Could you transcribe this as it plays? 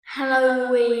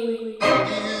Halloween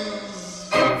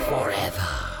Forever.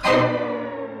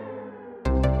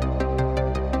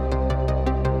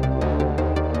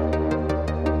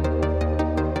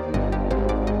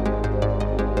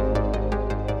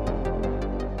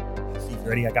 Steve,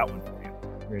 ready? I got one for you.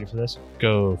 You ready for this?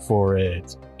 Go for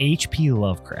it. H.P.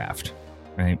 Lovecraft,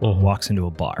 right, walks into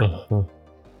a bar.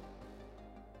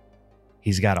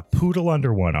 He's got a poodle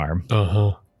under one arm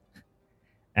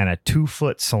and a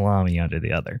 2-foot salami under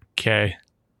the other. Okay.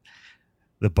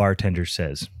 The bartender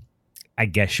says, I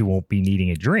guess you won't be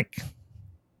needing a drink.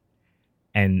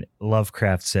 And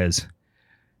Lovecraft says,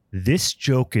 this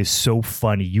joke is so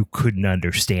funny you couldn't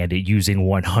understand it using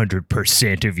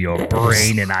 100% of your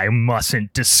brain, and I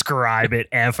mustn't describe it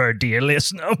ever, dear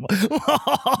listener.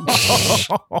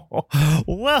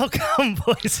 Welcome,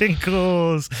 boys and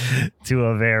ghouls, to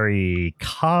a very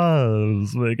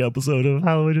cosmic episode of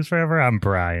Halloween is Forever. I'm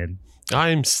Brian.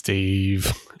 I'm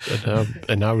Steve.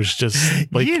 And I was just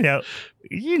like...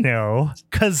 You know,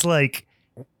 because, like,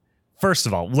 first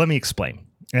of all, let me explain.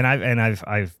 And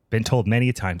I've been told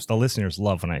many times, the listeners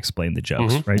love when I explain the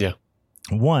jokes, right? Yeah.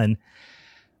 One,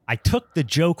 I took the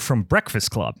joke from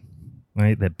Breakfast Club,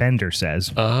 right? That Bender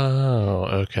says. Oh,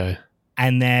 okay.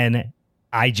 And then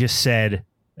I just said,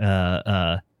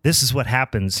 this is what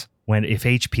happens if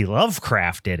H.P.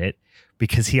 Lovecraft did it,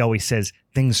 because he always says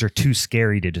things are too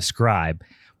scary to describe.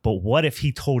 But what if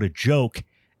he told a joke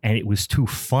and it was too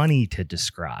funny to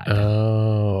describe?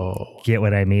 Oh. Get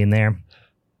what I mean there?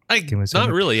 Not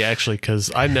really, actually,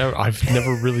 because I've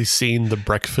never really seen The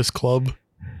Breakfast Club.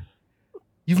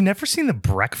 You've never seen The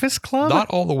Breakfast Club? Not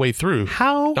all the way through.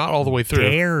 How? Not all the way through.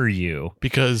 Dare you?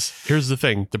 Because here's the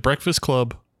thing: The Breakfast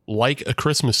Club, like A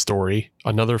Christmas Story,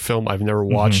 another film I've never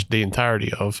watched the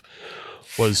entirety of,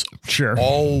 was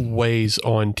always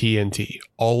on TNT.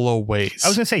 Always. I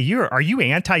was gonna say, are you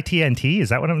anti TNT? Is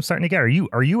that what I'm starting to get?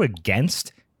 Are you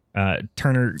against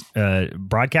Turner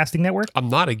Broadcasting Network? I'm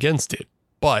not against it.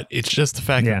 But it's just the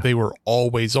fact that they were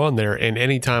always on there, and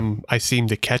anytime I seemed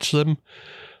to catch them,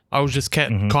 I was just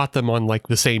caught them on like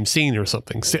the same scene or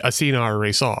something, a scene I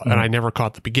already saw, and I never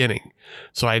caught the beginning.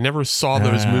 So I never saw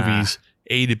those movies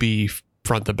A to B,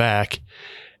 front to back,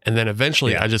 and then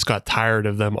eventually I just got tired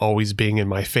of them always being in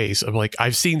my face. I'm like,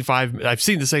 I've seen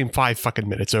the same 5 fucking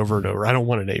minutes over and over. I don't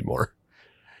want it anymore.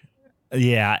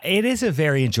 Yeah, it is a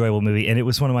very enjoyable movie, and it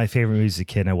was one of my favorite movies as a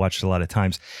kid, and I watched it a lot of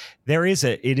times.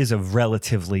 It is a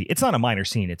relatively, it's not a minor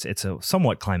scene, it's a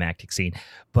somewhat climactic scene,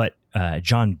 but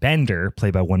John Bender,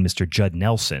 played by one Mr. Judd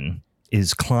Nelson,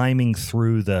 is climbing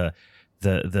through the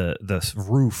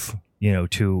roof,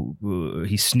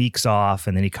 he sneaks off,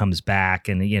 and then he comes back,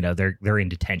 and they're in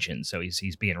detention, so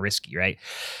he's being risky, right?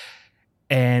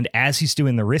 And as he's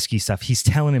doing the risky stuff, he's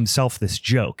telling himself this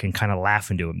joke and kind of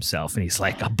laughing to himself. And he's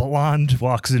like, a blonde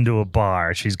walks into a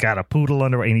bar. She's got a poodle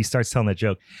under, and he starts telling the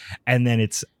joke. And then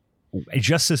it's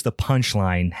just as the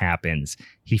punchline happens,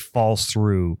 he falls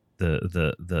through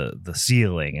the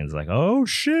ceiling and is like, oh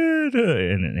shit.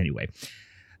 And anyway,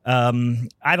 I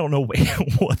don't know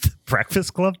what the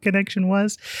Breakfast Club connection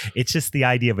was. It's just the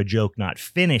idea of a joke not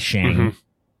finishing,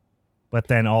 but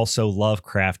then also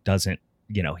Lovecraft doesn't.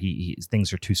 He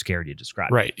things are too scary to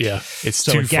describe. Right. Yeah. It's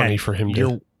too funny for him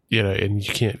to, and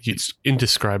you can't, it's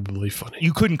indescribably funny.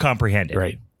 You couldn't comprehend it.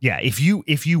 Right. Yeah. If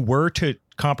you were to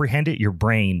comprehend it, your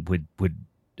brain would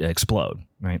explode.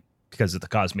 Right. Because of the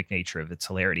cosmic nature of its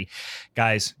hilarity.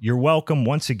 Guys, you're welcome.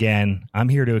 Once again, I'm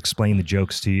here to explain the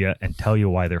jokes to you and tell you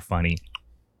why they're funny.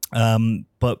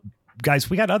 But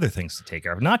guys, we got other things to take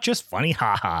care of. Not just funny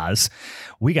ha-has.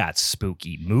 We got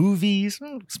spooky movies.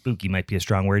 Spooky might be a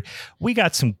strong word. We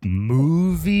got some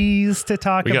movies to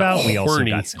talk about. We also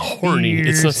got some horny. beers.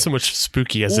 It's not so much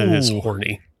spooky as it is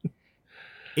horny.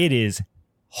 It is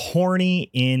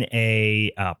horny in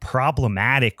a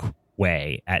problematic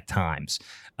way at times.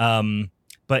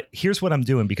 But here's what I'm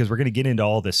doing, because we're going to get into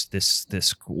all this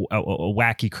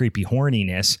wacky, creepy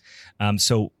horniness.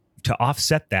 So to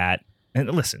offset that, and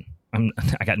listen,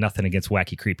 I got nothing against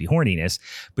wacky, creepy horniness,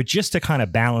 but just to kind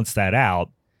of balance that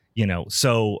out,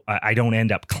 so I don't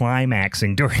end up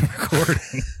climaxing during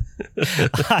recording,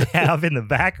 I have in the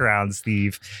background,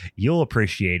 Steve, you'll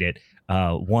appreciate it,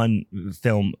 one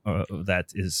film that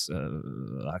is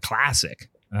a classic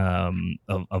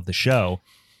of the show,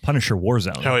 Punisher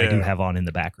Warzone. Oh, yeah. I do have on in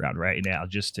the background right now,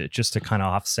 just to kind of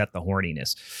offset the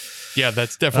horniness. Yeah,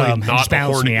 that's definitely not a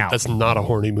horny. That's not a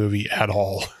horny movie at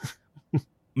all.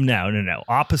 No.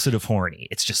 Opposite of horny.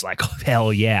 It's just like, oh,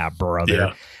 hell yeah,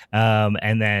 brother. Yeah.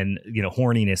 And then,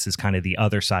 horniness is kind of the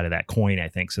other side of that coin, I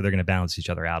think. So they're going to balance each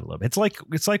other out a little bit. It's like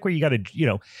where you got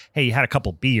to, hey, you had a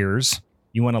couple beers.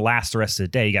 You want to last the rest of the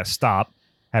day. You got to stop,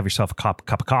 have yourself a cup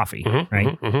of coffee,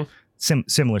 right?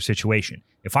 Similar situation.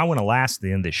 If I want to last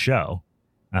the end of this show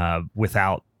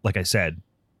without, like I said,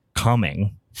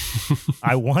 coming,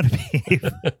 I want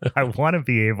to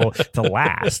be able to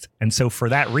last. And so for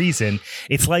that reason,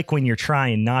 it's like when you're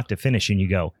trying not to finish and you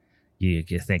go, you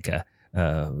think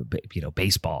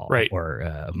baseball, right?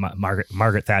 Or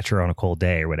Margaret Thatcher on a cold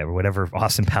day, or whatever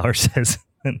Austin Powers says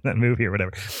in that movie or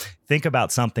whatever. Think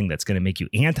about something that's going to make you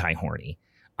anti-horny.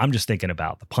 I'm just thinking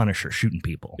about the Punisher shooting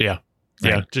people. Yeah.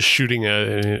 Right? Yeah. Just shooting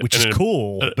which is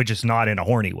cool, but just not in a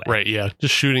horny way. Right. Yeah.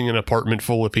 Just shooting an apartment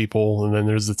full of people. And then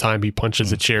there's the time he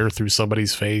punches a chair through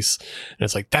somebody's face. And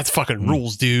it's like, that's fucking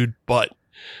rules, dude. But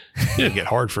you don't get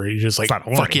hard for it. You're just like,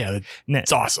 fuck yeah.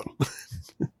 It's awesome.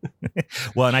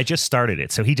 Well, and I just started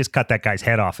it. So he just cut that guy's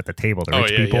head off at the table. The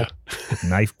rich people. With a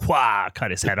knife.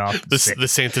 Cut his head off. The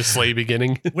Santa sleigh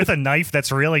beginning. With a knife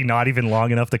that's really not even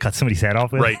long enough to cut somebody's head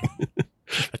off with. Right.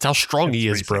 That's how strong he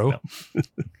is, bro.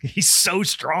 He's so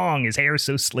strong. His hair is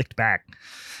so slicked back.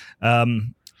 All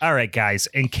right, guys.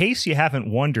 In case you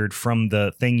haven't wondered from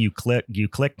the thing you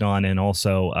clicked on, and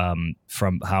also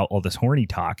from how all this horny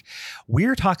talk,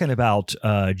 we're talking about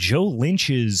Joe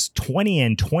Lynch's 20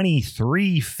 and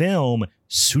 23 film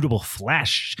Suitable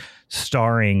Flesh,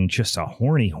 starring just a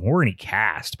horny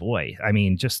cast. Boy, I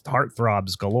mean, just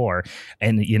heartthrobs galore.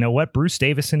 And you know what? Bruce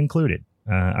Davison included.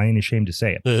 I ain't ashamed to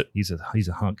say it. He's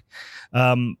a hunk.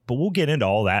 But we'll get into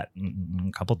all that in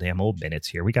a couple damn old minutes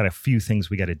here. We got a few things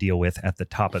we got to deal with at the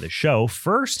top of the show.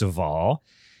 First of all,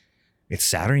 it's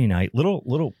Saturday night.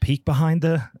 Little peek behind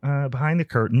the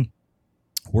curtain.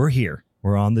 We're here.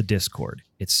 We're on the Discord.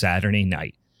 It's Saturday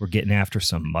night. We're getting after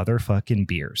some motherfucking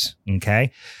beers.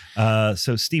 Okay.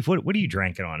 So Steve, what are you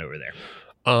drinking on over there?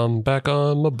 Back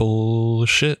on my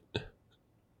bullshit.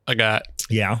 I got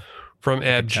from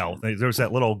there's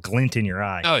that little glint in your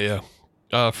eye. Oh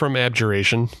yeah. From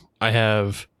Abjuration, I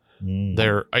have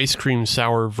their ice cream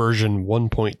sour version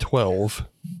 1.12.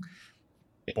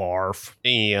 Barf.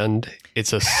 And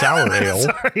it's a sour ale.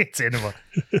 Sorry, it's enema.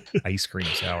 Ice cream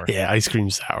sour. Yeah, ice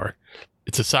cream sour.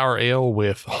 It's a sour ale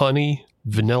with honey,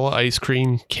 vanilla ice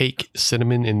cream, cake,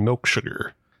 cinnamon, and milk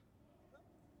sugar.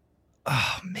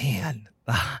 Oh, man.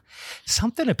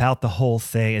 Something about the whole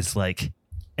thing is like,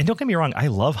 and don't get me wrong, I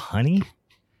love honey,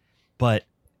 but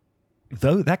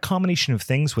though that combination of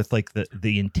things with like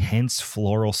the intense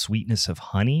floral sweetness of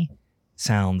honey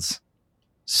sounds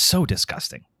so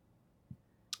disgusting.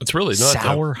 It's really not.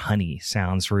 Sour honey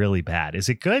sounds really bad. Is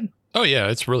it good? Oh yeah,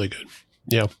 it's really good.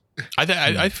 Yeah,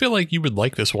 I feel like you would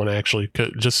like this one actually.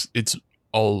 'Cause just it's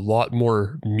a lot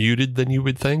more muted than you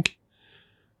would think.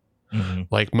 Mm-hmm.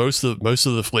 Like most of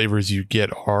the flavors you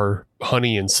get are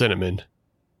honey and cinnamon.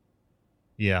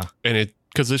 Yeah, and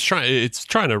because it's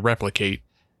trying to replicate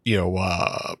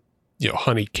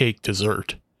honey cake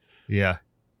dessert. Yeah,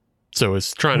 so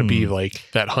it's trying to be like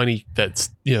that honey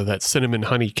that cinnamon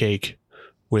honey cake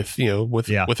with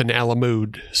an a la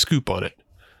mode scoop on it.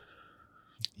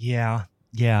 Yeah.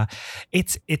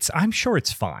 It's I'm sure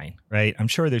it's fine, right? I'm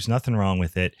sure there's nothing wrong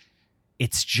with it.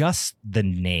 It's just the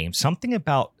name. Something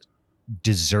about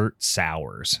dessert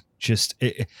sours.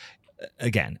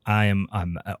 Again, I'm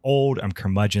old, I'm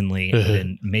curmudgeonly, I've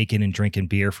been making and drinking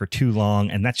beer for too long,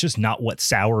 and that's just not what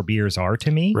sour beers are to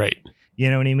me. Right.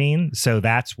 You know what I mean? So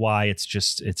that's why it's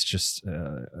just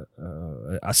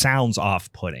sounds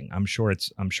off-putting. I'm sure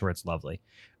it's lovely.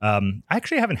 I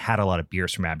actually haven't had a lot of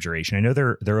beers from Abjuration. I know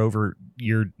they're over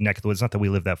your neck of the woods. Not that we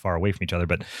live that far away from each other,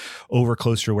 but over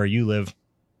closer to where you live.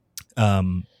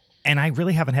 And I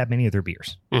really haven't had many of their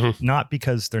beers. Mm-hmm. Not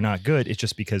because they're not good. It's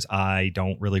just because I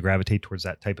don't really gravitate towards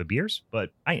that type of beers. But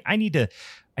I need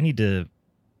to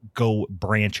go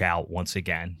branch out once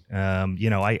again.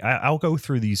 I'll go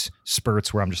through these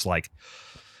spurts where I'm just like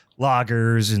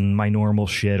lagers and my normal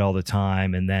shit all the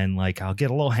time. And then like I'll get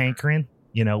a little hankering,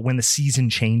 when the season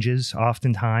changes,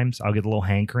 oftentimes I'll get a little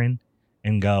hankering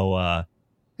and go,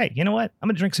 hey, you know what? I'm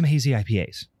going to drink some hazy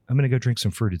IPAs. I'm going to go drink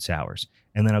some fruited sours.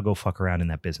 And then I'll go fuck around in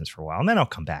that business for a while. And then I'll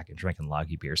come back and drinking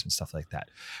laggy beers and stuff like that.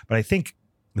 But I think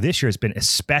this year has been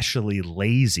especially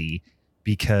lazy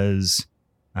because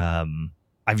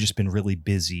I've just been really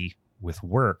busy with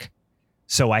work.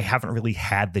 So I haven't really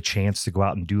had the chance to go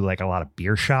out and do like a lot of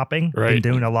beer shopping. Right.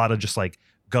 Been doing a lot of just like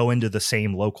go into the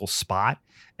same local spot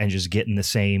and just getting the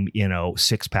same,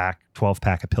 6-pack,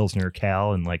 12-pack of Pilsner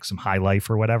Cal and like some High Life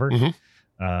or whatever. Mm-hmm.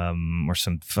 Or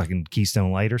some fucking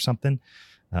Keystone Light or something.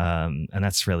 And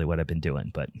that's really what I've been doing.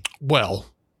 But well,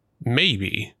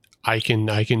 maybe I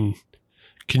can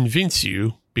convince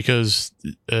you because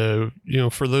for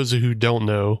those who don't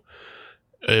know,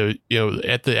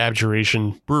 at the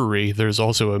Abjuration Brewery, there's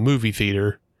also a movie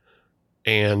theater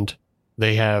and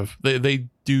they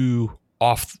do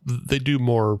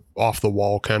more off the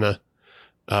wall kind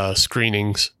of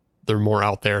screenings. They're more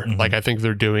out there. Mm-hmm. Like I think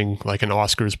they're doing like an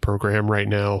Oscars program right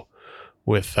now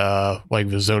with like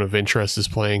the Zone of Interest is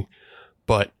playing.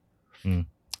 But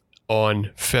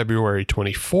on February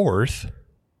 24th,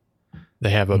 they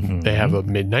have a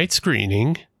midnight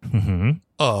screening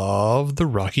of the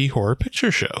Rocky Horror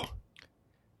Picture Show.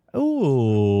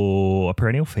 Oh, a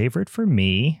perennial favorite for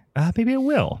me. Maybe I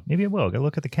will. Go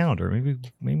look at the calendar. Maybe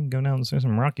go down and see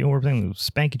some Rocky Horror thing,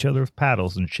 spank each other with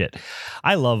paddles and shit.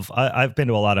 I've been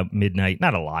to a lot of midnight,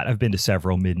 not a lot. I've been to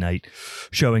several midnight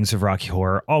showings of Rocky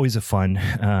Horror. Always a fun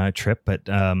trip, but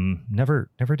never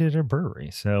did it at a brewery.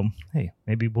 So hey,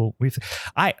 maybe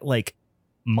I like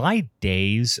my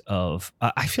days of.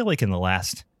 I feel like in the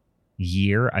last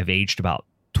year I've aged about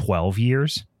 12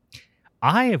 years.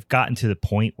 I have gotten to the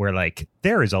point where like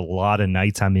there is a lot of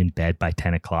nights I'm in bed by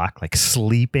 10 o'clock, like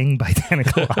sleeping by 10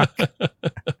 o'clock.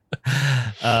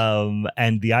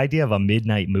 And the idea of a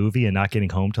midnight movie and not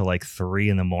getting home till like 3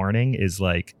 a.m. is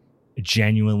like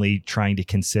genuinely trying to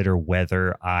consider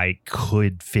whether I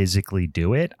could physically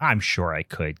do it. I'm sure I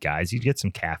could, guys. You get some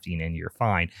caffeine in, you're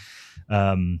fine.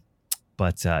 But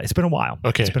it's been a while.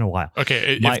 Okay. It's been a while.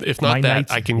 Okay. If not that,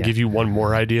 nights, I can give you one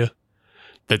more idea.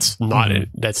 That's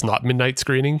not midnight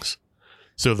screenings.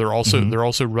 So they're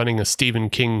also running a Stephen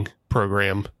King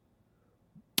program.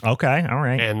 Okay, all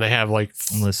right. And they have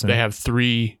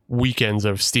 3 weekends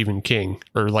of Stephen King,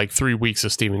 or like 3 weeks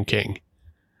of Stephen King.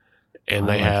 And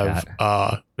they have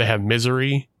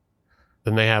Misery,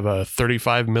 then they have a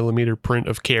 35 millimeter print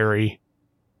of Carrie,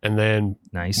 and then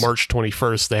March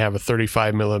 21st they have a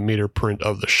 35 millimeter print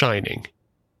of The Shining.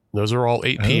 Those are all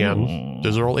 8 p.m. Oh.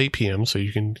 Those are all 8 p.m. So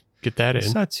you can get that in.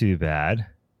 It's not too bad.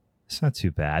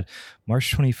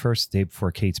 March 21st, day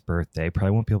before Kate's birthday.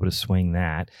 Probably won't be able to swing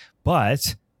that.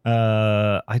 But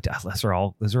those are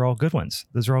all good ones.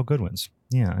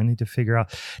 Yeah, I need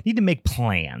to make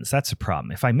plans. That's the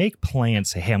problem. If I make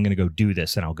plans, say, hey, I'm going to go do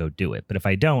this, and I'll go do it. But if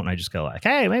I don't, I just go like,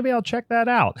 hey, maybe I'll check that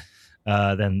out.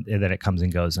 Then it comes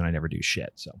and goes, and I never do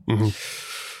shit. So,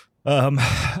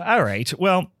 all right.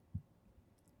 Well,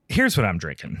 here's what I'm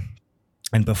drinking.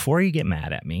 And before you get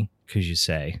mad at me, because you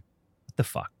say, what the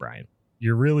fuck, Brian?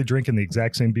 You're really drinking the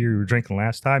exact same beer you were drinking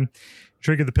last time?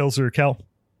 Drinking the Pilsner Urquell?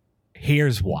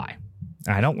 Here's why.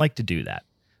 I don't like to do that.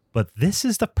 But this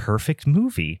is the perfect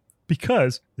movie,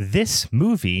 because this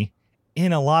movie,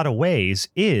 in a lot of ways,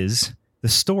 is the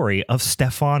story of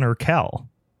Stefan Urquell.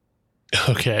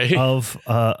 Okay. Of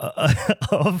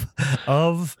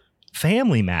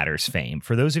Family Matters fame.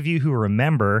 For those of you who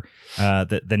remember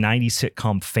the 90s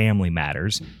sitcom Family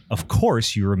Matters, of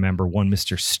course you remember one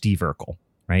Mr. Steve Urkel,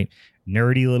 right?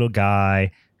 Nerdy little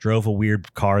guy, drove a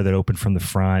weird car that opened from the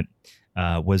front,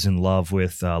 was in love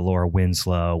with Laura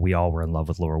Winslow. We all were in love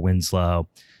with Laura Winslow.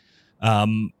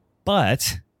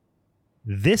 But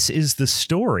this is the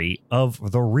story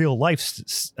of the real life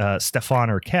Stefan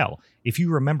Urquell. If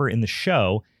you remember in the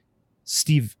show,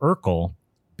 Steve Urkel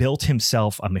built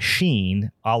himself a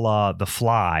machine a la The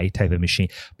Fly type of machine.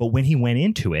 But when he went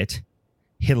into it,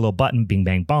 hit a little button, bing,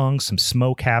 bang, bong, some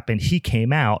smoke happened. He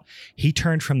came out. He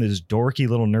turned from this dorky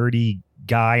little nerdy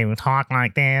guy and would talk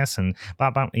like this and blah,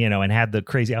 blah, and had the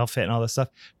crazy outfit and all this stuff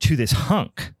to this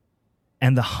hunk.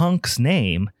 And the hunk's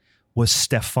name was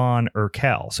Stefan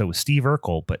Urquell. So it was Steve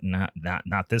Urkel, but not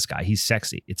this guy. He's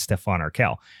sexy. It's Stefan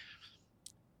Urquell.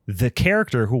 The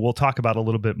character who we'll talk about a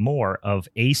little bit more of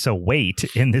Asa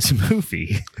Waite in this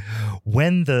movie,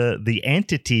 when the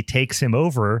entity takes him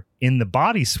over in the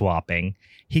body swapping,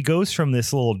 he goes from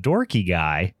this little dorky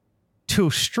guy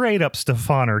to straight up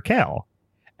Stefan Urquell,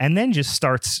 and then just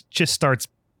starts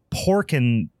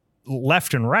porking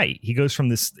left and right. He goes from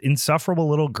this insufferable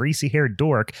little greasy haired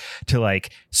dork to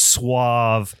like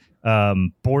suave,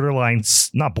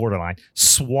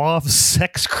 suave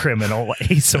sex criminal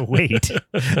Asa Waite,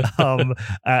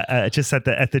 just at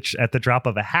the drop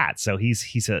of a hat. So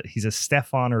he's a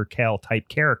Stefan Urquell type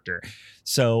character.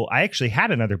 So I actually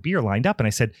had another beer lined up, and I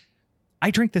said, I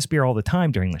drink this beer all the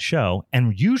time during the show,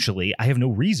 and usually I have no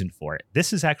reason for it.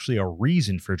 This is actually a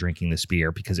reason for drinking this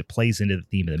beer because it plays into the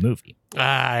theme of the movie.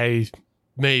 I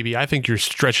think you're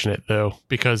stretching it, though,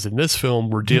 because in this film,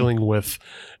 we're dealing with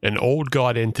an old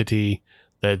god entity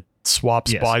that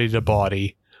swaps body to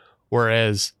body,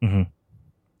 whereas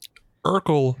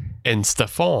Urkel and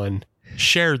Stefan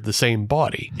shared the same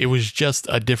body. It was just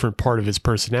a different part of his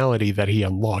personality that he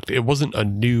unlocked. It wasn't a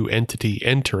new entity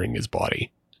entering his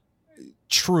body.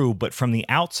 True, but from the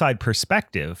outside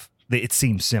perspective, it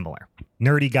seems similar.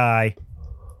 Nerdy guy,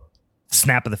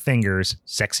 snap of the fingers,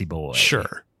 sexy boy.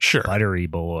 Sure. Sure. Buttery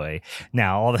boy.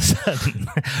 Now, all of a sudden,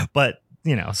 but,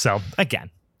 so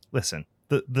again, listen,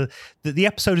 the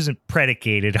episode isn't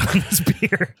predicated on this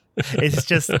beer. It's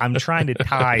just I'm trying to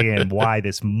tie in why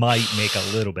this might make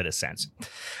a little bit of sense.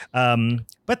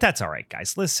 But that's all right,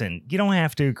 guys. Listen, you don't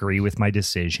have to agree with my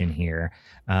decision here.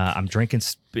 I'm drinking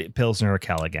Pilsner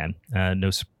Urquell again.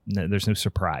 There's no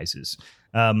surprises.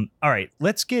 All right,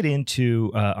 let's get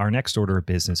into our next order of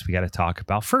business we got to talk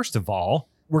about. First of all,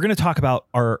 we're going to talk about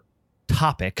our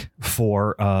topic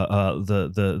for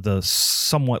the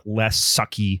somewhat less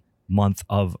sucky month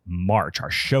of March, our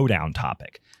showdown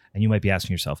topic. And you might be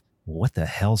asking yourself, what the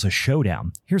hell's a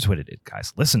showdown? Here's what it is,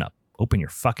 guys. Listen up. Open your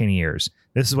fucking ears.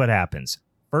 This is what happens.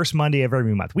 First Monday of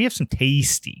every month, we have some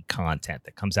tasty content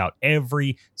that comes out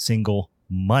every single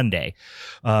Monday.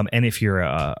 And if you're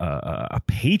a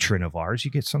patron of ours,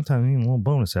 you get sometimes a little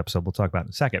bonus episode we'll talk about in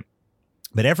a second.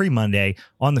 But every Monday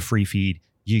on the free feed,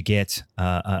 you get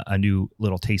a new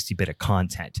little tasty bit of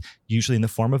content, usually in the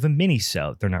form of a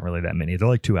mini-sode. They're not really that many. They're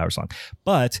like 2 hours long.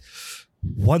 But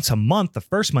once a month, the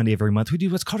first Monday of every month, we do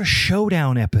what's called a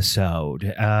showdown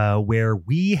episode, where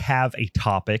we have a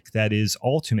topic that is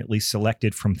ultimately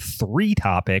selected from 3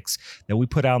 topics that we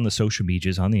put out on the social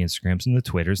medias, on the Instagrams and the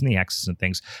Twitters and the X's and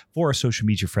things for our social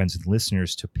media friends and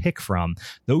listeners to pick from.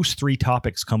 Those 3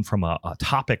 topics come from a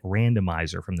topic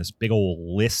randomizer from this big old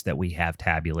list that we have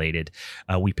tabulated.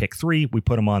 We pick 3, we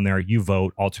put them on there, you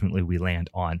vote. Ultimately, we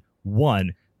land on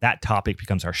 1. That topic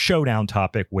becomes our showdown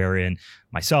topic, wherein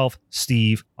myself,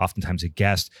 Steve, oftentimes a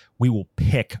guest, we will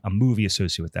pick a movie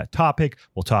associated with that topic.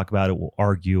 We'll talk about it. We'll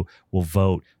argue. We'll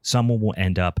vote. Someone will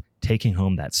end up taking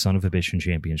home that son of a bitchin'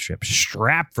 championship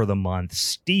strap for the month.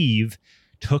 Steve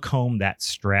took home that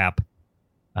strap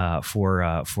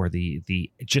for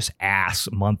the just ass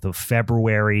month of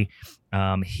February.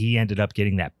 He ended up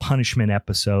getting that punishment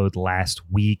episode last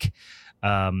week.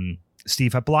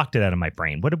 Steve, I blocked it out of my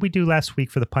brain. What did we do last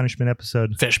week for the punishment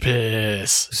episode? Fish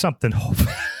piss. Something.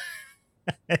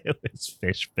 It was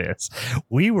fish piss.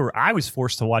 I was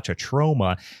forced to watch a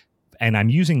trauma, and I'm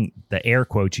using the air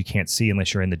quotes you can't see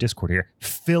unless you're in the Discord here,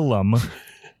 film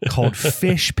called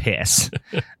Fish Piss.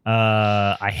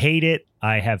 I hate it.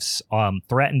 I have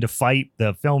threatened to fight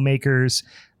the filmmakers,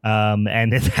 and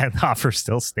that offer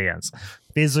still stands.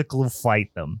 Physically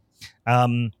fight them.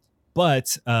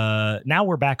 But now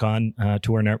we're back on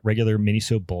to our regular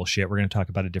Minisode bullshit. We're going to talk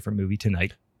about a different movie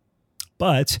tonight.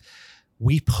 But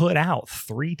we put out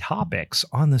 3 topics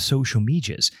on the social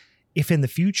medias. If in the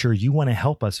future you want to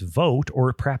help us vote,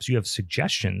 or perhaps you have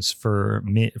suggestions for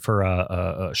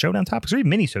showdown topics or even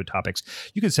Minisode topics,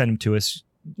 you can send them to us.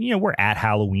 We're at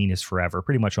Halloween is Forever,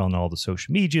 pretty much on all the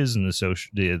social medias and the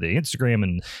Instagram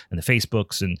and the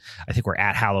Facebooks. And I think we're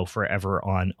at Hallow Forever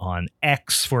on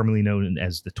X, formerly known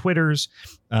as the Twitters.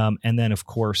 And then, of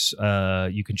course,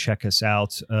 you can check us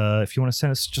out if you want to send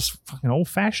us just fucking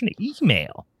old-fashioned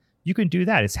email. You can do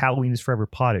that. It's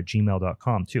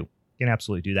HalloweenIsForeverPod@gmail.com, too. You can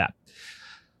absolutely do that.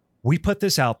 We put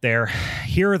this out there.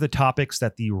 Here are the topics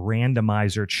that the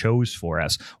randomizer chose for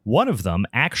us. One of them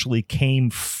actually came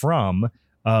from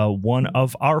one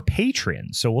of our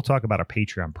patrons. So we'll talk about our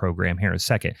Patreon program here in a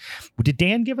second. Did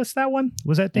Dan give us that one?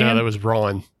 Was that Dan? No, that was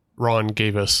Ron. Ron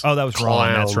gave us. Oh, that was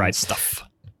Ron. That's right. Stuff.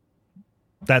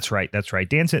 That's right.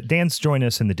 Dan's joined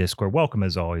us in the Discord. Welcome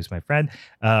as always, my friend.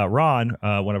 Ron,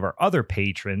 one of our other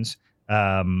patrons,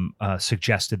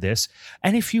 suggested this.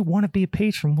 And if you want to be a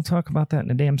patron, we'll talk about that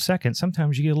in a damn second.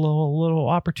 Sometimes you get a little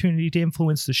opportunity to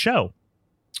influence the show.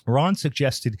 Ron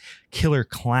suggested killer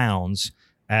clowns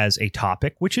as a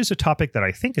topic, which is a topic that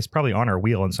I think is probably on our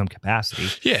wheel in some capacity.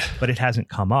 Yeah, but it hasn't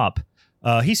come up.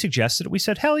 He suggested it. We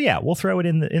said, hell yeah, we'll throw it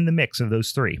in the mix of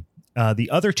those 3. The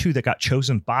other 2 that got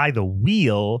chosen by the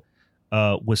wheel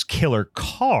was killer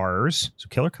cars. So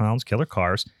killer clowns, killer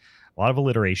cars. A lot of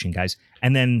alliteration, guys.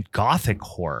 And then gothic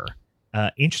horror.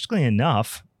 Interestingly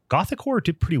enough, gothic horror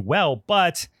did pretty well,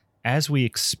 but as we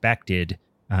expected,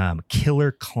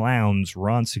 killer clowns,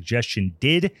 Ron's suggestion,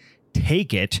 did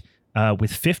take it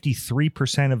with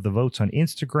 53% of the votes on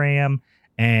Instagram,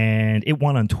 and it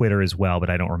won on Twitter as well, but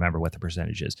I don't remember what the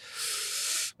percentage is.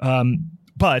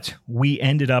 But we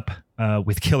ended up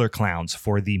with killer clowns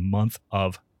for the month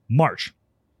of March.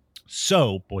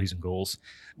 So, boys and ghouls,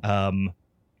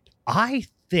 I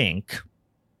think,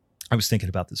 I was thinking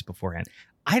about this beforehand,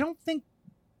 I don't think,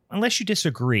 unless you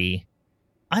disagree,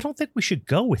 I don't think we should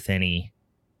go with any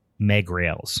Meg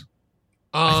Rails.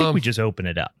 I think we just open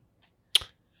it up.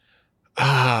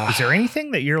 Is there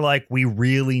anything that you're like, we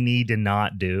really need to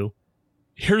not do?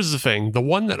 Here's the thing. The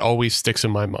one that always sticks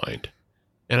in my mind,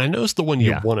 and I know it's the one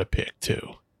you want to pick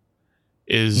too,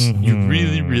 is you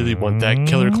really, really want that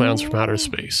Killer Clowns from Outer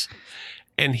Space.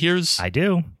 And here is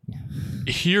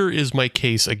my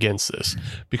case against this,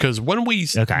 because when we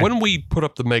put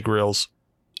up the Meg Rails,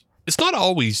 it's not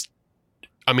always,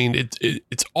 I mean,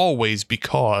 it's always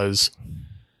because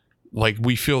like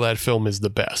we feel that film is the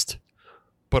best,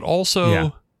 but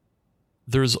also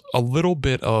there's a little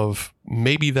bit of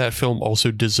maybe that film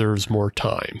also deserves more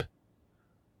time.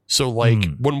 So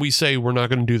like when we say we're not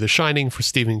going to do The Shining for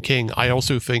Stephen King, I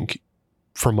also think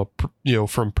from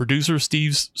producer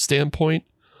Steve's standpoint,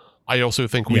 I also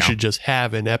think we should just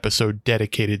have an episode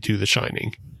dedicated to The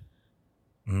Shining.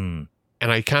 And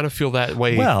I kind of feel that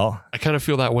way. Well, I kind of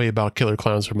feel that way about Killer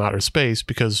Clowns from Outer Space,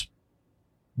 because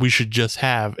we should just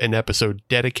have an episode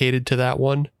dedicated to that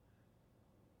one.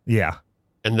 Yeah.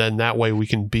 And then that way we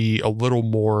can be a little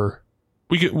more,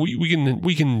 we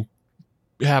can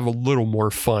have a little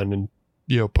more fun and,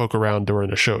 poke around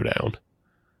during a showdown.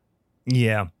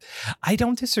 Yeah, I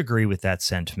don't disagree with that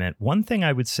sentiment. One thing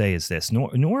I would say is this.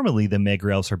 Normally, the Meg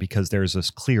Rails are because there's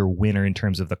this clear winner in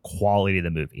terms of the quality of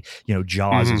the movie.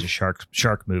 Jaws is a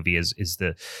shark movie is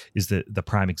the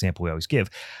prime example we always give.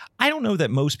 I don't know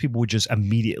that most people would just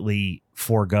immediately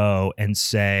forego and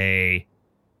say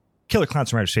Killer Clowns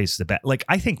from Outer Space is the best. Like,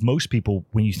 I think most people,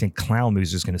 when you think clown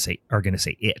movies, are going to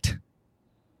say it.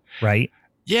 Right?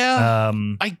 Yeah,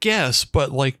 I guess.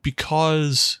 But like,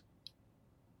 because...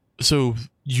 So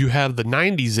you have the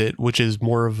 90s It, which is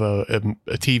more of a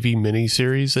TV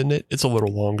miniseries, isn't it? It's a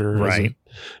little longer as a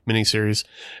miniseries.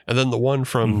 And then the one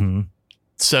from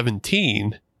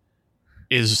 17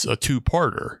 is a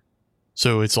two-parter.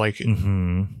 So it's like,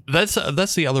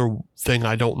 that's the other thing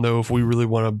I don't know if we really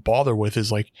want to bother with,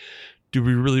 is like, do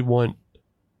we really want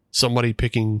somebody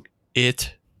picking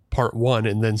It Part 1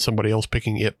 and then somebody else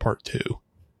picking It Part 2?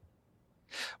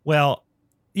 Well...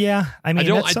 Yeah, I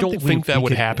mean, I don't think that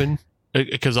would happen,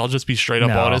 because I'll just be straight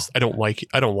up honest. I don't like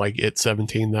It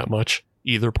 17 that much,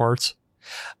 either parts.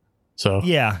 So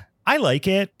yeah, I like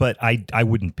it, but I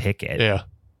wouldn't pick it. Yeah,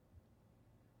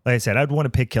 like I said, I'd want to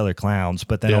pick Killer Clowns,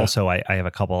 but then also I have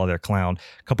a couple other clown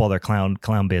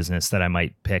business that I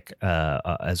might pick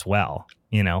as well.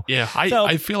 Yeah,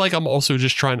 I feel like I'm also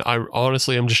just trying.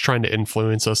 I'm just trying to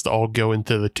influence us to all go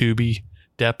into the Tubi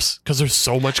depths, because there's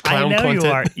so much clown content.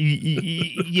 You are.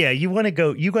 You want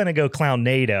to go clown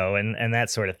NATO and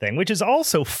that sort of thing, which is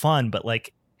also fun. But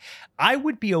like, I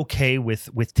would be okay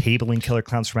with tabling Killer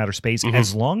Clowns from Outer Space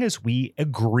as long as we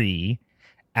agree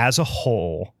as a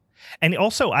whole. And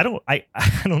also, I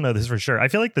don't know this for sure. I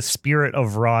feel like the spirit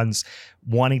of Ron's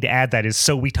wanting to add that is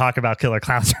so we talk about Killer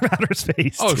Clowns from Outer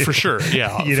Space. Oh, too. for sure.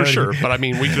 Yeah, for sure. But I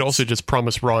mean, we could also just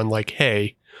promise Ron, like,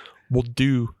 hey, we'll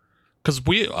do. Because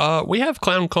we have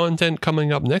clown content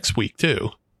coming up next week too,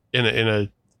 in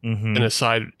a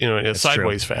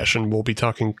sideways fashion. We'll be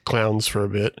talking clowns for a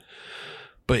bit,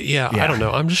 but yeah, I don't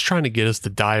know. I'm just trying to get us to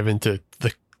dive into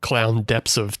the clown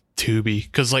depths of Tubi,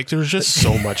 because like there's just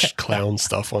so much clown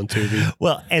stuff on Tubi.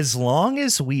 Well, as long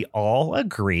as we all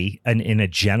agree, and in a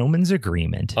gentleman's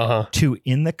agreement, to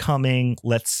in the coming,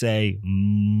 let's say,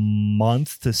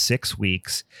 month to 6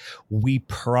 weeks, we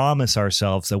promise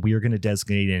ourselves that we are going to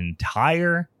designate an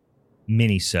entire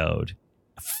minisode,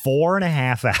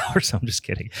 4.5 hours. I'm just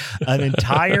kidding. An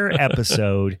entire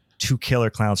episode to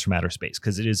Killer Clowns from Outer Space,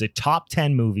 because it is a top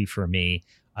 10 movie for me.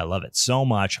 I love it so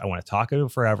much. I want to talk about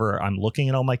it forever. I'm looking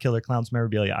at all my Killer Clowns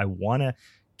memorabilia. I want to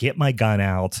get my gun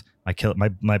out,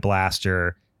 my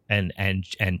blaster, and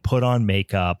put on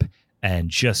makeup and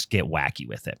just get wacky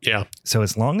with it. Yeah. So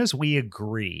as long as we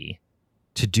agree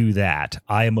to do that,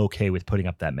 I am okay with putting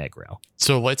up that Meg Rail.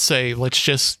 So let's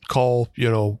just call,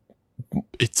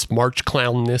 it's March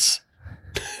Clownness.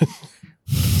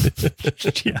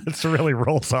 Yeah, it really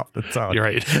rolls off the tongue. You're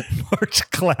right. March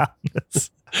Clownness.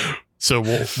 So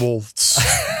we'll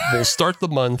start the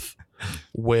month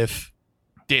with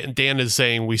Dan is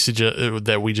saying we suggest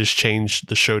that we just change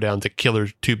the showdown to Killer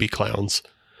Tubi Clowns.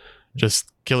 Just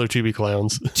Killer Tubi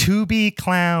Clowns. Tubi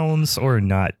Clowns or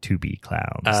not Tubi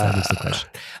Clowns? That was the question.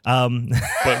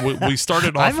 But we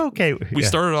started off. I'm okay. We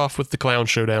started off with the Clown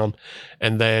Showdown,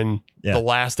 and then the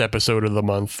last episode of the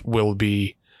month will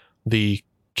be the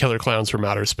Killer Clowns from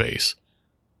Outer Space.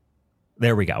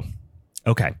 There we go.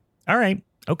 Okay. All right.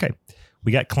 Okay.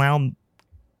 We got clown.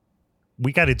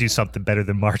 We got to do something better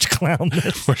than March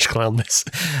Clownness. March Clownness.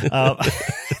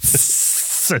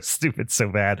 So stupid, so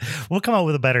bad. We'll come up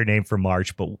with a better name for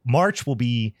March, but March will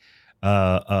be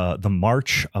the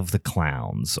March of the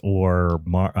Clowns, or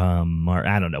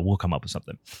I don't know. We'll come up with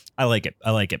something. I like it.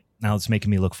 Now it's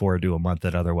making me look forward to a month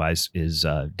that otherwise is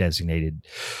designated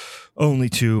only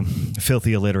to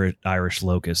filthy illiterate Irish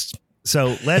locusts.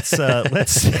 So let's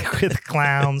stick with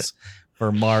clowns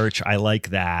for March. I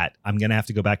like that. I'm gonna have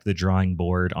to go back to the drawing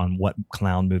board on what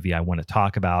clown movie I want to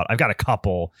talk about. I've got a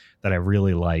couple that I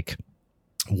really like.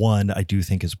 One I do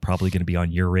think is probably going to be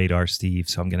on your radar, Steve.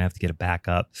 So I'm gonna have to get it back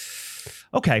up.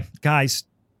 Okay, guys,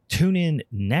 tune in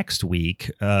next week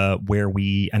where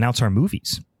we announce our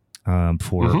movies. For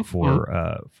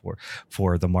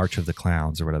the March of the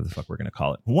Clowns, or whatever the fuck we're going to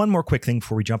call it. One more quick thing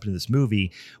before we jump into this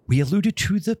movie. We alluded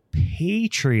to the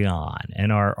Patreon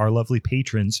and our lovely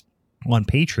patrons on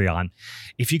Patreon.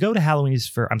 If you go to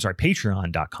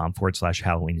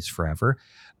patreon.com/Halloween is forever,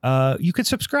 you could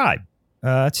subscribe.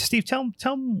 Steve, tell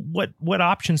them what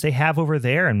options they have over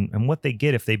there and what they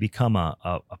get if they become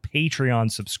a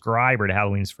Patreon subscriber to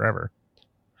Halloween is Forever.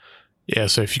 Yeah,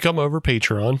 so if you come over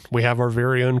Patreon, we have our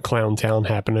very own Clown Town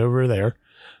happen over there.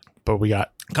 But we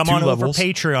got come two on levels. Over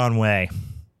Patreon way.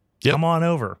 Yep. Come on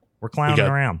over. We're clowning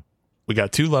around. We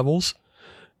got 2 levels.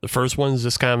 The first one is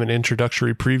just kind of an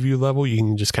introductory preview level. You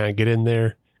can just kind of get in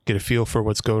there, get a feel for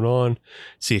what's going on,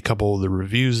 see a couple of the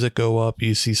reviews that go up.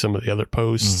 You see some of the other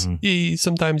posts. Mm-hmm.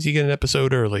 Sometimes you get an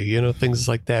episode early. Things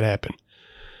like that happen.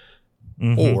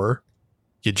 Mm-hmm. Or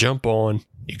you jump on,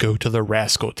 you go to the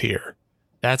Rascal tier.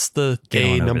 That's the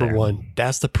day number one.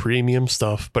 That's the premium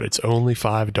stuff, but it's only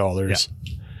 $5. Yeah.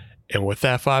 And with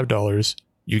that $5,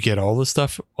 you get all the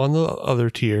stuff on the other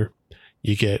tier.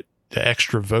 You get the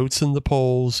extra votes in the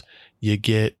polls. You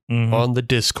get on the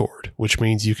Discord, which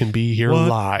means you can be here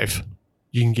live.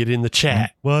 You can get in the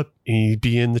chat. What? And you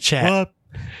be in the chat. What?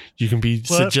 You can be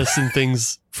suggesting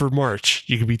things for March.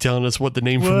 You can be telling us what the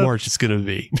name for March is going to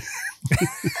be.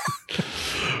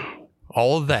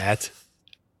 All of that.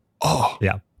 Oh,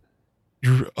 yeah.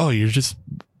 You're just,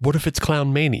 what if it's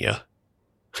Clown Mania?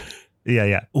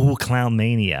 Yeah. Ooh, Clown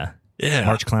Mania. Yeah.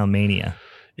 March Clown Mania.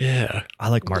 Yeah. I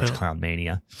like March Clown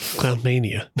Mania. Clown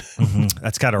Mania.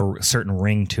 That's got a certain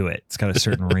ring to it. So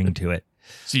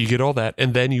you get all that.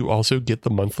 And then you also get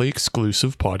the monthly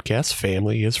exclusive podcast,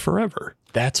 Family is Forever.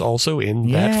 That's also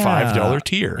in that $5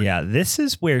 tier. Yeah. This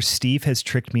is where Steve has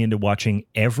tricked me into watching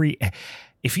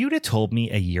if you'd have told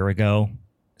me a year ago,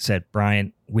 said,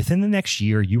 Brian, within the next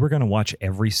year, you were going to watch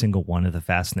every single one of the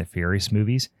Fast and the Furious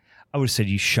movies, I would have said,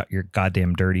 you shut your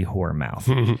goddamn dirty whore mouth.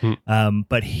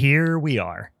 But here we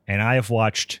are. And I have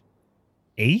watched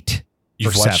 8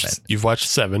 or 7. You've watched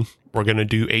 7. We're going to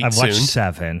do 8 I've soon. watched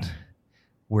 7.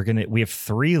 We have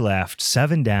 3 left,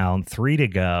 7 down, 3 to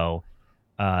go.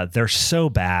 They're so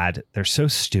bad. They're so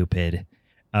stupid.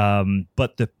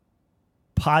 But the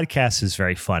podcast is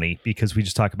very funny because we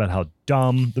just talk about how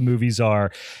dumb the movies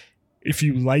are. If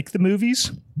you like the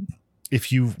movies,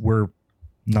 if you were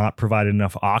not provided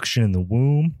enough oxygen in the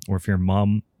womb, or if your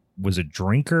mom was a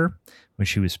drinker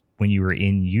when you were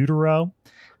in utero,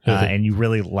 and you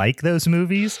really like those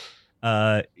movies,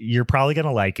 you're probably going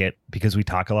to like it because we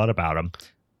talk a lot about them.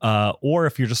 Or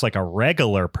if you're just like a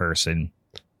regular person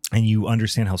and you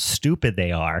understand how stupid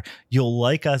they are, you'll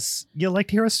like to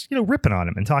hear us, ripping on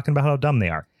them and talking about how dumb they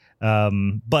are.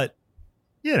 But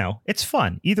it's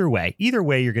fun. Either way,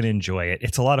 you're going to enjoy it.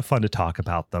 It's a lot of fun to talk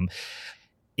about them.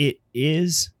 It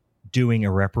is doing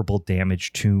irreparable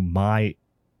damage to my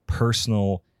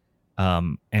personal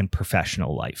and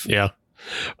professional life. Yeah.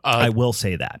 I will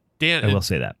say that.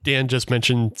 Dan just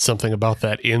mentioned something about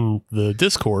that in the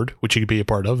Discord, which you could be a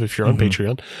part of if you're on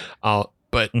Patreon.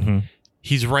 But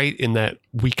he's right in that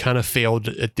we kind of failed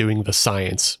at doing the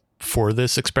science for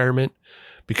this experiment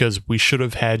because we should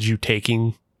have had you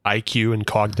taking IQ and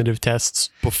cognitive tests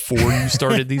before you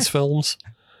started these films.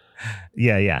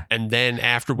 Yeah. And then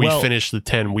after we finish the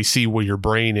 10, we see where your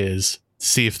brain is,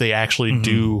 see if they actually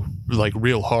do like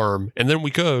real harm. And then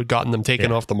we could have gotten them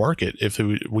taken off the market if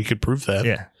we could prove that.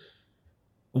 Yeah.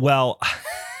 Well,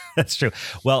 that's true.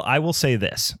 Well, I will say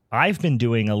this. I've been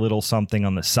doing a little something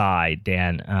on the side,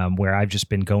 Dan, where I've just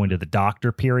been going to the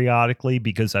doctor periodically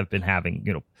because I've been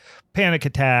having, panic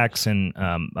attacks and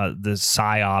the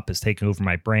psyop has taken over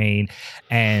my brain.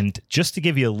 And just to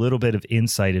give you a little bit of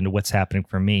insight into what's happening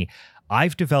for me,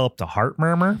 I've developed a heart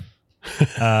murmur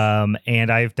and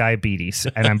I have diabetes,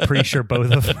 and I'm pretty sure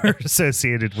both of them are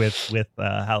associated with the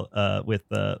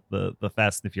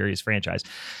Fast and the Furious franchise.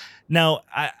 Now,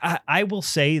 I will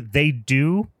say they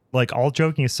do, like, all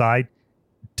joking aside,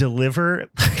 deliver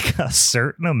like a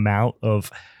certain amount of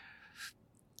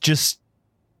just,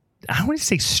 I don't want to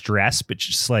say stress, but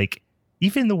just like,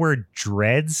 even the word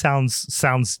dread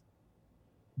sounds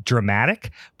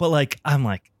dramatic, but like, I'm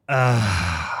like,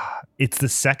 it's the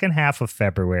second half of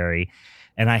February.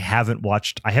 and I haven't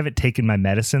taken my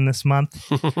medicine this month.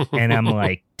 And I'm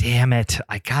like, damn it,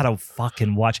 I gotta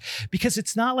fucking watch, because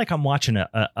it's not like I'm watching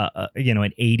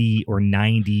an 80 or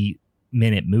 90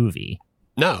 minute movie.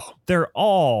 No, they're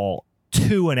all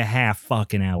 2.5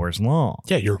 fucking hours long.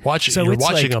 Yeah, you're watching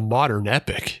like a modern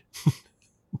epic.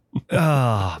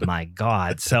 Oh my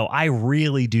God. So I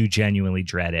really do genuinely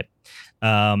dread it.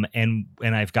 And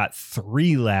I've got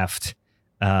 3 left.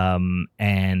 And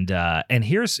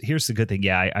here's the good thing.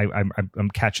 Yeah, I'm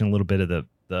catching a little bit of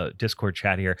the Discord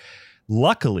chat here.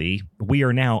 Luckily, we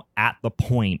are now at the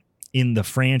point in the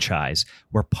franchise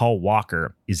where Paul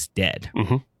Walker is dead,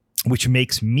 which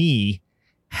makes me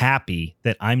happy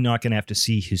that I'm not going to have to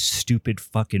see his stupid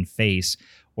fucking face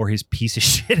or his piece of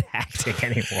shit acting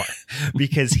anymore,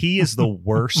 because he is the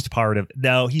worst part of.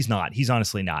 No, he's not. He's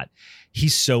honestly not.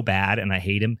 He's so bad, and I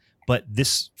hate him. But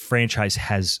this franchise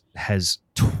has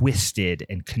twisted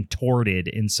and contorted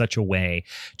in such a way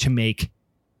to make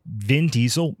Vin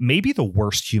Diesel maybe the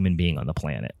worst human being on the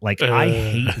planet. Like, I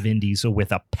hate Vin Diesel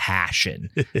with a passion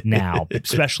now,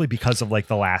 especially because of like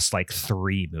the last like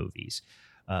 3 movies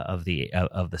of the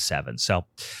 7. So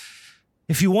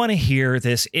if you want to hear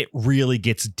this, it really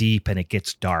gets deep and it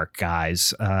gets dark,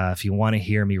 guys. If you want to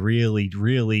hear me really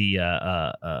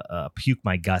puke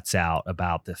my guts out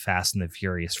about the Fast and the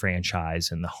Furious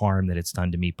franchise and the harm that it's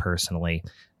done to me personally,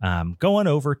 go on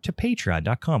over to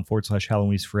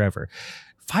patreon.com/Halloweens Forever.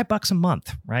 $5 a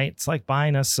month, right? It's like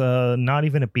buying us not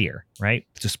even a beer, right?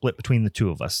 To split between the 2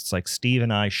 of us. It's like Steve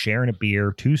and I sharing a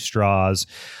beer, 2 straws,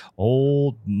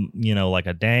 old, like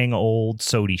a dang old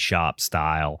soda shop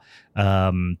style.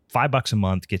 $5 a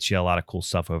month gets you a lot of cool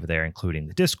stuff over there, including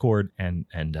the Discord and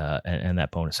that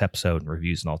bonus episode and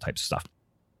reviews and all types of stuff.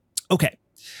 Okay,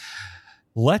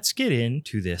 let's get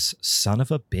into this son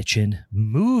of a bitchin'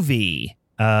 movie.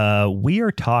 We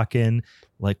are talking,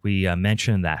 like we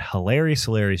mentioned, that hilarious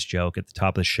joke at the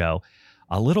top of the show,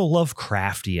 a little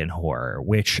Lovecraftian horror,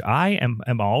 which I am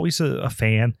always a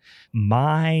fan.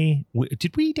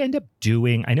 Did we end up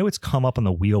doing, I know it's come up on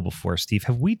the wheel before, Steve,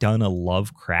 have we done a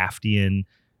Lovecraftian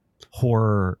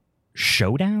horror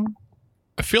showdown?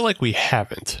 I feel like we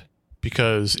haven't,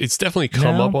 because it's definitely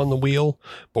come up on the wheel,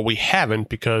 but we haven't,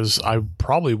 because I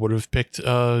probably would have picked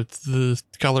the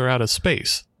Color Out of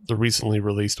Space, the recently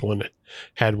released one,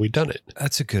 had we done it.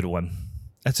 That's a good one.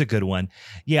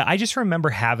 Yeah, I just remember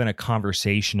having a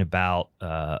conversation about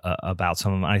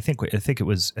some of them. I think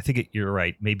you're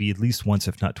right. Maybe at least once,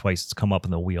 if not twice, it's come up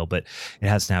in the wheel, but it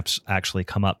hasn't actually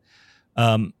come up.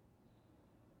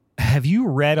 Have you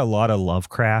read a lot of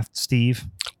Lovecraft, Steve?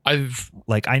 I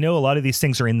know a lot of these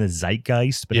things are in the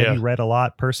zeitgeist, but have you read a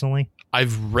lot personally?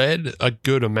 I've read a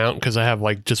good amount, because I have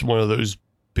like just one of those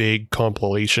big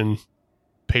compilation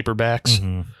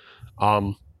paperbacks.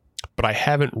 But I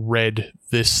haven't read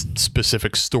this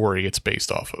specific story it's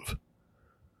based off of.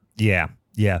 Yeah.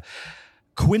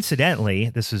 Coincidentally,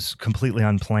 this is completely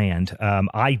unplanned.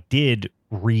 I did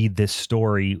read this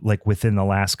story like within the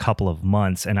last couple of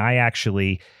months, and I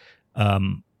actually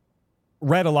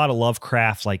read a lot of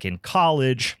Lovecraft like in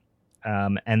college,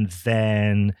 and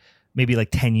then maybe like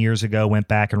 10 years ago went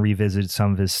back and revisited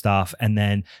some of his stuff, and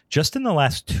then just in the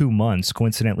last 2 months,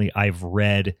 coincidentally, I've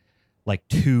read like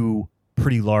 2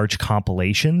 pretty large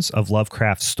compilations of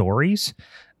Lovecraft stories,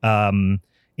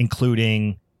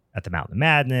 including At the Mountain of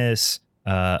Madness,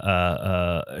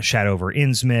 Shadow over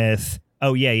Innsmouth.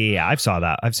 Oh yeah. I've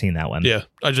seen that one. Yeah,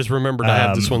 I just remembered I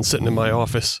have this one sitting in my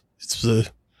office. It's the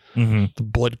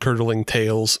blood curdling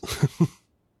tales.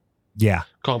 Yeah,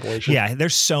 compilation. Yeah,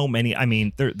 there's so many. I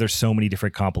mean, there's so many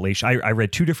different compilations. I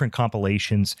read 2 different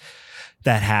compilations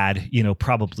that had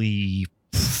probably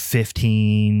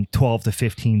 12 to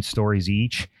 15 stories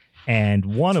each, and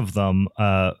one of them,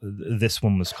 this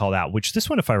one was called out, which this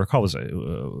one, if I recall, was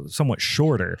somewhat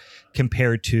shorter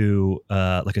compared to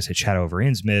like I said, Shadow over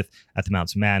Innsmouth, At the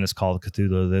Mountains of Madness, Call of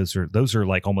Cthulhu. Those are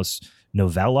like almost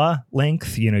novella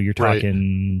length. You're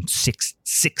talking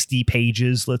 60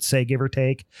 pages, let's say, give or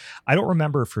take. I don't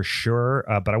remember for sure,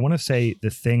 but I want to say The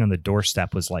Thing on the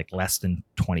Doorstep was like less than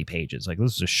 20 pages. Like,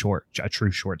 this is a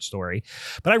true short story.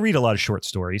 But I read a lot of short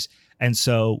stories, and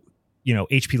so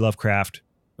H.P. Lovecraft,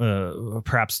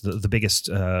 perhaps the biggest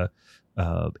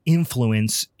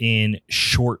influence in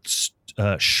short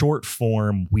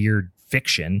form weird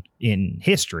fiction in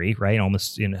history, right?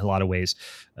 Almost in a lot of ways,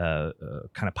 kind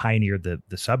of pioneered the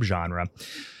subgenre.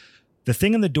 The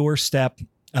Thing on the Doorstep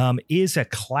is a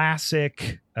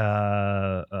classic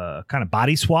kind of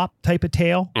body swap type of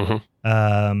tale.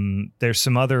 There's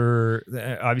some other,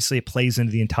 obviously it plays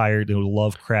into the entire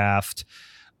Lovecraft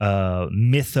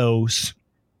mythos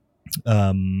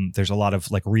There's a lot of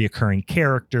like reoccurring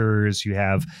characters. You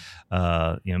have,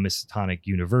 Miskatonic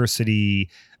University,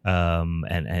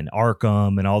 and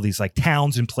Arkham, and all these like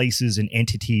towns and places and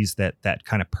entities that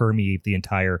kind of permeate the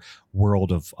entire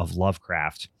world of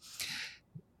Lovecraft.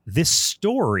 This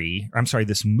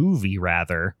movie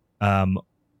rather,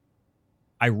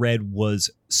 I read was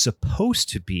supposed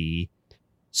to be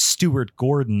Stuart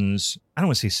Gordon's. I don't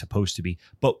want to say supposed to be,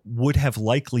 but would have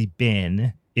likely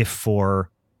been if for,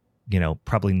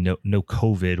 probably no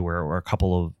COVID or a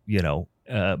couple of,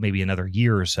 maybe another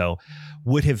year or so,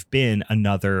 would have been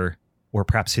another, or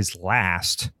perhaps his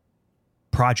last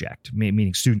project,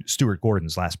 meaning Stuart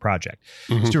Gordon's last project.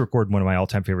 Mm-hmm. Stuart Gordon, one of my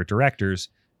all-time favorite directors,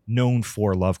 known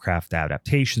for Lovecraft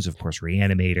adaptations, of course,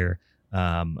 Reanimator,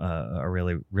 a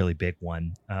really, really big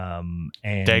one.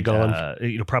 And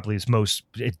Dagon, probably his most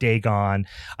Dagon.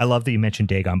 I love that you mentioned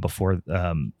Dagon before,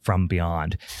 From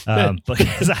Beyond,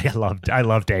 because I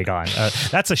love Dagon.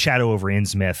 That's a shadow over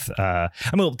Innsmouth.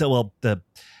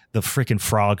 The freaking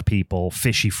frog people,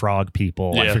 fishy frog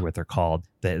people. I forget what they're called.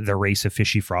 The race of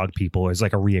fishy frog people is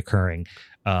like a reoccurring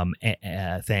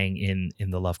thing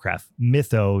in the Lovecraft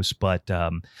mythos. But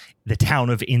the town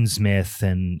of Innsmouth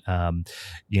and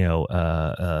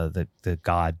the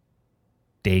god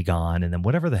Dagon, and then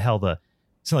whatever the hell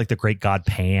it's not like the great god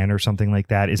Pan or something like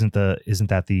that. Isn't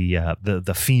that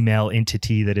the female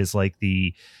entity that is like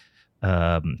the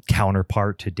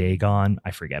counterpart to Dagon?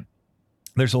 I forget.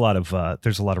 There's a lot of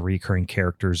recurring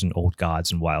characters and old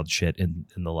gods and wild shit in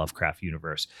the Lovecraft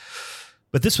universe.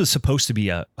 But this was supposed to be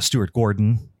a Stuart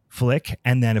Gordon flick,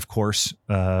 and then of course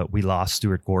we lost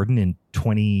Stuart Gordon in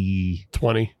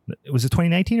 2020. Was it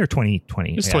 2019 or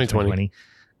 2020? It's 2020.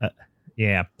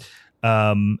 Yeah.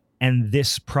 And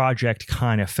this project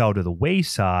kind of fell to the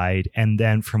wayside. And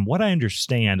then from what I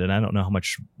understand, and I don't know how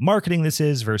much marketing this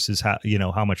is versus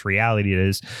how much reality it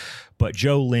is, but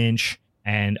Joe Lynch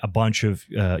and a bunch of,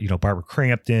 Barbara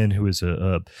Crampton, who is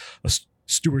a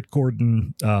Stuart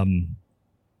Gordon,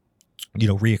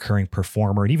 reoccurring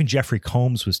performer. And even Jeffrey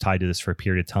Combs was tied to this for a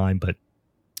period of time, but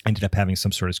ended up having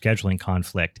some sort of scheduling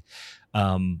conflict.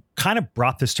 Kind of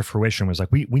brought this to fruition, was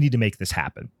like, we need to make this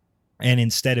happen. And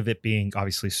instead of it being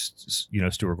obviously,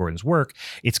 Stuart Gordon's work,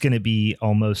 it's going to be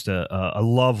almost a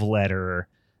love letter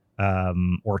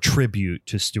or tribute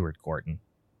to Stuart Gordon.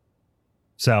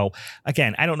 So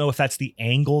again, I don't know if that's the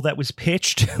angle that was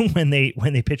pitched when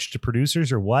they pitched to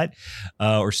producers or what,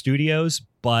 or studios,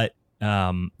 but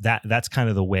that's kind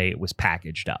of the way it was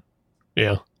packaged up.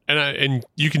 Yeah, and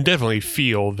you can definitely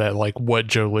feel that like what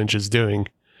Joe Lynch is doing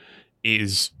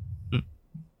is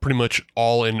pretty much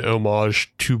all in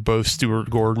homage to both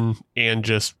Stuart Gordon and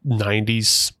just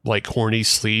 90s like horny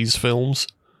sleaze films.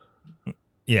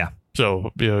 Yeah.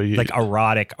 So, like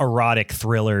erotic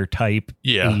thriller type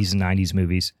 80s and 90s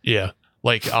movies. Yeah.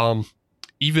 Like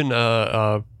even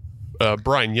Brian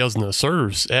Yuzna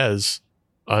serves as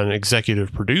an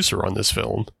executive producer on this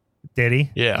film. Did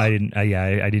he? Yeah. I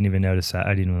didn't even notice that.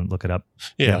 I didn't even look it up.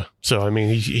 Yeah. So I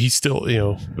mean, he's still,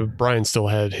 Brian still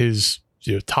had his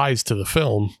ties to the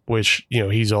film, which,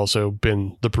 he's also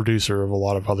been the producer of a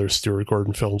lot of other Stuart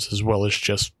Gordon films, as well as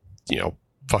just,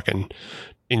 fucking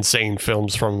insane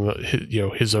films from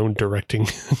his own directing.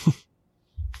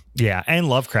 Yeah, and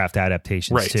Lovecraft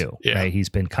adaptations too. Yeah. Right? He's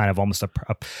been kind of almost I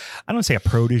don't want to say a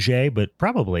protege, but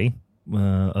probably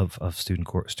of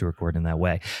Stuart Gordon in that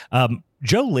way.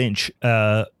 Joe Lynch,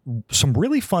 some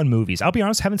really fun movies. I'll be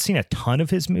honest, haven't seen a ton of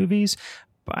his movies,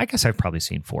 but I guess I've probably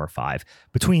seen 4 or 5.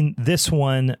 Between this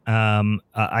one,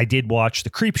 I did watch the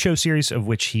Creepshow series, of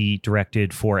which he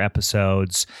directed 4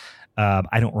 episodes.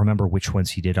 I don't remember which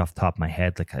ones he did off the top of my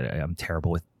head. Like I'm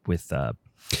terrible with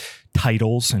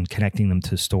titles and connecting them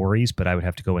to stories, but I would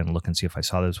have to go in and look and see if I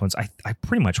saw those ones. I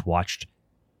pretty much watched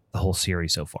the whole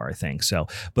series so far, I think. So,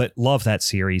 but love that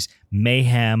series.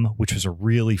 Mayhem, which was a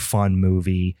really fun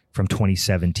movie from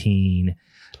 2017.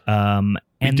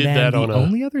 We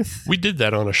did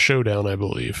that on a Showdown, I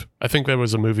believe. I think that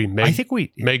was a movie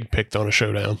Meg picked on a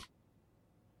Showdown.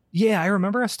 Yeah, I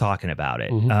remember us talking about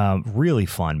it. Mm-hmm. Really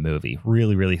fun movie.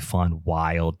 Really, really fun,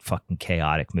 wild, fucking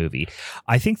chaotic movie.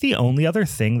 I think the only other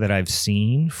thing that I've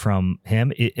seen from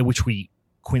him, which we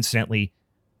coincidentally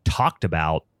talked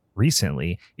about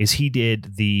recently, is he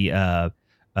did the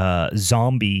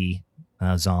zombie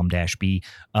Zom-B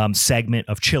segment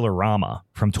of Chillerama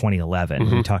from 2011.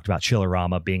 Mm-hmm. We talked about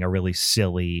Chillerama being a really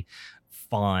silly,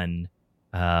 fun,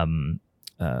 kind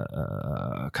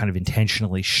of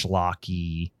intentionally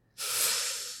schlocky.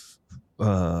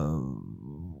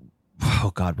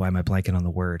 Oh God, why am I blanking on the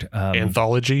word?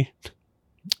 Anthology.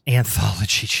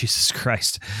 anthology, Jesus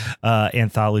Christ,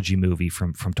 anthology movie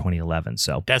from 2011.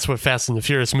 So that's what Fast and the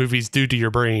Furious movies do to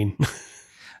your brain.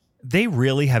 They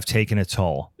really have taken a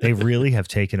toll. They really have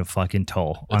taken a fucking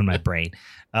toll on my brain.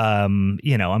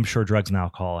 I'm sure drugs and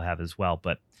alcohol have as well,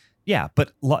 but yeah,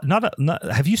 but not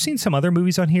have you seen some other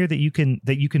movies on here that you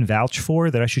can vouch for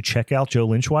that I should check out Joe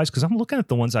Lynch wise? Because I'm looking at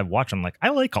the ones I've watched. I'm like, I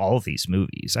like all of these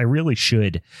movies. I really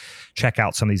should check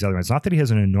out some of these other ones. Not that he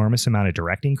has an enormous amount of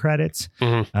directing credits,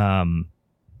 but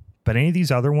any of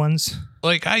these other ones,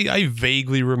 like I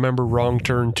vaguely remember Wrong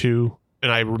Turn 2,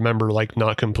 and I remember like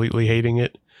not completely hating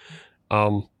it.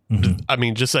 I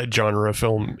mean, just that genre of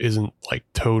film isn't like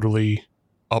totally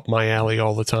up my alley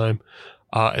all the time.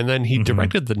 And then he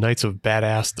directed The Knights of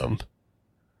Badassdom,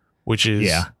 which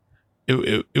is,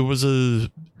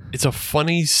 it's a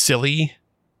funny, silly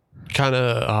kind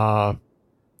of,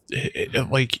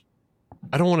 like,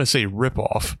 I don't want to say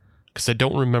ripoff because I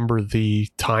don't remember the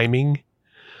timing,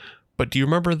 but do you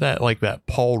remember that, like that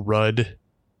Paul Rudd,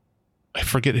 I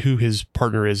forget who his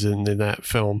partner is in that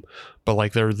film, but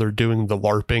like they're doing the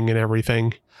LARPing and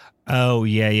everything. Oh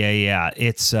yeah.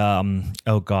 It's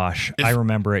oh gosh, I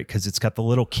remember it because it's got the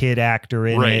little kid actor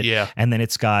in it, yeah, and then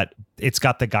it's got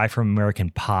the guy from American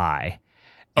Pie.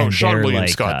 Oh, Sean William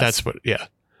Scott. That's what. Yeah,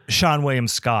 Sean William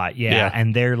Scott. Yeah,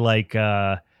 and they're like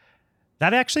that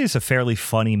actually is a fairly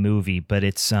funny movie, but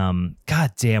it's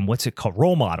goddamn, what's it called?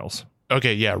 Role Models.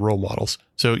 Okay, yeah, Role Models.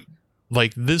 So.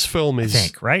 Like this film is, I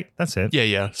think, right? That's it.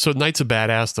 Yeah. So Knights of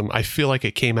Badassdom, I feel like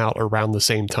it came out around the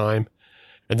same time.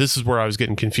 And this is where I was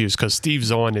getting confused because Steve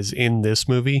Zahn is in this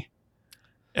movie.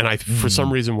 And I, for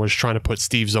some reason, was trying to put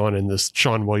Steve Zahn in this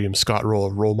Sean William Scott role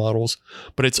of Role Models.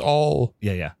 But it's all,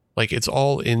 like it's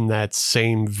all in that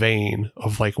same vein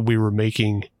of like we were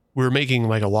making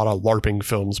like a lot of LARPing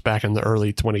films back in the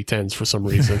early 2010s for some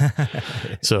reason.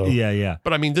 So yeah.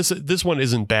 But I mean, this one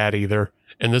isn't bad either.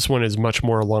 And this one is much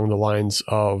more along the lines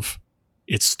of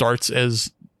it starts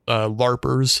as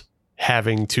LARPers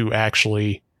having to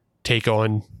actually take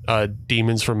on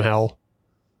demons from hell.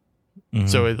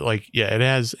 So it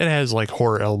has like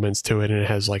horror elements to it, and it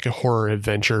has like a horror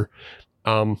adventure.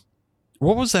 What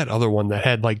was that other one that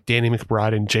had like Danny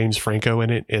McBride and James Franco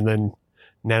in it, and then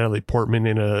Natalie Portman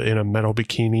in a metal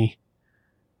bikini?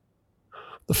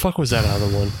 The fuck was that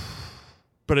other one?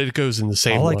 But it goes in the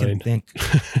same line. I can think.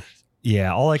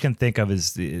 Yeah, all I can think of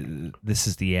is This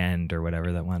Is the End or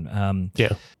whatever that one.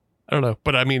 Yeah, I don't know,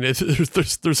 but I mean, there's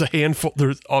a handful.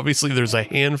 There's a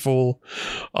handful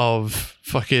of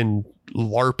fucking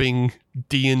LARPing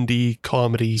D&D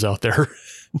comedies out there.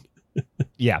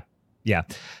 Yeah.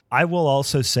 I will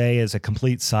also say, as a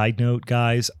complete side note,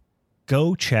 guys,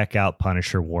 go check out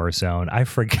Punisher Warzone. I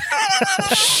forgot.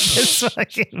 This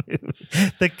fucking movie.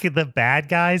 The bad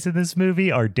guys in this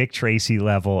movie are Dick Tracy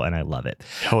level, and I love it.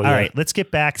 All right, let's get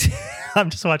back to.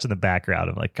 I'm just watching the background.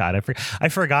 I'm like, God, I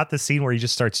forgot the scene where he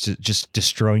just starts just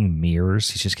destroying mirrors.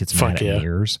 He just gets mad at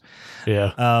mirrors.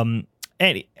 Yeah.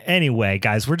 Anyway,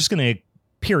 guys, we're just gonna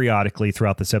periodically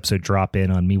throughout this episode drop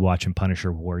in on me watching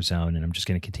Punisher Warzone, and I'm just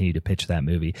going to continue to pitch that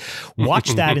movie.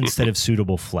 Watch that instead of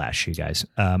Suitable Flesh, you guys.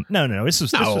 No. This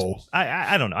was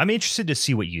I don't know. I'm interested to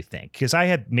see what you think because I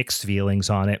had mixed feelings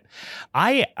on it.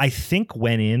 I think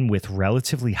went in with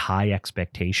relatively high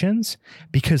expectations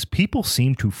because people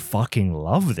seem to fucking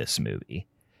love this movie.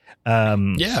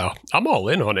 Yeah, I'm all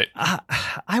in on it.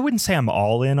 I wouldn't say I'm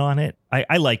all in on it.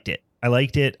 I liked it.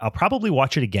 I'll probably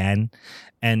watch it again.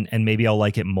 And maybe I'll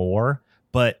like it more,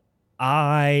 but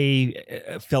I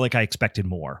feel like I expected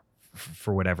more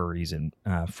for whatever reason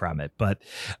from it. But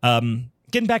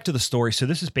getting back to the story, so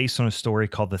this is based on a story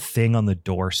called The Thing on the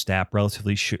Doorstep,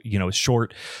 relatively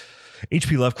short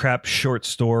H.P. Lovecraft short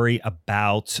story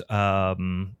about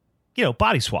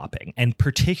body swapping, and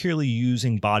particularly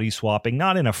using body swapping,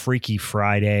 not in a Freaky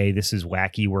Friday, this is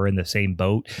wacky, we're in the same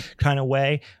boat kind of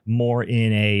way, more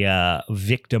in a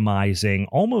victimizing,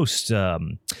 almost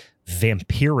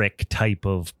vampiric type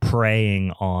of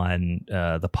preying on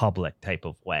the public type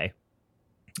of way.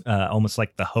 Almost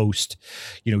like the host,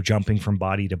 jumping from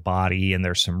body to body, and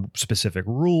there's some specific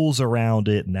rules around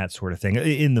it and that sort of thing.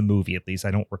 In the movie, at least,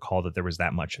 I don't recall that there was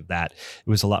that much of that. It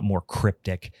was a lot more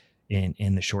cryptic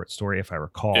in the short story, if I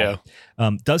recall.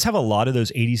 Yeah. Does have a lot of those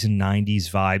 80s and 90s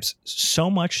vibes, so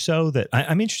much so that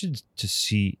I'm interested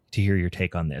to hear your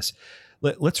take on this.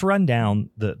 Let's run down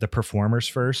the performers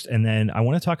first, and then I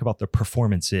want to talk about the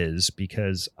performances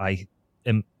because I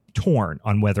am torn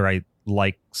on whether I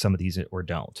like some of these or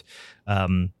don't.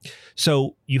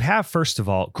 So you have, first of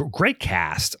all, great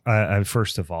cast.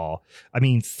 First of all, I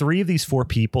mean, 3 of these 4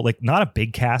 people, like not a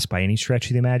big cast by any stretch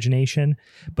of the imagination,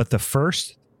 but the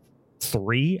first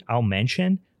three I'll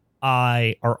mention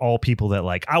are all people that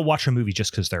like, I'll watch a movie just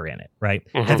because they're in it, right?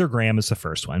 Mm-hmm. Heather Graham is the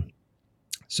first one.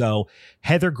 So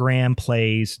Heather Graham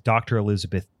plays Dr.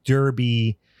 Elizabeth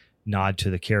Derby, nod to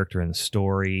the character in the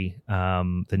story,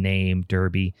 the name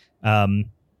Derby.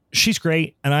 She's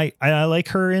great, and I like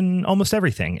her in almost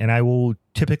everything, and I will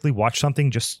typically watch something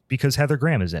just because Heather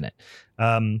Graham is in it.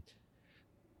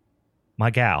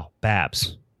 My gal,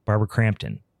 Babs, Barbara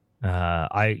Crampton.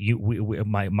 My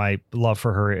love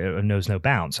for her knows no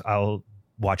bounds. I'll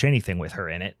watch anything with her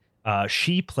in it.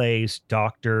 She plays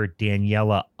Dr.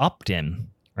 Daniela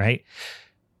Upton, right?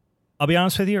 I'll be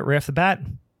honest with you, right off the bat,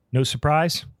 no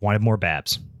surprise. Wanted more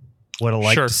Babs. Would have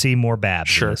liked to see more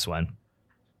Babs in this one.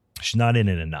 She's not in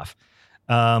it enough.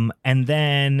 And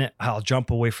then I'll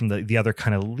jump away from the other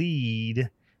kind of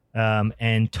lead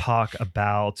and talk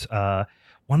about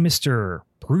one Mr.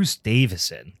 Bruce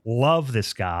Davison. Love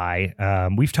this guy.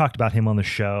 We've talked about him on the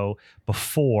show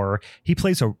before. He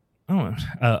plays a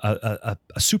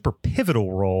super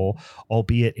pivotal role,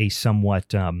 albeit a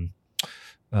somewhat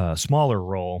smaller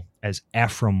role, as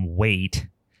Ephraim Waite.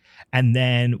 And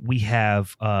then we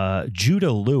have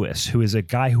Judah Lewis, who is a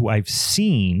guy who I've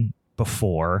seen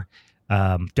before.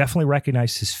 Definitely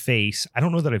recognize his face. I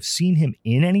don't know that I've seen him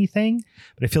in anything,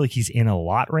 but I feel like he's in a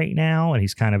lot right now, and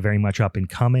he's kind of very much up and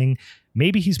coming.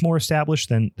 Maybe he's more established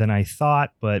than I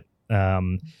thought, but I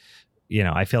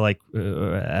feel like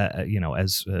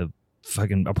as a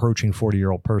fucking approaching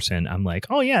 40-year-old person, I'm like,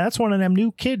 oh yeah, that's one of them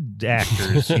new kid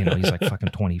actors. He's like fucking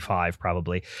 25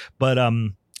 probably, but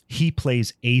he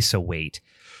plays Asa Waite.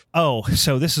 Oh,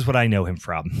 so this is what I know him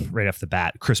from right off the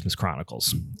bat: Christmas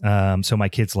Chronicles. So my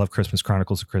kids love Christmas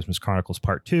Chronicles and Christmas Chronicles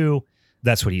Part 2.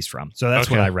 That's what he's from. So that's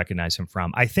what I recognize him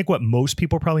from. I think what most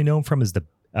people probably know him from is the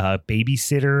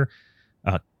Babysitter,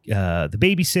 the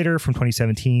Babysitter from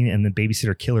 2017, and the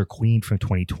Babysitter Killer Queen from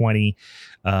 2020,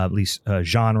 at least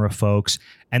genre folks.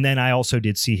 And then I also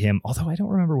did see him, although I don't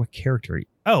remember what character.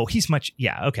 He's much.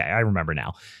 Yeah. Okay. I remember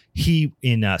now. He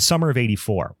in Summer of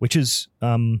 '84, which is,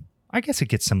 I guess it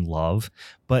gets some love,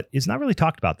 but is not really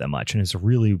talked about that much, and is a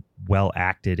really well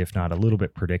acted, if not a little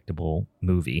bit predictable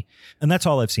movie. And that's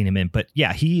all I've seen him in. But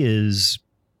yeah, he is,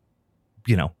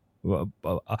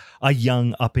 a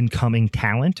young up and coming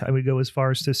talent, I would go as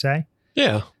far as to say.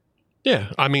 Yeah.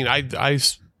 I mean,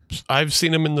 I've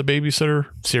seen him in the Babysitter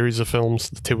series of films,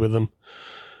 the two of them,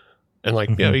 and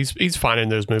he's fine in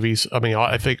those movies. I mean,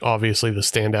 I think obviously the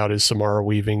standout is Samara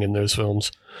Weaving in those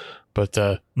films, but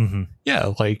I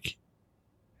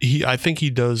think he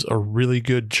does a really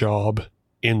good job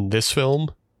in this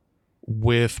film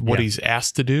with what he's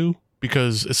asked to do.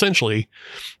 Because essentially,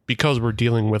 because we're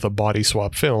dealing with a body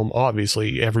swap film,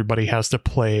 obviously everybody has to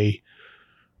play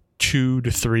 2 to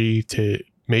 3 to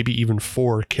maybe even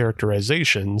 4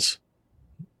 characterizations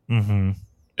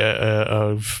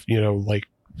of,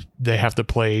 they have to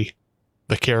play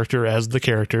the character as the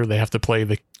character. They have to play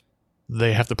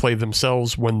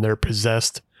themselves when they're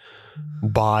possessed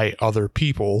by other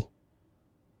people.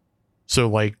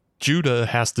 So Judah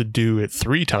has to do it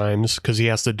 3 times because he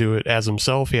has to do it as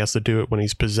himself. He has to do it when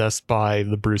he's possessed by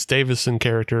the Bruce Davison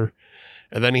character.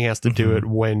 And then he has to do it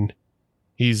when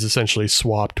he's essentially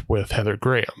swapped with Heather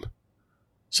Graham.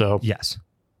 So, yes.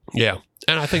 Yeah.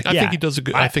 And I think he does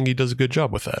a good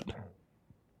job with that.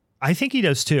 I think he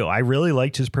does too. I really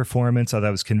liked his performance. I thought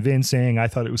it was convincing. I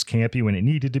thought it was campy when it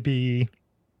needed to be.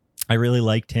 I really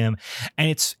liked him. And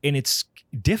it's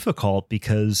difficult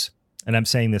because, and I'm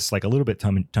saying this like a little bit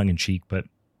tongue in cheek, but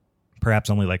perhaps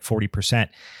only like 40%.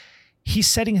 He's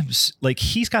setting him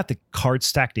he's got the card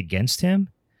stacked against him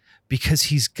because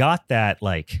he's got that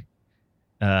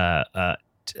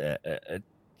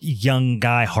young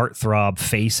guy heartthrob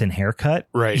face and haircut.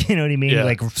 Right. You know what I mean? Yeah.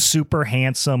 Like super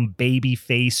handsome baby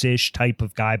face-ish type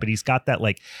of guy, but he's got that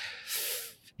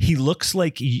he looks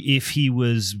like if he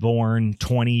was born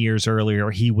 20 years earlier,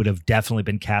 he would have definitely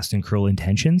been cast in Cruel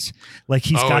Intentions.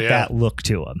 He's got that look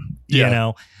to him, you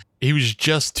know? He was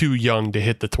just too young to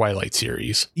hit the Twilight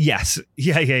series. Yes.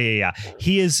 Yeah.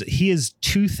 He is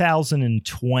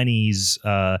 2020's,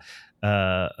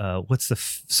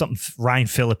 what's Ryan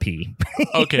Phillippe?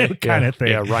 Okay. kind of thing.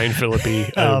 Yeah. Ryan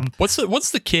Phillippe. What's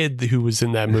the kid who was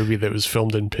in that movie that was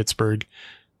filmed in Pittsburgh?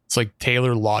 It's like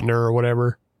Taylor Lautner or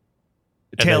whatever.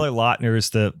 Taylor Lautner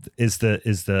is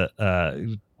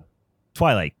the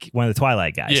Twilight, one of the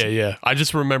Twilight guys. Yeah. I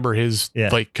just remember his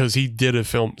because he did a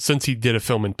film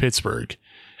in Pittsburgh,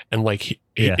 and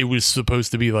it was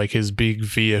supposed to be his big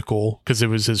vehicle because it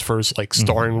was his first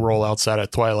starring role outside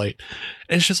of Twilight.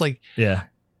 And it's just I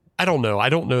don't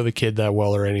know the kid that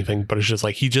well or anything, but it's just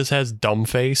he just has dumb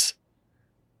face.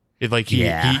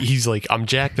 He's like, I'm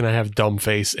jacked and I have dumb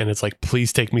face, and it's like,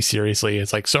 please take me seriously.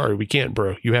 It's like, sorry, we can't,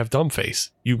 bro. You have dumb face.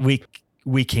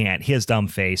 We can't. He has dumb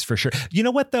face for sure. You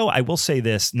know what though? I will say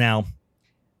this now.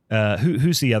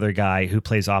 Who's the other guy who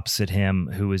plays opposite him,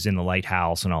 who was in The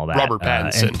Lighthouse and all that? Robert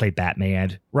Pattinson. And played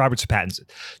Batman. Robert Pattinson.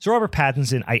 So Robert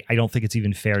Pattinson, I don't think it's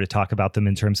even fair to talk about them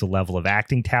in terms of level of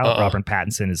acting talent. Robert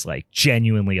Pattinson is like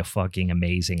genuinely a fucking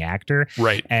amazing actor.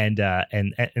 Right. And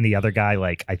the other guy,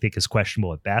 like, I think is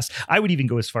questionable at best. I would even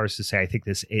go as far as to say I think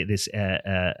this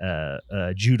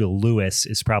Judah Lewis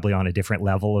is probably on a different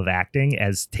level of acting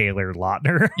as Taylor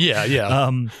Lautner. Yeah.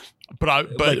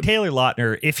 But Taylor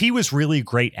Lautner, if he was really a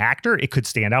great actor, it could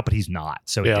stand out, but he's not.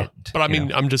 So it didn't. But I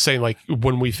mean, I'm just saying, like,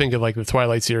 when we think of like the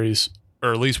Twilight series,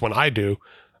 or at least when I do,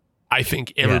 I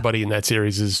think everybody in that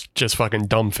series is just fucking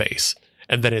dumb face.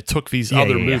 And then it took these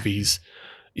other movies,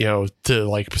 to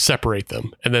like separate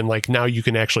them. And then like now you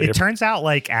can actually. It turns out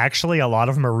like actually a lot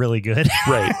of them are really good.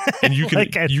 Right. And you can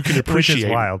you can appreciate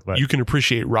wild, but. You can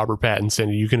appreciate Robert Pattinson,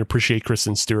 and you can appreciate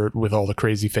Kristen Stewart with all the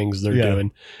crazy things they're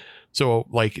doing. So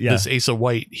like this Asa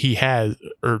White, he has,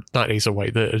 or not Asa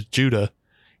White, the Judah,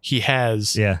 he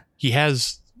has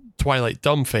Twilight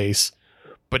dumb face,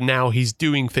 but now he's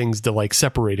doing things to like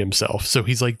separate himself. So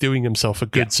he's like doing himself a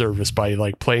good service by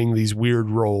like playing these weird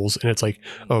roles. And it's like,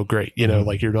 oh great.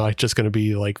 Like you're not just going to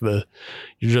be like you're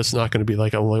just not going to be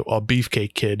like a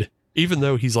beefcake kid, even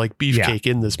though he's like beefcake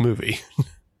in this movie.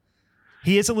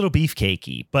 He is a little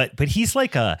beefcakey, but he's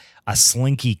like a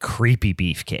slinky, creepy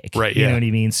beefcake. Right. You know what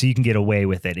I mean? So you can get away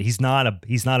with it. He's not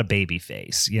a baby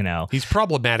face, He's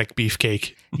problematic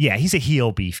beefcake. Yeah, he's a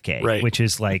heel beefcake, right. Which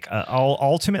is like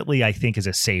ultimately I think is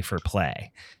a safer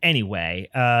play. Anyway,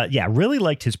 really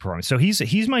liked his performance. So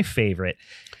he's my favorite.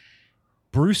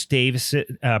 Bruce Davison,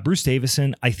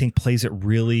 I think plays it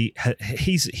really.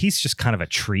 He's just kind of a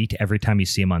treat every time you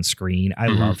see him on screen. I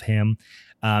love him.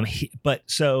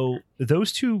 So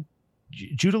those two,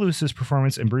 Judah Lewis's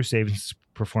performance and Bruce Davison's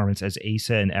performance as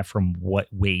Asa and Ephraim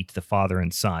Waite, the father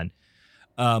and son,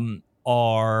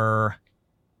 are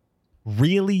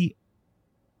really,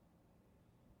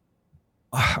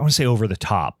 I want to say over the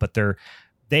top, but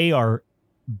they are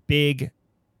big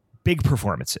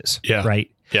performances. Yeah. Right.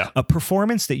 Yeah. A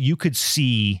performance that you could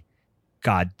see,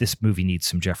 God, this movie needs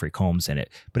some Jeffrey Combs in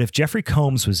it. But if Jeffrey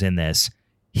Combs was in this,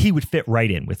 he would fit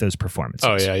right in with those performances.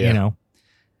 Oh yeah.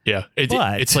 Yeah.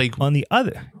 It's like on the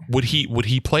other, would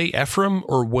he play Ephraim,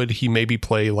 or would he maybe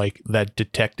play like that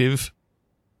detective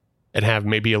and have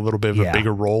maybe a little bit of a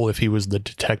bigger role if he was the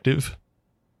detective?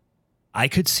 I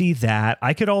could see that.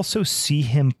 I could also see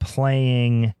him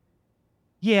playing.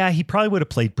 Yeah, he probably would have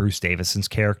played Bruce Davison's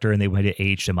character, and they would have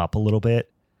aged him up a little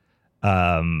bit.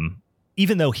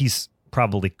 Even though he's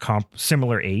probably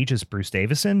similar age as Bruce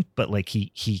Davison, but like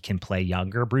he can play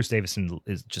younger. Bruce Davison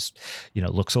is just,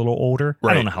 looks a little older.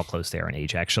 Right. I don't know how close they are in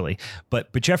age actually,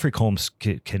 but Jeffrey Combs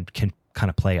can kind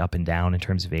of play up and down in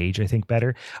terms of age, I think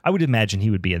better. I would imagine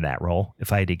he would be in that role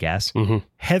if I had to guess. Mm-hmm.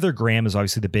 Heather Graham is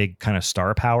obviously the big kind of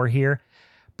star power here,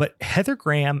 but Heather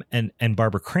Graham and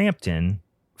Barbara Crampton,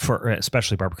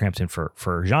 especially Barbara Crampton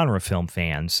for genre film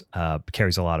fans,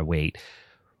 carries a lot of weight.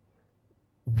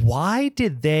 Why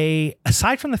did they,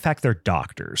 aside from the fact they're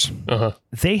doctors,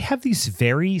 they have these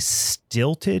very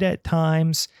stilted at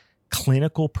times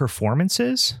clinical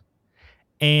performances?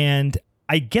 And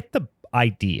I get the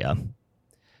idea,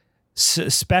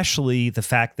 especially the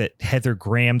fact that Heather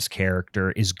Graham's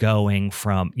character is going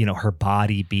from, her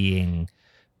body being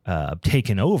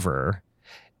taken over.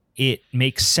 It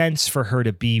makes sense for her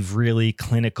to be really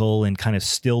clinical and kind of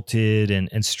stilted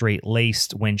and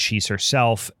straight-laced when she's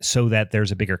herself, so that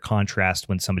there's a bigger contrast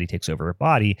when somebody takes over her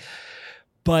body.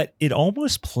 But it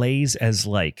almost plays as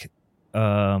like,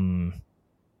 oh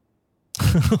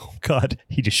God,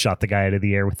 he just shot the guy out of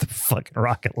the air with the fucking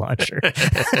rocket launcher.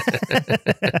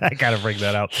 I gotta bring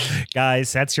that up,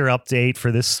 guys. That's your update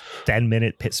for this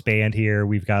 10-minute span here.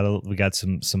 We got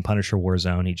some Punisher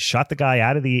Warzone. He shot the guy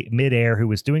out of the midair who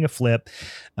was doing a flip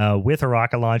with a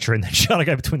rocket launcher, and then shot a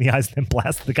guy between the eyes and then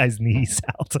blasted the guy's knees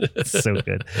out. It's so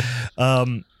good.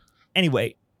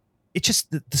 Anyway, it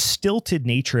just the stilted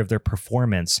nature of their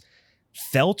performance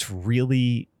felt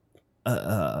really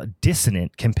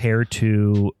dissonant compared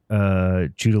to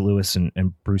Judah Lewis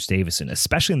and Bruce Davison,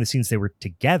 especially in the scenes they were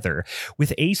together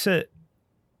with Asa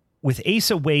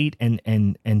Waite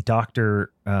and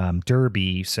Dr.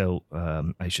 Derby. So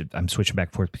I'm switching back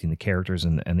and forth between the characters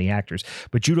and the actors,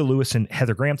 but Judah Lewis and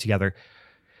Heather Graham together,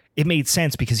 it made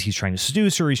sense because he's trying to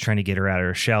seduce her. He's trying to get her out of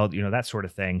her shell, that sort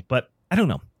of thing. But I don't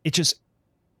know.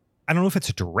 I don't know if it's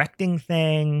a directing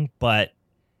thing, but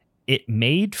it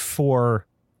made for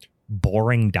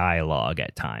boring dialogue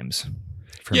at times.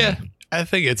 Yeah, me. I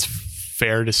think it's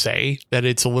fair to say that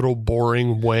it's a little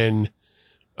boring when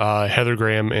Heather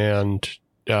Graham and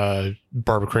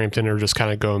Barbara Crampton are just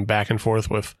kind of going back and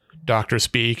forth with Dr.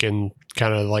 Speak and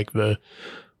kind of like the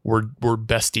we're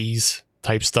besties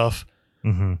type stuff.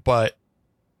 Mm-hmm. But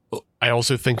I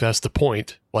also think that's the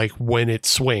point, like when it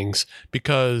swings,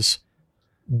 because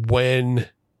when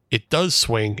it does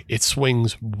swing, it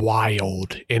swings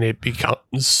wild and it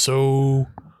becomes so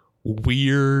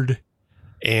weird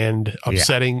and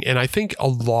upsetting. And I think a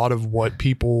lot of what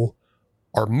people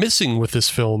are missing with this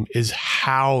film is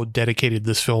how dedicated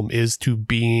this film is to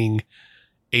being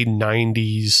a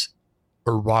 90s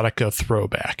erotica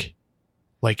throwback.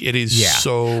 Like it is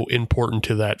so important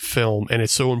to that film, and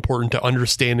it's so important to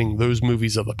understanding those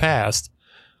movies of the past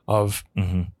of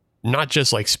not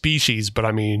just like Species, but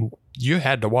I mean, you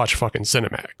had to watch fucking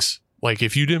Cinemax. Like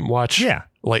if you didn't watch,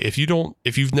 like if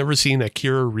you've never seen a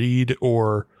Kira Reed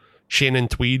or Shannon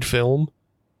Tweed film,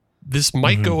 this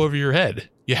might go over your head.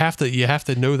 You have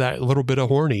to know that little bit of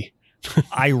horny.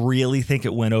 I really think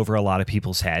it went over a lot of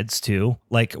people's heads too,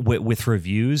 like with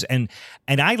reviews, and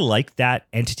I like that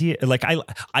entity. Like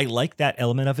I like that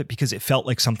element of it because it felt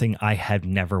like something I had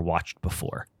never watched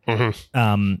before.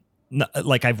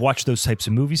 Like I've watched those types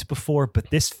of movies before, but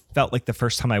this felt like the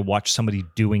first time I watched somebody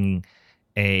doing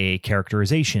a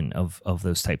characterization of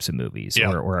those types of movies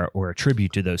or a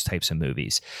tribute to those types of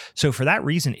movies. So for that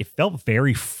reason, it felt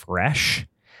very fresh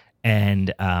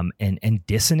and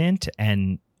dissonant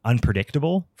and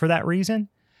unpredictable for that reason.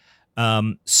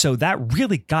 So that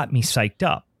really got me psyched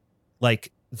up.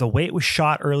 Like the way it was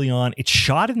shot early on, it's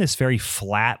shot in this very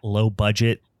flat, low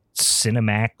budget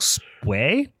Cinemax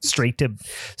way, straight to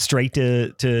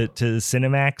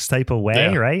Cinemax type of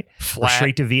way, right? Flat, or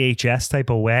straight to VHS type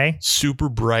of way. Super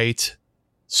bright,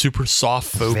 super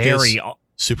soft focus.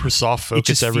 Super soft focus. It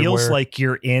just everywhere. Feels like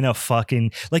you're in a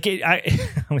fucking I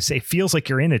would say it feels like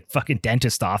you're in a fucking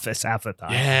dentist office half the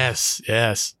time. Yes,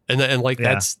 and like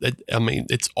that's. I mean,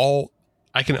 it's all.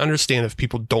 I can understand if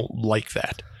people don't like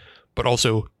that, but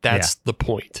also that's the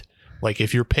point. Like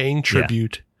if you're paying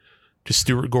tribute to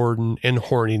Stuart Gordon and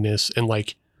horniness, and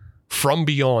like From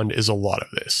Beyond is a lot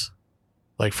of this.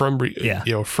 Like From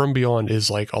Beyond is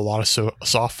like a lot of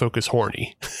soft focus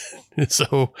horny.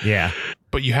 So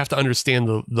but you have to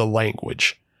understand the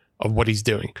language of what he's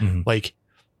doing. Like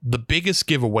the biggest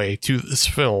giveaway to this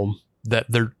film that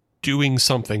they're doing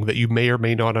something that you may or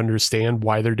may not understand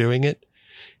why they're doing it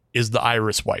is the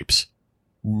iris wipes.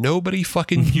 Nobody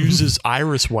fucking uses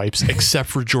iris wipes except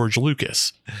for George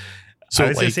Lucas. So I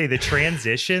was gonna say the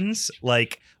transitions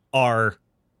are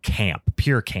camp,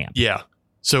 pure camp. Yeah.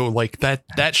 So like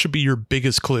that should be your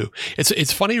biggest clue.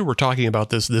 It's funny we're talking about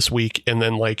this week, and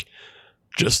then like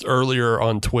just earlier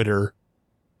on Twitter,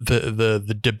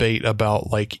 the debate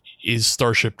about like is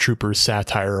Starship Troopers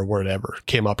satire or whatever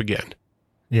came up again.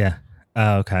 Yeah.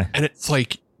 Oh, okay. And it's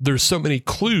like there's so many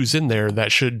clues in there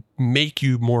that should make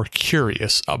you more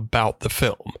curious about the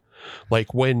film.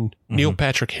 Like when Neil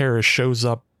Patrick Harris shows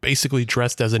up basically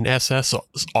dressed as an SS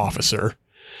officer,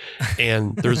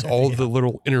 and there's all the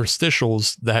little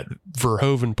interstitials that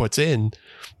Verhoeven puts in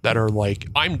that are like,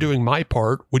 I'm doing my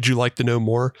part, would you like to know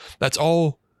more? That's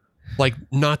all like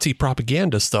Nazi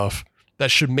propaganda stuff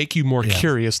that should make you more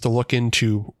curious to look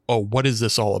into, what is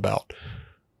this all about?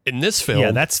 In this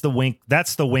film, that's the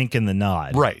wink and the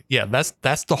nod, right? Yeah,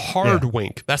 that's the hard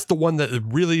wink. That's the one that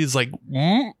really is like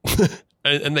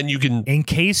and then you can, in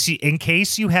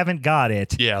case you haven't got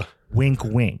it, wink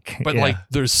wink. But like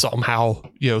there's somehow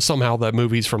that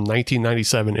movie's from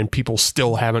 1997 and people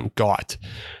still haven't got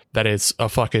that it's a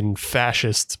fucking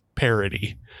fascist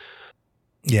parody.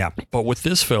 But with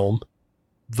this film,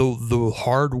 the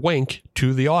hard wink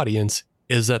to the audience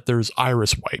is that there's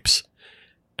iris wipes,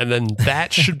 and then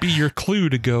that should be your clue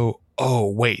to go, oh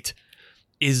wait,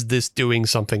 is this doing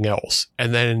something else?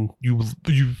 And then you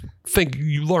think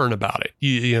you learn about it.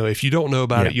 You know, if you don't know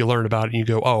about it, you learn about it and you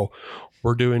go, oh,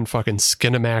 we're doing fucking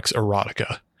Skinamax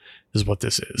erotica is what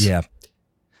this is.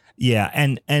 Yeah.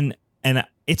 And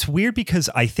it's weird because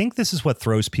I think this is what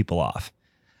throws people off.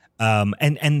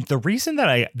 And the reason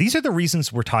that these are the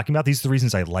reasons we're talking about. These are the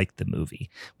reasons I like the movie.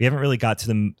 We haven't really got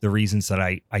to the reasons that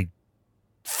I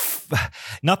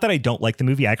not that I don't like the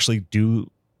movie.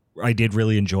 I did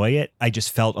really enjoy it. I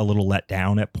just felt a little let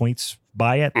down at points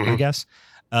by it, I guess.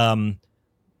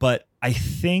 But I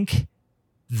think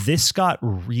this got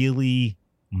really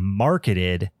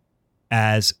marketed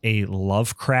as a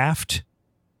Lovecraft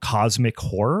cosmic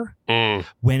horror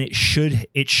when it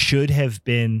should have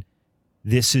been,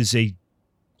 this is a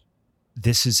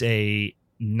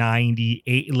late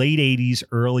 80s,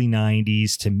 early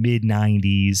 90s to mid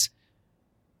 90s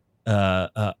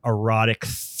erotic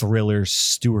thriller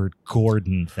Stuart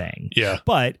Gordon thing. Yeah.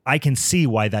 But I can see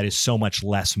why that is so much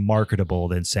less marketable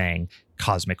than saying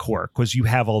cosmic horror, because you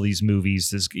have all these movies,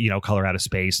 this, Color Out of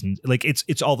Space, and like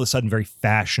it's all of a sudden very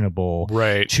fashionable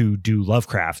to do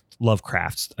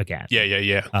Lovecraft's again.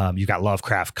 Yeah. You've got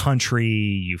Lovecraft Country,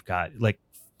 you've got like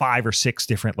 5 or 6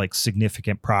 different like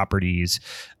significant properties.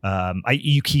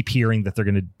 You keep hearing that they're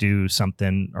going to do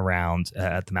something around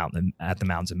at the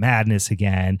Mountains of Madness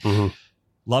again. Mm-hmm.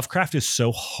 Lovecraft is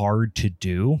so hard to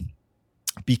do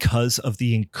because of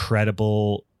the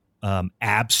incredible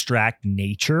abstract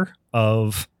nature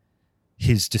of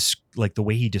his the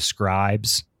way he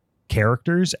describes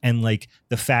characters, and like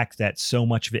the fact that so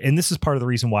much of it, and this is part of the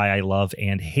reason why I love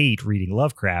and hate reading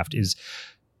Lovecraft, is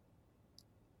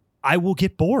I will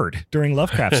get bored during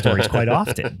Lovecraft stories quite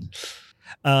often.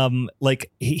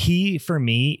 Like he for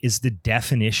me is the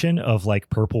definition of like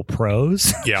purple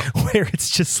prose. Yeah. Where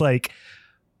it's just like,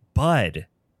 bud,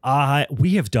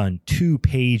 we have done 2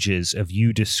 pages of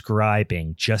you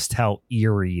describing just how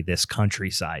eerie this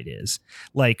countryside is.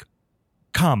 Like,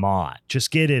 come on, just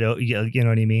get it. You know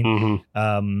what I mean?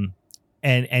 Mm-hmm.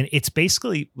 And it's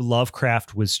basically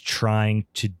Lovecraft was trying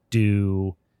to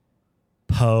do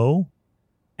Poe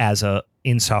as a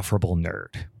insufferable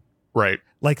nerd. Right.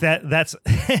 Like that's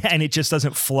and it just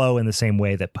doesn't flow in the same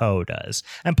way that Poe does.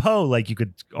 And Poe, like you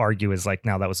could argue, is like,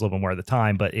 now that was a little bit more of the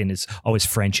time, but in his always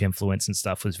French influence and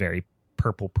stuff was very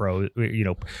purple prose,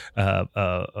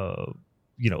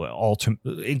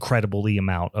 incredibly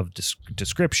amount of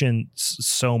description,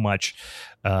 so much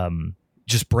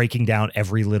just breaking down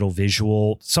every little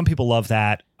visual. Some people love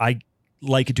that. I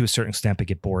like it to a certain extent, but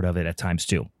get bored of it at times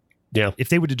too. Yeah. If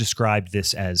they would have described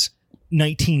this as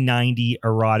 1990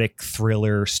 erotic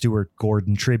thriller Stuart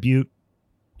Gordon tribute,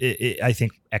 I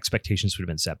think expectations would have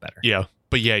been set better. Yeah.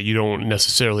 But yeah, you don't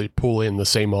necessarily pull in the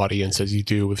same audience as you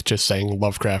do with just saying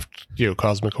Lovecraft,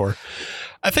 cosmic horror.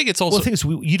 I think it's also, well, the thing is,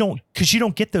 you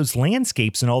don't get those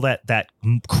landscapes and all that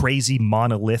crazy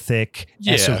monolithic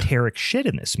esoteric shit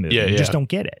in this movie. You just don't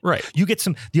get it. Right. You get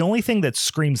the only thing that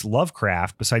screams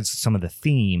Lovecraft besides some of the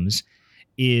themes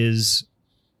is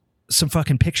some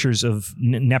fucking pictures of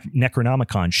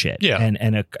Necronomicon shit,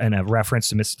 and a reference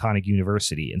to Miskatonic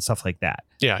University and stuff like that.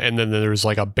 Yeah, and then there's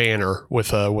like a banner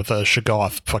with a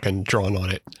Shoggoth fucking drawn on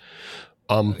it.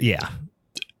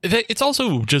 It's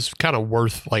also just kind of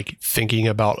worth like thinking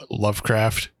about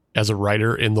Lovecraft as a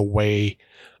writer in the way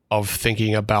of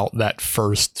thinking about that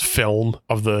first film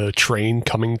of the train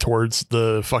coming towards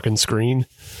the fucking screen.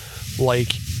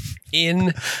 Like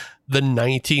in the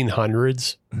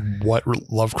 1900s, what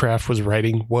Lovecraft was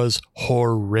writing was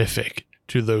horrific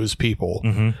to those people.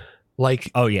 Mm-hmm.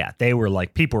 Like, oh yeah, they were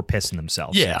like, people were pissing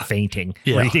themselves, fainting,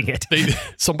 reading it.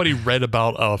 Somebody read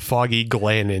about a Foggy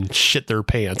Glen and shit their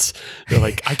pants. They're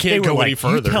like, I can't go any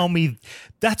further. You tell me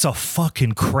that's a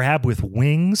fucking crab with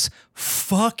wings?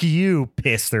 Fuck you,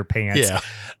 piss their pants. Yeah.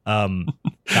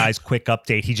 Guys, quick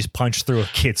update. He just punched through a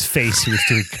kid's face who was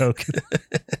doing coke.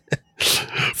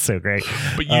 So great.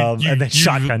 But and then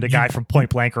shotgunned a guy from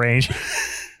point blank range.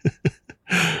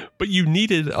 But you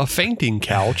needed a fainting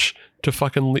couch to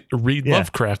fucking read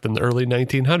Lovecraft in the early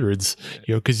 1900s,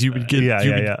 because you would get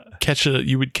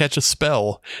you would catch a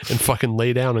spell and fucking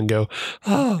lay down and go,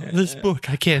 oh, this book,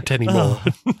 I can't anymore.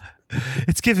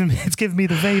 It's giving me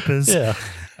the vapors.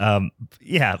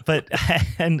 But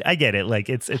and I get it, like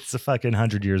it's a fucking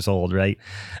 100 years old, right?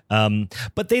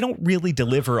 But they don't really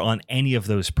deliver on any of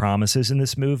those promises in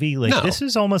this movie. Like this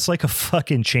is almost like a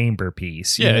fucking chamber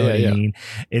piece. You know what I mean?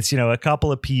 It's a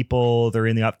couple of people, they're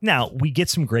in the now we get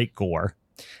some great gore.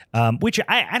 Which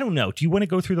I don't know. Do you want to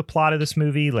go through the plot of this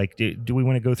movie? Like, do we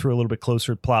want to go through a little bit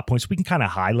closer plot points? We can kind of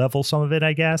high level some of it,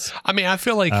 I guess. I mean, I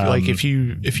feel like if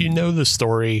you know the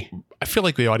story, I feel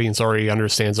like the audience already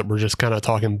understands that we're just kind of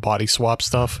talking body swap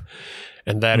stuff,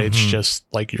 and that it's just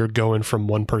like you're going from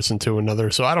one person to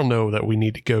another. So I don't know that we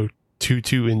need to go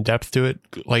too in depth to it.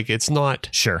 Like, it's not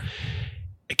sure.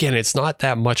 Again, it's not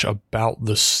that much about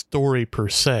the story per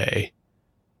se,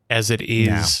 as it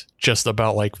is just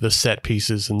about like the set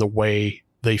pieces and the way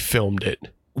they filmed it.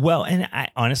 Well, and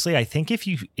I think if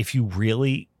you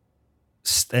really,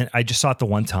 I just saw it the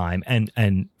one time,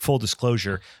 and full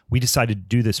disclosure, we decided to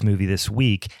do this movie this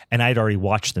week, and I'd already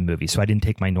watched the movie, so I didn't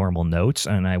take my normal notes,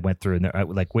 and I went through and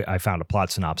I found a plot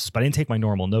synopsis, but I didn't take my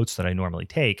normal notes that I normally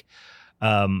take.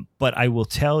 But I will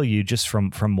tell you, just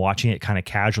from watching it kind of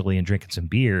casually and drinking some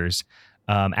beers,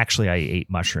 actually I ate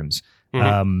mushrooms.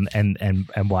 And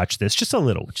watch this just a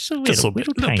little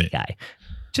tiny guy.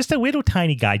 just a little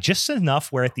tiny guy, just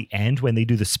enough where at the end when they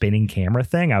do the spinning camera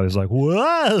thing, I was like,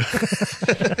 whoa.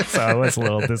 So I was a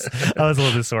little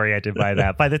disoriented by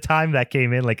that. By the time that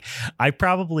came in, like I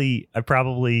probably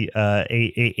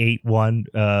ate one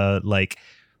like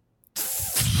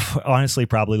honestly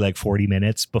probably like 40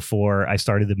 minutes before I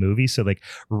started the movie. So like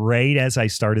right as I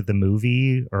started the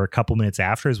movie or a couple minutes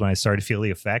after is when I started to feel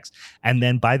the effects. And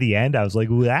then by the end I was like,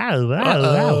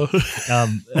 wow.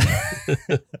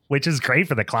 Which is great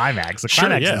for the climax. The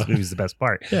climax of this movie is the best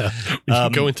part. Yeah. You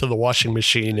go into the washing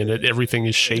machine and everything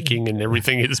is shaking and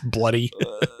everything is bloody.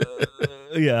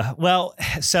 Yeah. Well,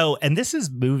 so, and this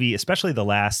is movie, especially the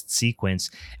last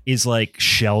sequence is like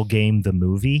Shell Game the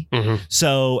movie. Mm-hmm.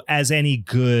 So as any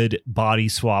good body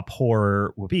swap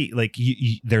horror will be, like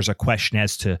there's a question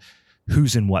as to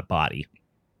who's in what body.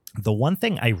 The one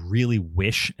thing I really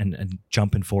wish, and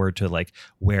jumping forward to like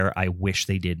where I wish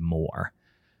they did more.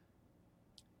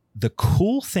 The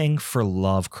cool thing for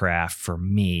Lovecraft for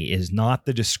me is not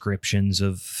the descriptions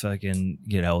of fucking,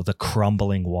 the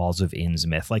crumbling walls of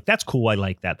Innsmouth. Like, that's cool. I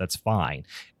like that. That's fine.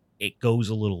 It goes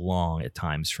a little long at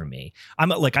times for me.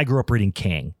 I grew up reading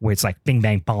King, where it's like bing,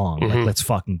 bang, bong. Mm-hmm. Like, let's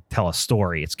fucking tell a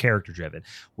story. It's character driven.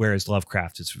 Whereas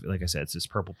Lovecraft is, like I said, it's this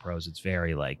purple prose. It's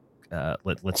very like,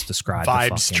 let's describe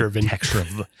vibes the driven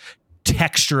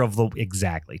texture of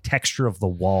the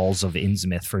walls of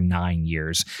Innsmouth for 9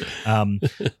 years.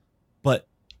 But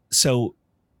so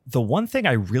the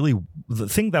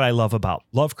thing that I love about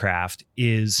Lovecraft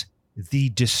is the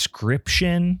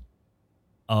description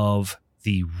of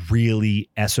the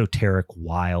really esoteric,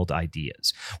 wild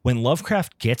ideas. When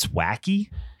Lovecraft gets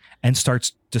wacky and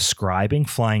starts describing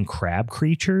flying crab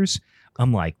creatures,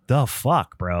 I'm like, the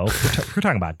fuck, bro? We're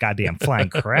talking about goddamn flying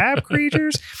crab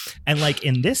creatures. And like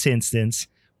in this instance,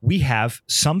 we have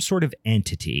some sort of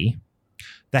entity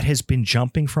that has been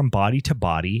jumping from body to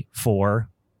body for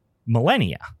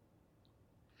millennia.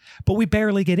 But we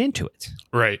barely get into it.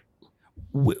 Right.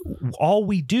 All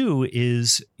we do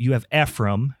is you have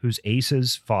Ephraim, who's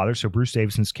Asa's father, so Bruce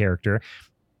Davison's character,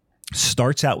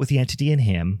 starts out with the entity in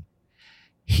him.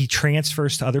 He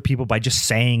transfers to other people by just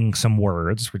saying some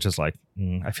words, which is like,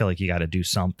 I feel like you got to do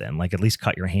something, like at least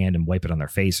cut your hand and wipe it on their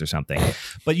face or something.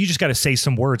 But you just got to say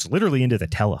some words literally into the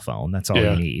telephone. That's all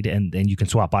you need. And then you can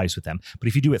swap bodies with them. But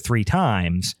if you do it 3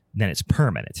 times, then it's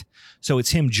permanent. So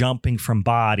it's him jumping from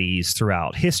bodies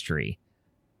throughout history.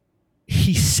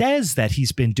 He says that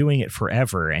he's been doing it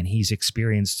forever and he's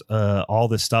experienced all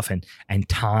this stuff and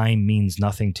time means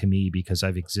nothing to me because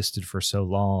I've existed for so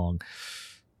long.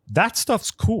 That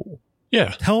stuff's cool. Yeah.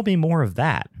 Tell me more of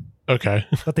that. Okay.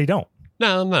 But they don't.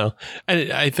 No.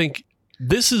 I think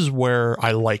this is where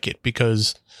I like it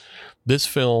because this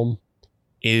film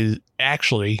is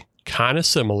actually kind of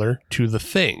similar to The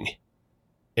Thing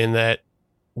in that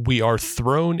we are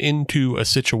thrown into a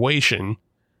situation.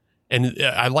 And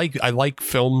I like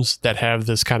films that have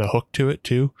this kind of hook to it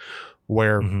too,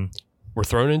 where we're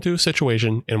thrown into a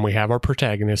situation and we have our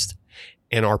protagonist.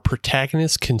 And our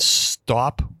protagonist can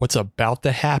stop what's about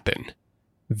to happen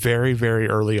very, very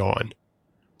early on.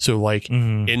 So like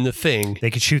in The Thing,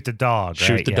 they could shoot the dog.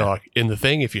 Shoot the dog. In The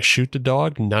Thing, if you shoot the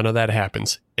dog, none of that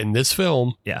happens. In this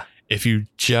film, if you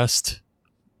just,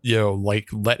 like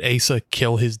let Asa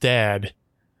kill his dad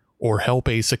or help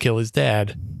Asa kill his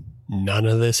dad, none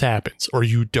of this happens. Or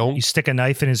you stick a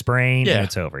knife in his brain and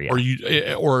it's over.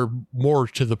 Yeah. Or more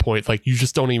to the point, like you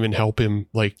just don't even help him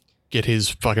like get his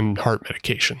fucking heart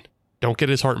medication. Don't get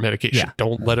his heart medication. Yeah.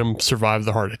 Don't let him survive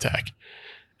the heart attack.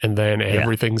 And then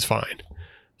everything's fine.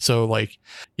 So like,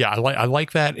 I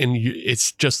like that. And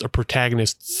it's just a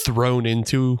protagonist thrown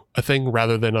into a thing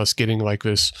rather than us getting like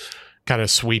this kind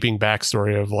of sweeping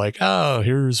backstory of like, oh,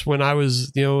 here's when I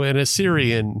was, an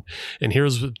Assyrian and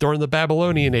here's during the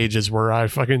Babylonian ages where I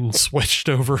fucking switched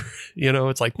over,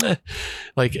 it's like, meh.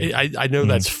 Like, I know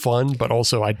that's fun, but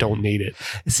also I don't need it.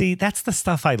 See, that's the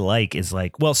stuff I like is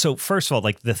like, well, so first of all,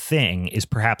 like The Thing is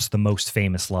perhaps the most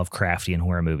famous Lovecraftian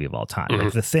horror movie of all time.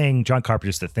 Like The Thing, John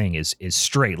Carpenter's The Thing is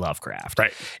straight Lovecraft.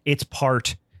 Right. It's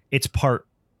part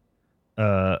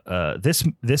this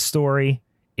story,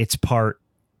 it's part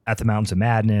At the Mountains of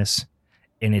Madness,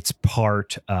 and it's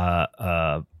part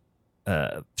Shadow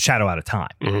Out of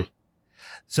Time.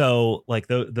 So like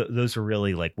those are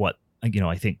really like what, I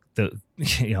think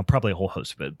probably a whole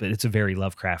host of it, but it's a very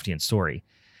Lovecraftian story.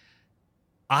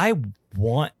 I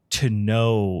want to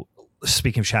know,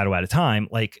 speaking of Shadow Out of Time,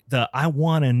 like I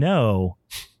want to know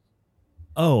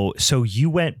oh, so you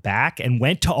went back and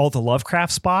went to all the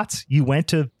Lovecraft spots? You went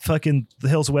to fucking the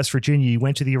hills of West Virginia. You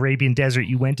went to the Arabian Desert.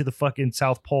 You went to the fucking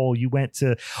South Pole. You went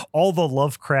to all the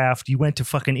Lovecraft. You went to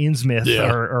fucking Innsmouth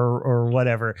or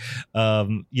whatever.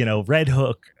 Red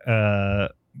Hook.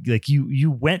 Like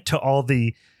you went to all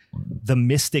the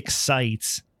mystic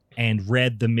sites and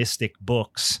read the mystic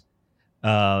books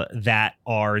that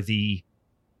are the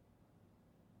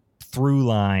through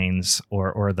lines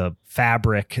or the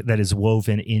fabric that is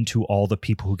woven into all the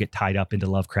people who get tied up into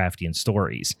Lovecraftian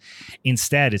stories.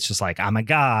 Instead, it's just like, I'm a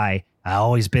guy. I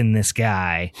always been this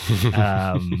guy.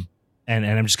 And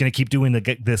I'm just going to keep doing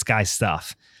this guy's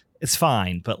stuff. It's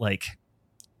fine, but like,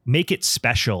 make it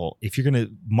special. If you're going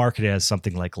to market it as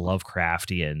something like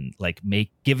Lovecraftian, like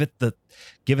give it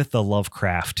the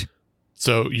Lovecraft.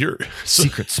 So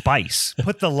secret spice.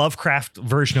 Put the Lovecraft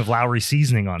version of Lowry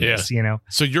seasoning on this, you know?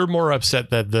 So you're more upset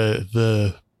that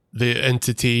the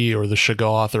entity or the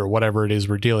Shoggoth or whatever it is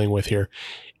we're dealing with here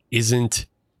isn't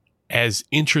as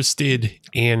interested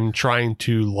in trying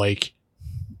to like,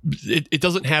 it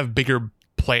doesn't have bigger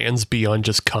plans beyond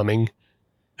just coming.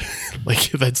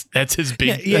 Like that's his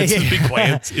big his big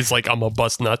plans. It's like, I'm a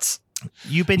bust nuts.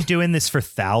 You've been doing this for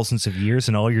thousands of years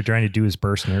and all you're trying to do is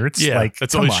burst nerds. Yeah, like,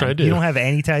 that's all he's trying to do. You don't have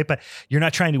any type of, you're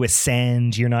not trying to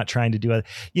ascend. You're not trying to do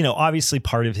obviously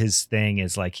part of his thing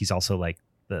is like, he's also like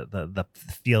the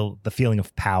feeling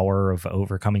of power of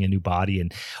overcoming a new body.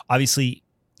 And obviously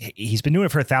he's been doing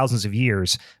it for thousands of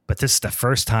years, but this is the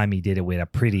first time he did it with a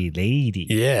pretty lady.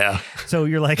 Yeah. So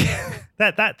you're like,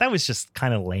 that was just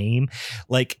kind of lame.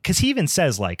 Like, cause he even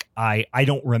says like, I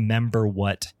don't remember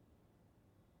what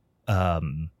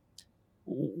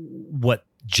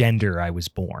gender I was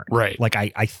born. Right. Like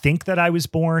I think that I was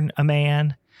born a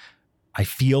man. I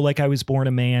feel like I was born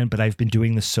a man, but I've been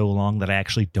doing this so long that I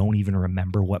actually don't even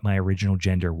remember what my original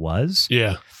gender was.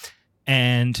 Yeah.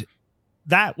 And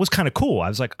that was kind of cool. I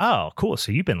was like, oh, cool.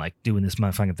 So you've been like doing this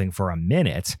motherfucking thing for a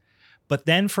minute. But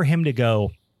then for him to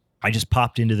go, I just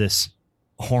popped into this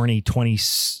horny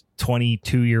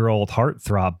 22-year-old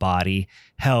heartthrob body.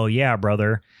 Hell yeah,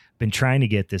 brother. Been trying to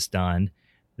get this done.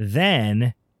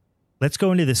 Then let's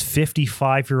go into this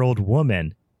 55-year-old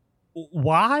woman.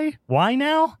 Why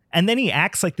now? And then he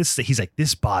acts like this. He's like,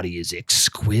 this body is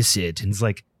exquisite. And it's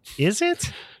like, is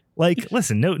it? Like,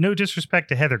 listen, no disrespect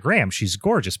to Heather Graham, she's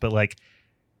gorgeous, but like,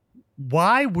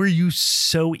 why were you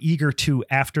so eager to,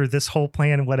 after this whole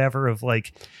plan whatever of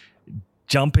like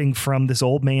jumping from this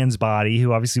old man's body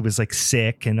who obviously was like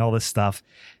sick and all this stuff,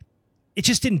 it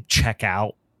just didn't check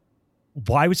out.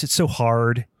 Why was it so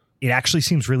hard? It actually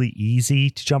seems really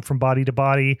easy to jump from body to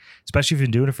body, especially if you've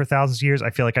been doing it for thousands of years. I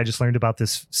feel like I just learned about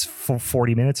this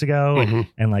 40 minutes ago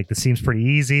and like, this seems pretty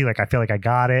easy. Like, I feel like I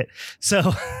got it.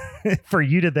 So for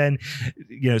you to then,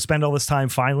 spend all this time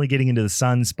finally getting into the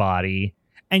son's body,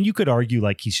 and you could argue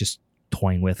like he's just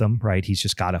toying with him, right? He's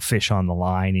just got a fish on the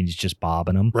line and he's just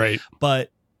bobbing him. Right.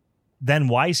 But then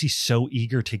why is he so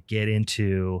eager to get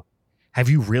into, have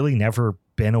you really never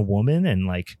been a woman and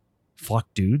like,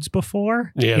 fuck dudes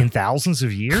before in thousands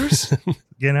of years?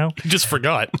 You just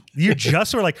forgot. You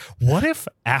just were like, what if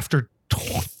after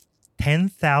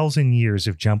 10,000 years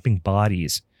of jumping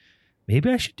bodies, maybe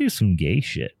I should do some gay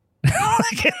shit?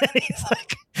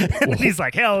 He's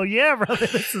like, hell yeah, brother,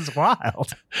 this is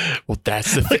wild. Well,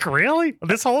 that's the like, really?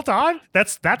 This whole time?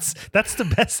 That's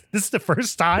the best. This is the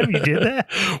first time you did that?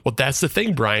 Well, that's the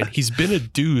thing, Brian. He's been a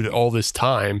dude all this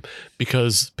time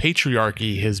because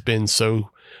patriarchy has been so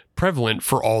prevalent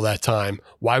for all that time.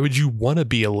 Why would you want to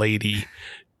be a lady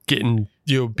getting,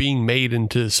 being made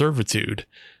into servitude?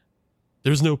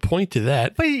 There's no point to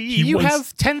that. But you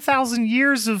have 10,000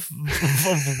 years of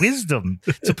wisdom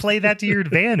to play that to your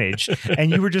advantage.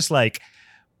 And you were just like,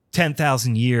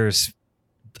 10,000 years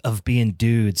of being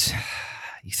dudes.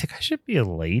 You think I should be a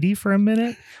lady for a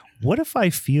minute? What if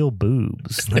I feel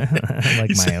boobs? Like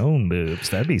my own boobs.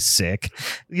 That'd be sick.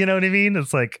 You know what I mean?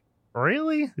 It's like,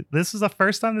 really? This is the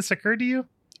first time this occurred to you?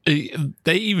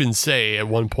 They even say at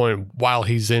one point while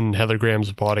he's in Heather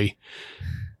Graham's body,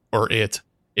 or it's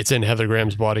in Heather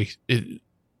Graham's body,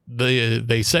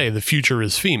 they say the future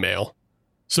is female.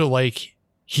 So like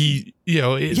he,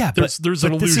 there's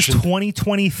an illusion. This is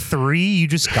 2023. You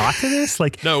just got to this?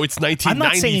 Like, no, it's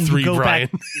 1993, Brian.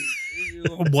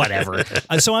 Whatever.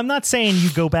 So I'm not saying you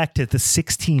go back to the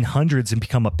 1600s and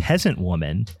become a peasant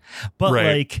woman, but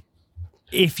like,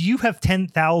 if you have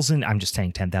 10,000, I'm just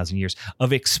saying 10,000 years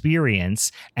of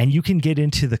experience, and you can get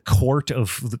into the court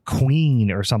of the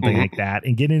queen or something like that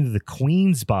and get into the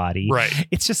queen's body. Right.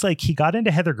 It's just like he got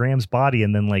into Heather Graham's body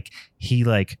and then like he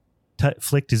like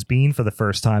flicked his bean for the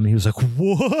first time, and he was like,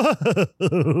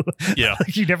 "Whoa!" Yeah,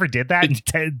 like you never did that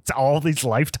in all these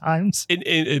lifetimes.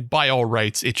 By all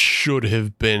rights, it should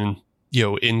have been,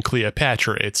 in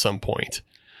Cleopatra at some point.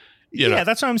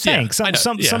 That's what I'm saying.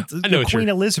 Yeah, Queen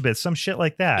Elizabeth, some shit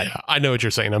like that. Yeah, I know what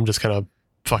you're saying. I'm just kind of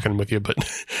fucking with you, but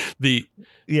the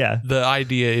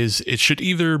idea is it should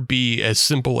either be as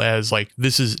simple as like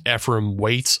this is Ephraim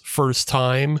Waite's first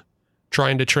time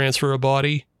trying to transfer a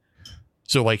body.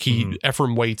 So like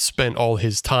Ephraim Waite spent all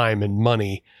his time and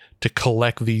money to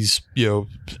collect these,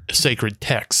 sacred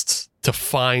texts to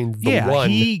find the one.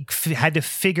 He had to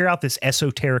figure out this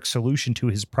esoteric solution to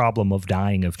his problem of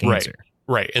dying of cancer.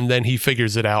 Right. And then he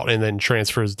figures it out and then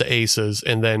transfers to Asa's,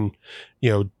 and then,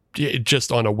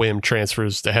 just on a whim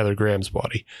transfers to Heather Graham's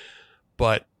body.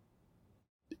 But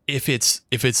if it's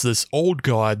this old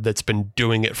god that's been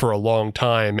doing it for a long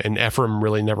time, and Ephraim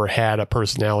really never had a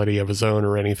personality of his own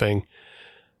or anything,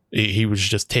 he was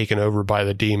just taken over by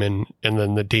the demon, and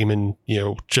then the demon,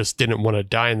 just didn't want to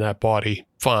die in that body.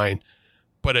 Fine.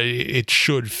 But it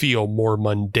should feel more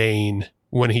mundane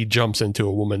when he jumps into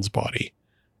a woman's body,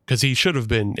 because he should have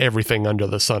been everything under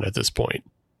the sun at this point.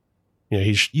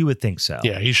 You would think so.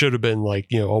 Yeah, he should have been like,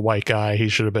 a white guy. He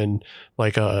should have been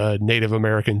like a Native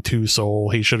American two-soul.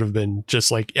 He should have been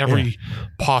just like every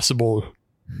possible.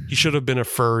 He should have been a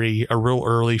furry, a real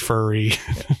early furry.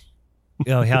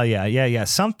 Oh hell yeah, yeah.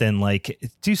 Something like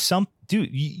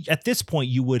at this point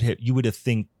you would have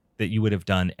think that you would have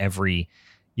done every,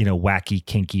 wacky,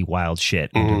 kinky, wild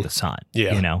shit under the sun.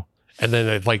 Yeah, And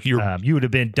then like you would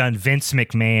have done Vince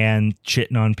McMahon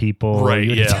shitting on people, right?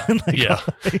 Yeah,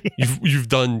 You've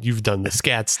done the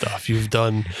scat stuff. You've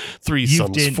done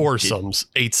threesomes, foursums,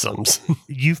 eightsums.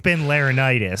 You've been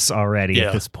Laurinaitis already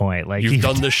at this point. Like you've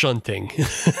done the shunting.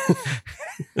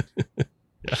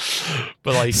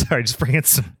 But like, sorry, just bringing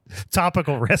some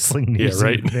topical wrestling news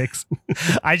in the mix.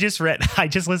 I just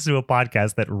listened to a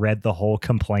podcast that read the whole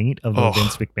complaint of the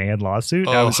Vince McMahon lawsuit.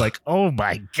 I was like, oh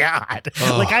my God.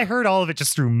 Like I heard all of it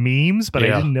just through memes, but I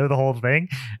didn't know the whole thing.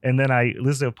 And then I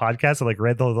listened to a podcast and like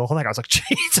read the whole thing. I was like,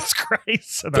 Jesus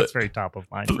Christ. So that's very top of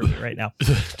mind for me right now.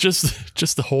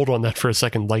 Just to hold on that for a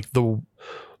second. Like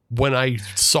when I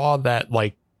saw that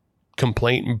like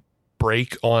complaint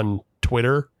break on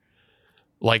Twitter,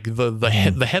 like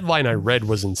the headline I read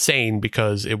was insane,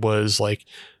 because it was like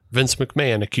Vince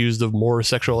McMahon accused of more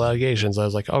sexual allegations. I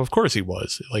was like, oh, of course he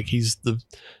was. Like he's the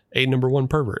number one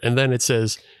pervert. And then it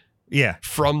says,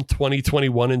 from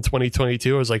 2021 and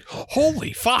 2022. I was like,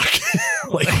 holy fuck.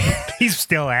 Like he's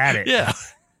still at it. Yeah.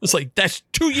 It's like, that's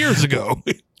 2 years ago.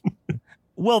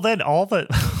 Well, then all the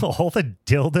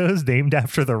dildos named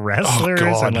after the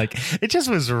wrestlers, and like it just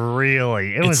was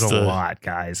really was a lot,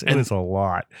 guys. It was a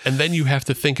lot. And then you have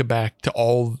to think back to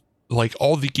all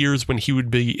the years when he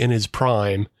would be in his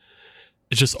prime.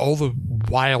 It's just all the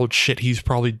wild shit he's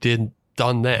probably done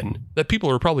then that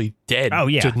people are probably dead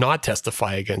to not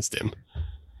testify against him.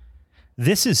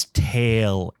 This is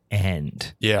tail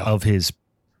end of his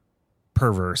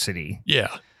perversity.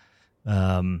 Yeah.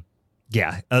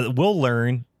 We'll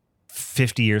learn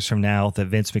 50 years from now that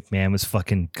Vince McMahon was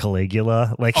fucking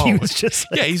Caligula. Like he was just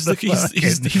like he's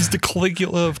the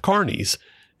Caligula of carnies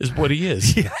is what he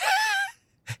is. Yeah.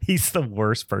 He's the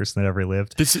worst person that ever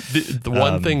lived. This is the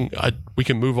one thing we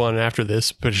can move on after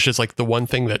this, but it's just like the one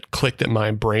thing that clicked in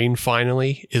my brain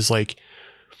finally is like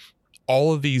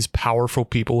all of these powerful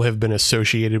people have been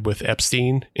associated with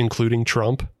Epstein, including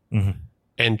Trump,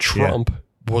 and Trump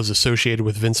was associated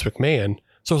with Vince McMahon.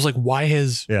 So I was like, why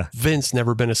has Vince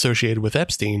never been associated with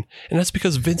Epstein? And that's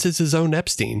because Vince is his own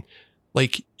Epstein.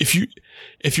 Like if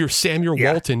you're Samuel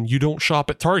Walton, you don't shop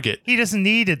at Target. He doesn't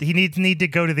need it. He need to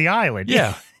go to the island.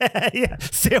 Yeah. Yeah.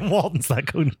 Sam Walton's not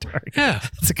going to Target. Yeah.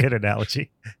 That's a good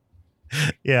analogy.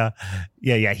 Yeah.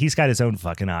 He's got his own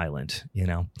fucking island,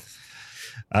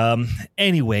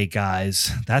 Anyway,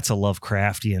 guys, that's a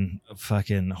Lovecraftian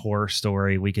fucking horror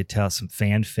story. We could tell some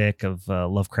fanfic of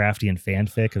Lovecraftian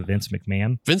fanfic of Vince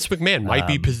McMahon. Vince McMahon might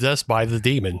be possessed by the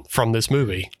demon from this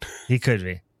movie. He could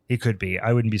be.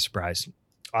 I wouldn't be surprised.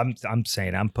 I'm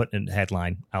saying, I'm putting a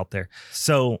headline out there.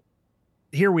 So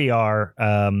here we are.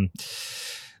 I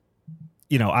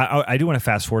do want to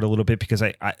fast forward a little bit because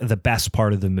the best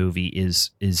part of the movie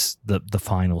is the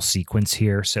final sequence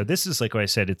here. So this is like what I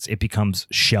said, it becomes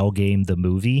Shell Game the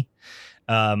movie,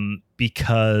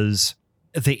 because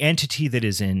the entity that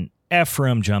is in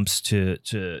Ephraim jumps to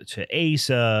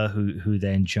Asa, who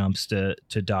then jumps to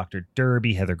Dr.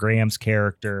 Derby, Heather Graham's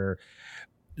character,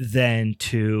 then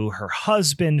to her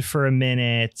husband for a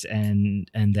minute, and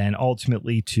then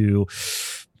ultimately to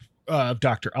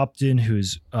Dr. Upton,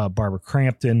 who's Barbara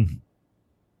Crampton.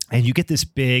 And you get this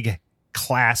big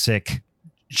classic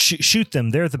shoot them,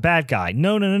 they're the bad guy.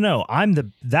 No,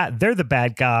 they're the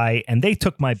bad guy and they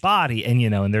took my body. And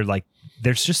and they're like,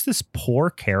 there's just this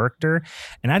poor character,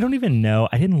 and I don't even know,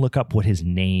 I didn't look up what his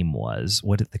name was,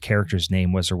 what the character's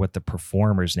name was, or what the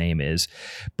performer's name is,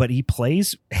 but he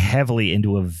plays heavily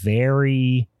into a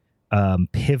very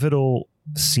pivotal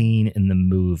scene in the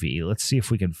movie. Let's see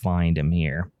if we can find him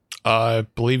here. I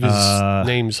believe his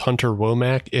name's Hunter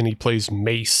Womack, and he plays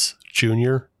Mace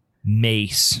Jr.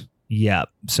 Mace. Yeah.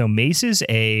 So Mace is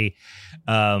he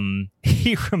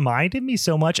reminded me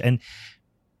so much, and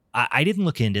I didn't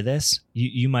look into this.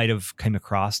 You might have come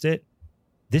across it.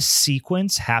 This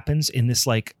sequence happens in this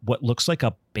like what looks like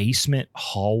a basement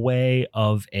hallway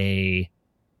of a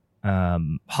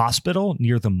hospital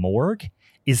near the morgue.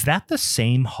 Is that the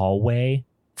same hallway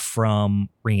from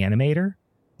Reanimator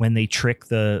when they trick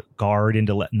the guard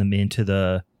into letting them into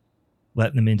the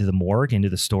morgue, into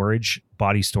the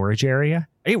body storage area?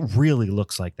 It really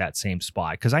looks like that same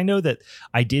spot, because I know that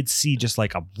I did see just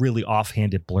like a really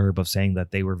offhanded blurb of saying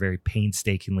that they were very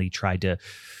painstakingly tried to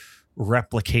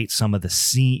replicate some of the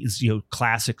scenes,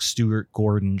 classic Stuart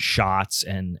Gordon shots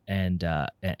and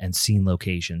scene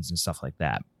locations and stuff like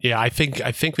that. Yeah, I think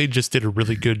they just did a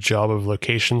really good job of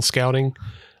location scouting.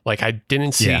 Like I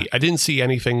didn't see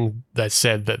anything that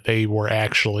said that they were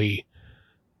actually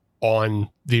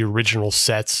on the original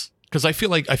sets, because I feel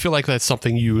like that's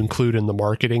something you include in the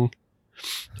marketing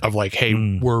of like,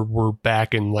 hey, we're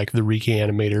back in like the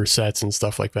Reanimator sets and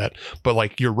stuff like that. But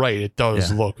like, you're right, it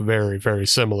does look very, very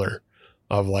similar.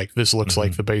 Of like, this looks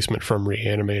like the basement from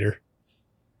Reanimator.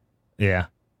 Yeah.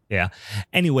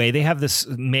 Anyway, they have this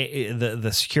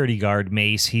the security guard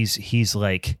Mace. He's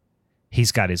like,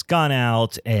 he's got his gun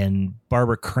out, and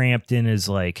Barbara Crampton is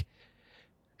like,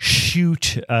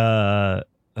 shoot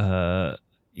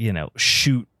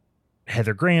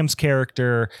Heather Graham's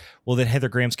character. Well, then Heather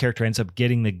Graham's character ends up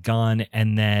getting the gun,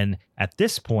 and then at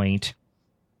this point,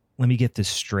 let me get this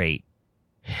straight.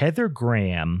 Heather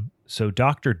Graham, so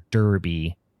Dr.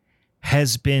 Derby,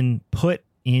 has been put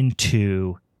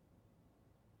into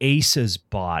Asa's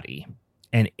body,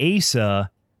 and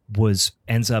Asa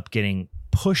ends up getting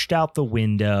pushed out the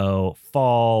window,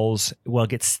 falls,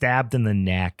 gets stabbed in the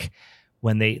neck.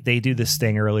 When they do this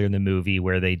thing earlier in the movie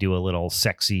where they do a little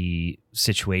sexy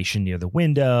situation near the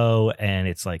window, and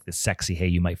it's like the sexy, hey,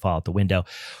 you might fall out the window.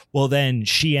 Well, then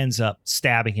she ends up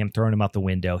stabbing him, throwing him out the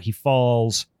window. He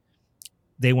falls.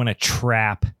 They want to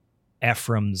trap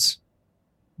Ephraim's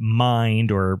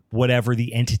mind or whatever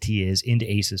the entity is into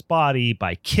Ace's body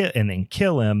and then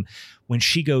kill him. When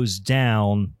she goes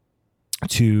down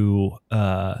to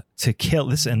kill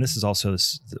this, and this is also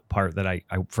the part that I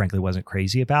frankly wasn't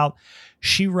crazy about.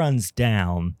 She runs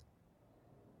down.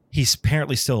 He's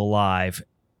apparently still alive.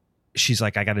 She's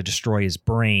like, I got to destroy his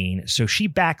brain. So she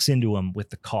backs into him with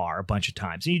the car a bunch of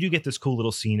times. And you do get this cool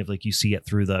little scene of like, you see it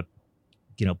through the,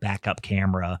 backup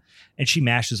camera, and she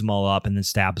mashes them all up and then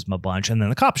stabs them a bunch. And then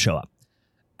the cops show up,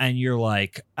 and you're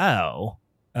like, oh,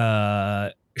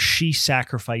 she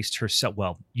sacrificed herself.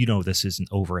 Well, this isn't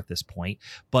over at this point,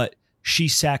 but she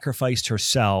sacrificed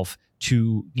herself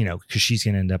to, because she's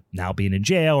going to end up now being in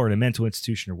jail or in a mental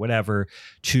institution or whatever,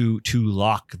 to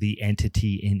lock the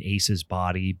entity in Asa's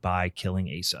body by killing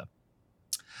Asa.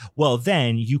 Well,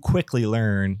 then you quickly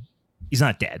learn he's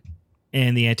not dead,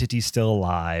 and the entity's still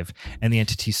alive, and the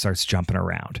entity starts jumping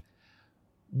around,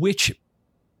 which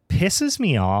pisses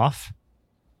me off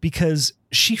because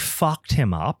she fucked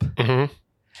him up. Mm-hmm.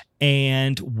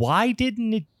 And why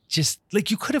didn't it just,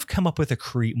 like, you could have come up with a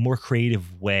more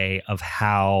creative way of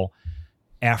how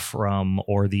Ephraim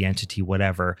or the entity,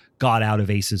 whatever, got out of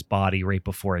Ace's body right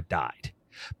before it died.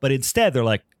 But instead, they're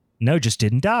like, no, just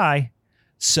didn't die.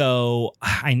 So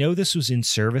I know this was in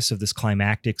service of this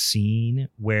climactic scene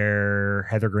where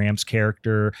Heather Graham's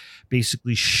character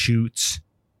basically shoots.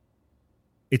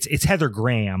 It's Heather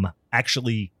Graham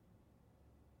actually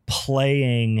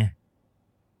playing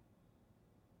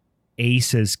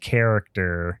Asa's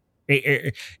character.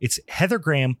 It's Heather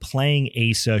Graham playing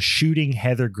Asa, shooting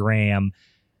Heather Graham,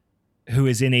 who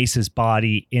is in Asa's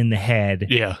body, in the head.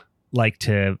 Yeah. Like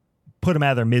to put them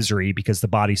out of their misery because the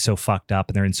body's so fucked up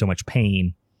and they're in so much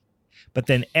pain. But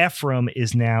then Ephraim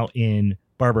is now in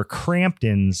Barbara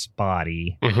Crampton's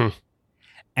body. Mm-hmm.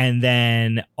 And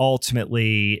then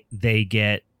ultimately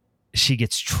she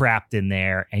gets trapped in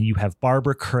there, and you have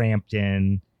Barbara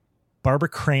Crampton's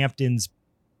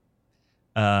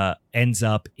ends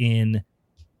up in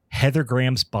Heather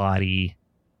Graham's body,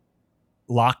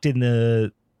 locked in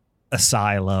the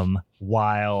asylum,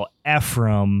 while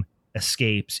Ephraim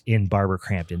escapes in Barbara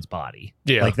Crampton's body.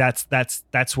 Yeah. Like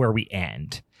that's where we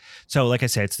end. So like I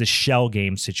said, it's the shell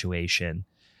game situation.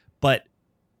 But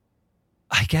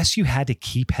I guess you had to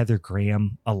keep Heather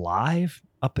Graham alive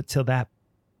up until that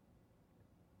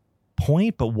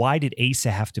point. But why did she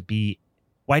have to be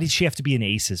in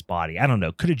Ace's body? I don't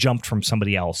know. Could have jumped from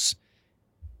somebody else.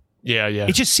 Yeah.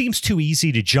 It just seems too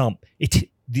easy to jump.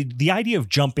 The idea of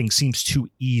jumping seems too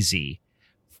easy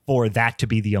for that to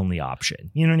be the only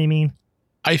option. You know what I mean?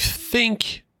 I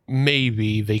think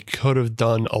maybe they could have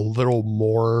done a little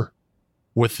more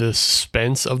with the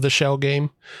suspense of the shell game,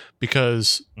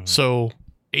 because so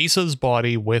Asa's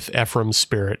body with Ephraim's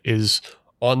spirit is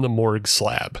on the morgue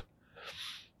slab,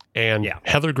 and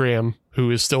Heather Graham, who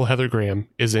is still Heather Graham,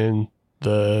 is in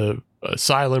the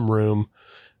asylum room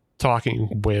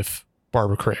talking with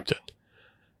Barbara Crampton.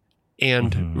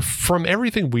 And from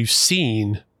everything we've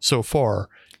seen so far,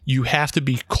 you have to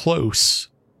be close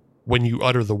when you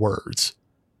utter the words.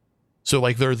 So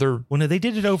like they're well, no, they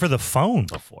did it over the phone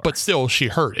before, but still she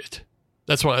heard it.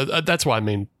 That's why I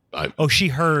mean. She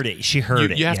heard it. She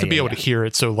heard it. You have to be able to hear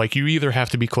it. So like you either have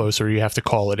to be close or you have to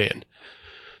call it in.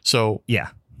 So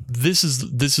this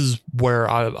is where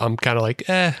I'm kind of like,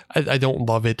 I don't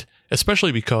love it,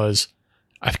 especially because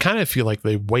I kind of feel like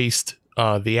they waste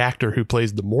the actor who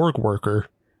plays the morgue worker.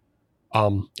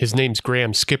 His name's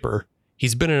Graham Skipper.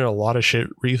 He's been in a lot of shit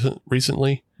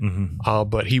recently.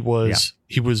 But he was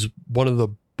one of the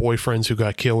boyfriends who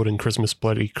got killed in Christmas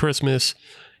Bloody Christmas.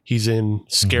 He's in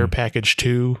Scare Package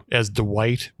 2 as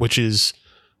Dwight, which is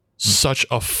such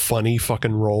a funny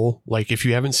fucking role. Like if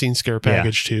you haven't seen Scare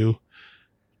Package 2,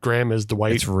 Graham as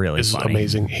Dwight is funny.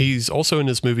 Amazing. He's also in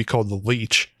this movie called The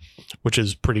Leech, which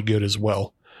is pretty good as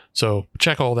well. So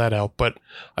check all that out. But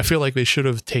I feel like they should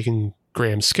have taken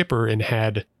Graham Skipper and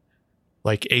had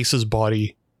like Ace's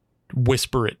body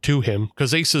whisper it to him,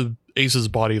 because Ace's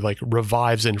body like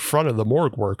revives in front of the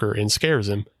morgue worker and scares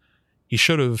him. He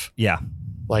should have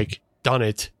like done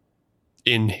it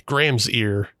in Graham's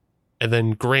ear, and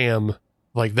then Graham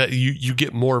like that you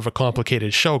get more of a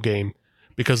complicated shell game,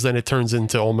 because then it turns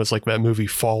into almost like that movie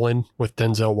Fallen with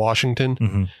Denzel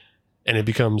Washington, and it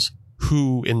becomes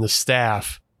who in the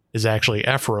staff is actually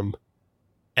Ephraim,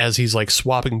 as he's like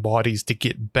swapping bodies to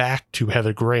get back to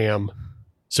Heather Graham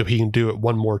so he can do it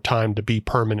one more time to be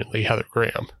permanently Heather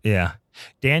Graham. Yeah.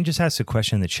 Dan just asked a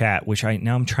question in the chat, which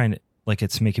I'm trying to, like,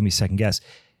 it's making me second guess.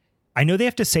 I know they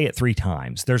have to say it 3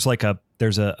 times. There's like some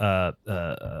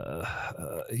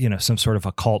sort of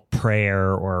occult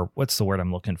prayer, or what's the word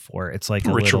I'm looking for? It's like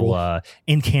a ritual. Little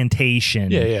incantation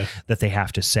that they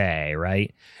have to say,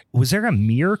 right? Was there a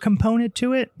mirror component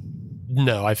to it?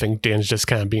 No, I think Dan's just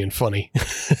kind of being funny.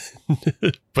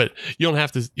 But you don't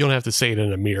have to say it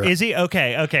in a mirror. Is he?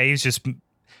 Okay. He's just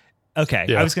okay.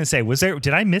 Yeah. I was going to say,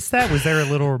 did I miss that? Was there a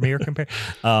little mirror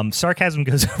comparison? Sarcasm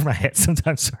goes over my head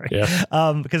sometimes. Sorry.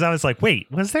 Yeah. Because I was like,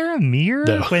 wait, was there a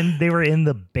mirror when they were in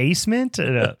the basement?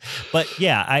 But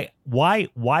yeah, why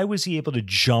was he able to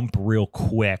jump real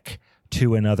quick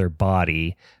to another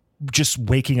body, just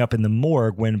waking up in the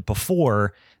morgue, when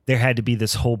before there had to be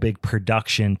this whole big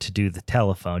production to do it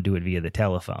via the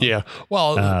telephone. Yeah.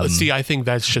 Well, see, I think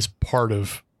that's just part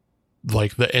of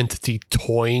like the entity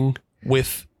toying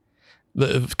with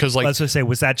because like, let's just say,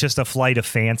 was that just a flight of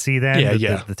fancy then?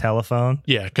 The telephone.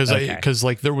 Yeah. Cause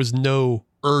like there was no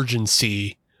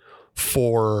urgency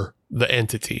for the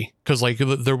entity. Cause like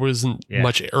there wasn't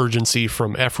much urgency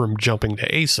from Ephraim jumping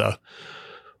to Asa.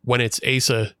 When it's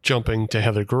Asa jumping to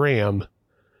Heather Graham,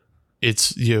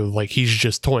 it's, like he's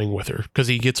just toying with her, because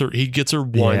he gets her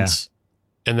once,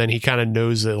 and then he kind of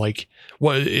knows that like,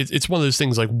 well, it's one of those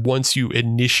things, like once you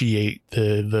initiate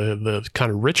the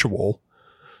kind of ritual,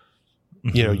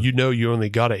 you only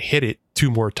got to hit it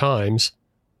 2 more times.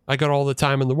 I got all the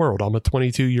time in the world. I'm a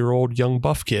 22-year-old young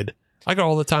buff kid. I got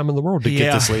all the time in the world to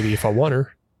get this lady if I want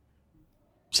her.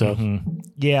 So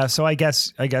so I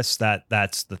guess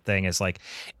that's the thing, is like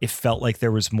it felt like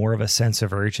there was more of a sense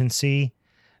of urgency.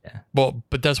 Yeah. Well,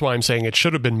 but that's why I'm saying it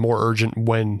should have been more urgent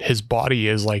when his body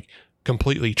is like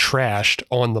completely trashed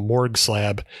on the morgue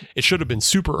slab. It should have been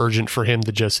super urgent for him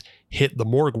to just hit the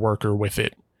morgue worker with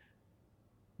it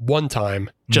one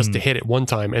time, just to hit it one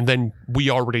time. And then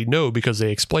we already know, because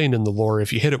they explained in the lore,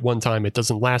 if you hit it one time, it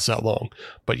doesn't last that long.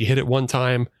 But you hit it one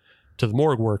time to the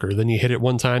morgue worker, then you hit it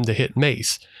one time to hit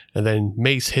Mace, and then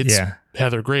Mace hits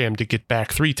Heather Graham to get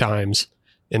back 3 times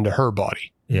into her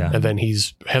body. Yeah. And then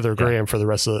he's Heather Graham for the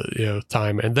rest of the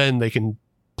time. And then they can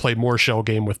play more shell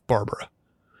game with Barbara.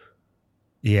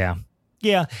 Yeah.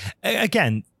 Yeah.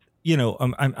 Again,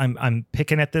 I'm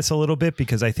picking at this a little bit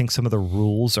because I think some of the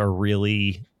rules are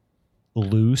really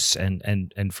loose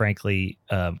and frankly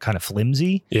kind of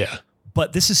flimsy. Yeah.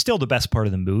 But this is still the best part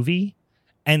of the movie.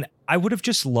 And I would have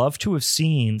just loved to have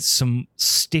seen some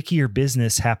stickier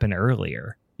business happen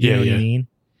earlier. You know what I mean?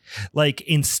 Like,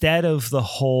 instead of the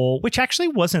whole, which actually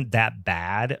wasn't that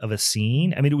bad of a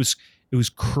scene. I mean, it was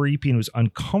creepy and it was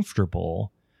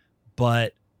uncomfortable,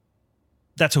 but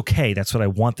that's okay. That's what I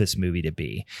want this movie to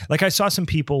be. Like, I saw some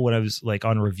people when I was like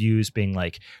on reviews being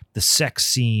like, the sex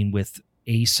scene with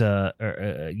Asa,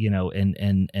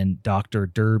 and Dr.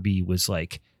 Derby was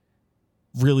like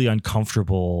really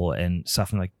uncomfortable and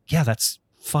stuff. I'm like, yeah, that's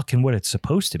fucking what it's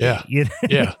supposed to be. Yeah. You know?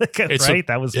 Yeah. Right.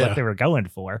 That was what they were going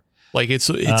for. Like,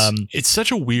 it's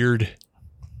such a weird,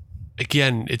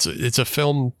 again, it's a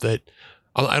film that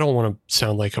I don't want to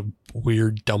sound like a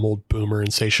weird dumb old boomer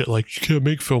and say shit like you can't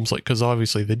make films like, because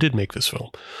obviously they did make this film,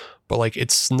 but like,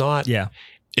 it's not,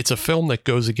 it's a film that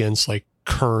goes against like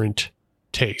current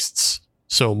tastes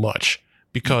so much,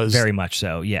 because very much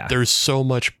so. Yeah. There's so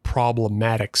much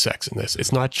problematic sex in this.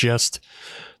 It's not just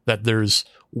that there's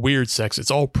weird sex.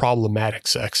 It's all problematic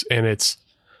sex. And it's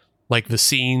like the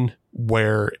scene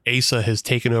where Asa has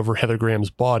taken over Heather Graham's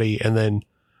body and then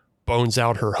bones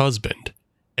out her husband.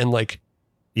 And like,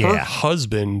 her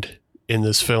husband in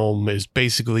this film is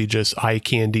basically just eye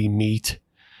candy meat,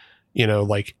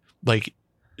 like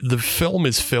the film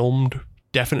is filmed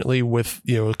definitely with,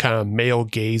 kind of male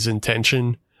gaze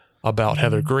intention about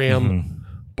Heather Graham,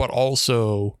 but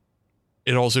also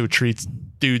it also treats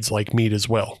dudes like meat as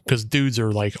well. Cause dudes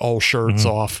are like all shirts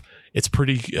off. It's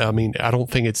pretty, I mean, I don't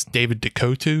think it's David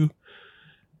Duchovny,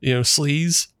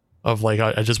 sleaze of like,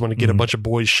 I just want to get a bunch of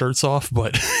boys' shirts off,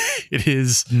 but it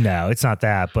is. No, it's not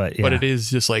that, but it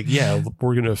is just like,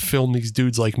 we're going to film these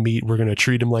dudes like meat. We're going to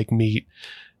treat them like meat,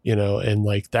 and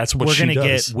like, that's what she does. We're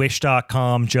going to get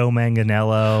Wish.com, Joe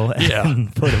Manganiello,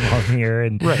 and put him on here.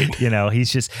 And,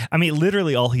 he's just, I mean,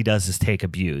 literally all he does is take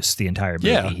abuse the entire movie.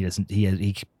 Yeah.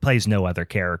 He plays no other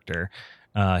character.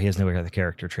 He has no other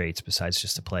character traits besides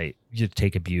just to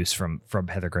take abuse from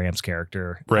Heather Graham's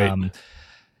character. Right.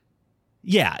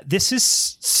 This is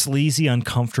sleazy,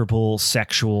 uncomfortable,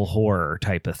 sexual horror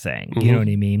type of thing. You know what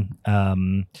I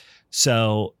mean?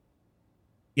 So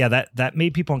that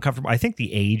made people uncomfortable. I think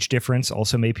the age difference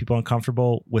also made people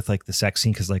uncomfortable with like the sex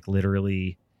scene. Cause like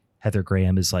literally Heather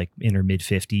Graham is like in her mid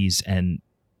 50s and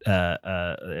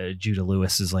Judah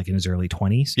Lewis is like in his early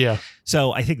 20s. Yeah.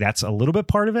 So I think that's a little bit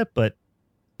part of it, but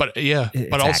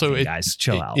also acting, guys,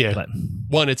 chill out. Yeah. But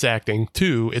one, it's acting.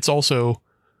 Two, it's also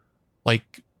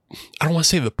like, I don't want to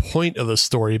say the point of the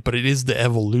story, but it is the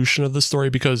evolution of the story,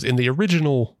 because in the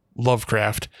original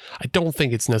Lovecraft, I don't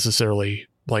think it's necessarily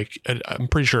like, I'm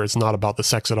pretty sure it's not about the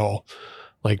sex at all.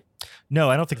 Like, no,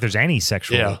 I don't think there's any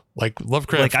sexual. Yeah. Like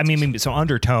Lovecraft. Like, I mean, so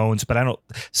undertones, but I don't.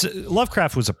 So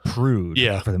Lovecraft was a prude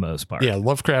for the most part. Yeah.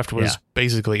 Lovecraft was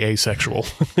basically asexual.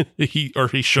 he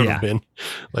should have been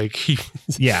like he.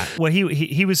 Well,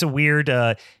 he was a weird,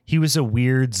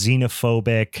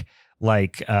 xenophobic,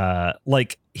 like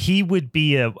he would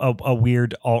be a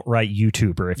weird alt-right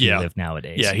YouTuber if he lived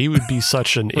nowadays. Yeah, he would be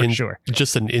such an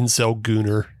just an incel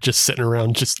gooner, just sitting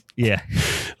around, just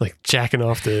like jacking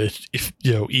off the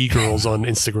e-girls on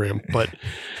Instagram. But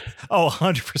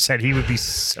 100%, he would be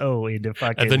so into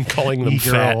fucking and then calling them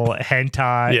e-girl fat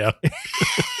hentai. Yeah,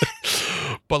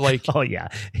 but like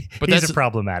but he's a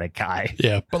problematic guy.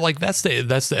 Yeah, but like that's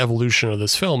the evolution of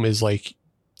this film is like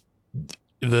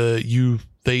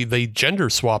they gender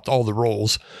swapped all the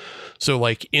roles. So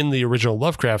like in the original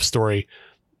Lovecraft story,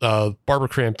 Barbara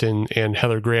Crampton and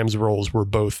Heather Graham's roles were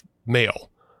both male.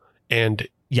 And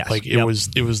like it was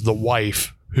the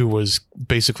wife who was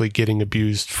basically getting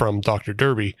abused from Dr.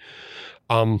 Derby.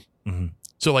 So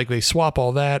like they swap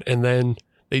all that, and then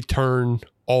they turn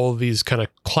all of these kind of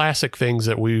classic things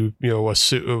that we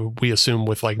assume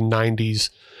with like 90s,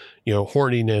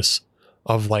 horniness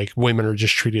of like women are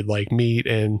just treated like meat,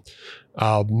 and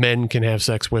men can have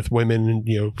sex with women,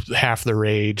 half their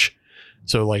age.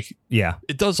 So like,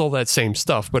 it does all that same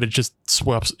stuff, but it just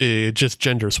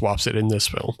gender swaps it in this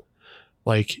film.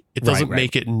 Like it doesn't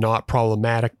make it not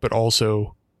problematic, but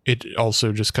also it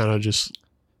also just kind of just,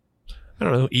 I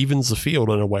don't know, evens the field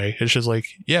in a way. It's just like,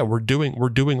 we're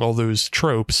doing all those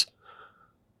tropes,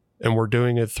 and we're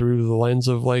doing it through the lens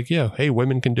of like, hey,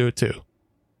 women can do it too.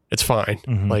 It's fine.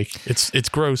 Like it's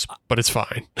gross, but it's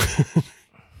fine.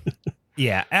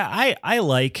 I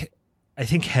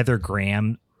think Heather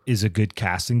Graham is a good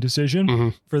casting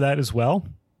decision for that as well,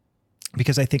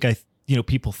 because I think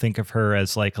people think of her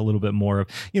as like a little bit more of,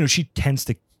 she tends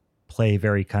to play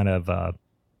very kind of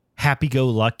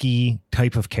happy-go-lucky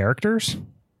type of characters.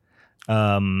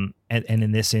 And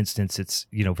in this instance, it's,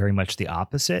 very much the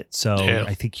opposite. So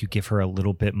I think you give her a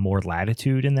little bit more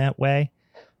latitude in that way.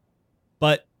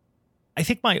 But I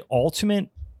think my ultimate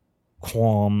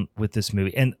qualm with this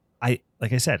movie, and like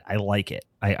I said, I like it.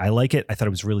 I like it. I thought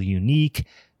it was really unique.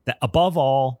 That above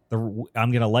all,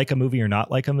 I'm going to like a movie or not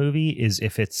like a movie is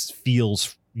if it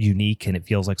feels unique and it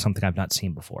feels like something I've not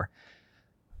seen before.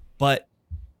 But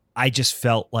I just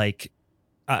felt like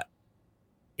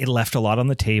it left a lot on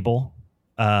the table,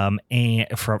 and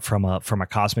from a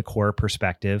cosmic horror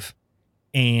perspective.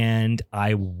 And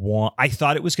I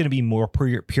thought it was going to be more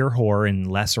pure horror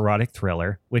and less erotic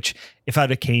thriller, which if I'd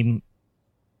have came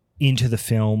into the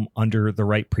film under the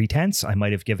right pretense, I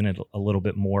might have given it a little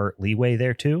bit more leeway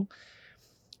there too.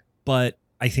 But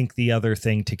I think the other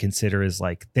thing to consider is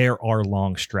like there are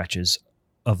long stretches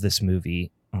of this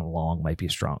movie. Long might be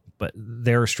strong, but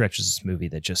there are stretches of this movie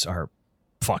that just are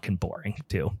fucking boring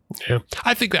too. Yeah,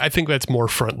 I think that's more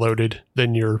front loaded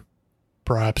than you're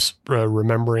perhaps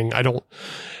remembering.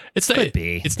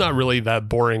 It's not really that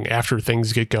boring after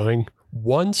things get going.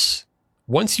 Once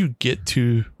you get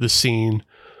to the scene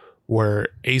where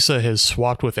Asa has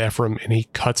swapped with Ephraim and he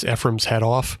cuts Ephraim's head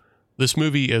off, this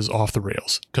movie is off the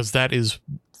rails because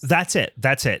that's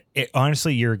it.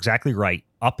 Honestly, you're exactly right.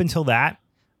 Up until that,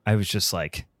 I was just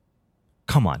like,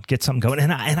 come on, get something going.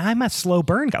 And I'm a slow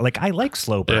burn guy. Like I like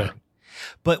slow burn,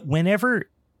 but whenever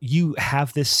you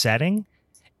have this setting,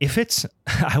 if it's,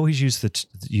 I always use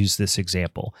this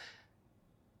example.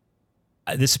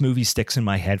 This movie sticks in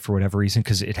my head for whatever reason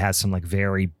because it has some like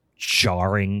very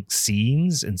jarring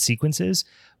scenes and sequences.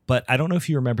 But I don't know if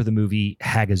you remember the movie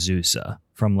Hagazusa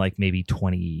from like maybe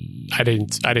 20. I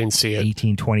didn't see it.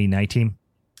 2019.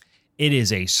 It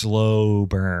is a slow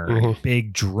burn,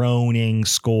 big droning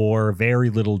score,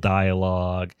 very little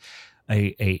dialogue,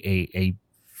 a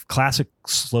classic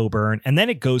slow burn, and then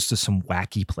it goes to some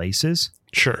wacky places.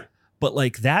 Sure. But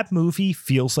like that movie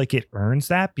feels like it earns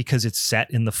that because it's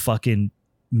set in the fucking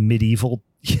medieval,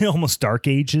 almost dark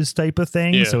ages type of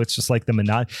thing. Yeah. So it's just like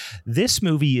this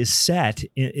movie is set.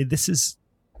 This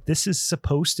is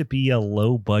supposed to be a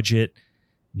low budget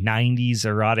 90s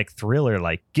erotic thriller.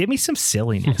 Like give me some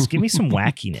silliness, give me some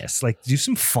wackiness, like do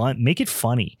some fun, make it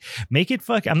funny, make it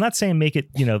I'm not saying make it,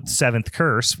 Seventh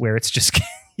Curse where it's just,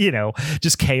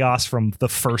 just chaos from the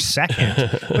first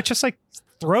second, but just like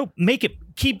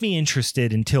keep me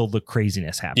interested until the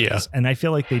craziness happens. Yeah. And I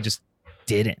feel like they just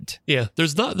didn't. Yeah.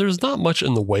 There's not much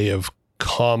in the way of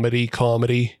comedy.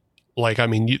 Like, I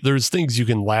mean, there's things you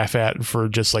can laugh at for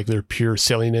just like their pure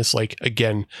silliness. Like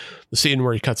again, the scene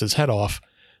where he cuts his head off,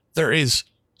 there is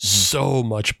so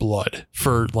much blood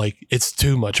for like, it's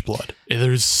too much blood.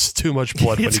 There's too much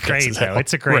blood. It's great though.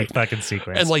 It's a great fucking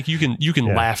sequence. And like, you can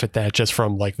laugh at that just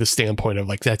from like the standpoint of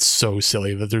like, that's so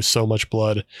silly that there's so much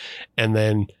blood. And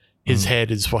then his head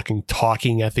is fucking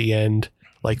talking at the end.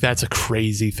 Like that's a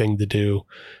crazy thing to do.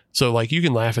 So like, you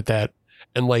can laugh at that.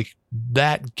 And like,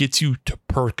 that gets you to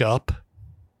perk up.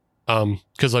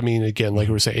 Cause I mean, again, like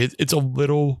we were saying, it's a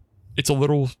little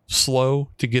slow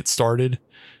to get started.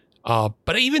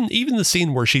 But even the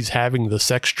scene where she's having the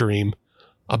sex dream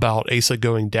about Asa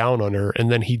going down on her,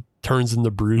 and then he turns into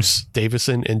Bruce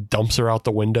Davison and dumps her out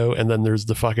the window, and then there's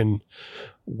the fucking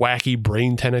wacky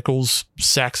brain tentacles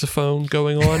saxophone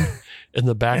going on in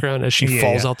the background as she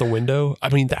falls out the window. I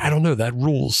mean, I don't know. That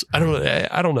rules. I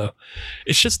don't know.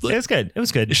 It's just it was good. It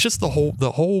was good. It's just the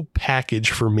whole package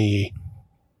for me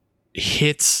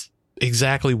hits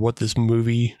exactly what this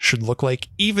movie should look like,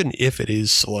 even if it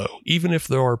is slow, even if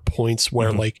there are points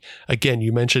where like, again,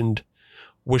 you mentioned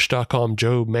Wish.com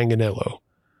Joe Manganiello.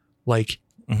 Like,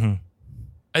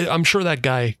 I'm sure that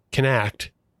guy can act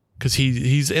because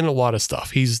he's in a lot of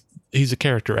stuff. He's a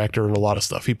character actor in a lot of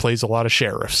stuff. He plays a lot of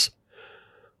sheriffs.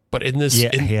 But in this,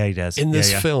 he does. In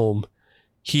this film,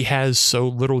 he has so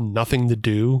little nothing to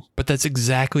do. But that's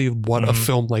exactly what a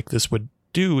film like this would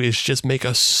do, is just make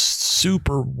a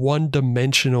super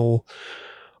one-dimensional.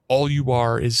 All you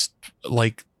are is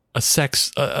like a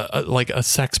sex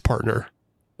partner.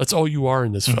 That's all you are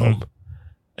in this film.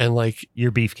 And like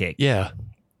your beefcake. Yeah.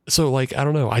 So like, I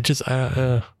don't know.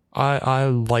 I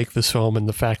like this film and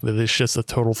the fact that it's just a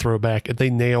total throwback, and they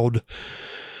nailed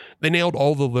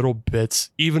all the little bits.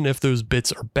 Even if those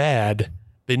bits are bad,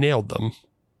 they nailed them.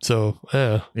 So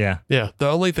yeah. The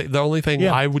only thing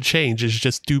I would change is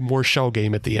just do more shell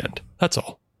game at the end. That's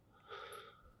all.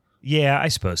 Yeah, I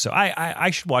suppose so.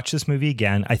 I should watch this movie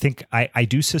again. I think I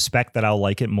do suspect that I'll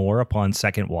like it more upon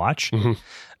second watch.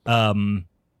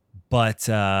 But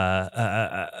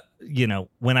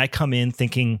when I come in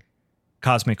thinking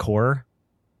cosmic horror,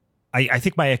 I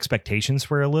think my expectations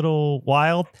were a little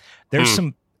wild. There's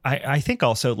some. I think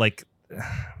also like.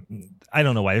 I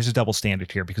don't know why there's a double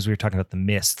standard here, because we were talking about The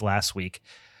Mist last week.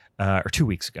 or 2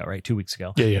 weeks ago, right? 2 weeks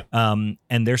ago. Yeah.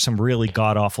 And there's some really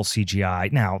god awful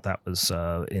CGI. Now that was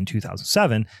in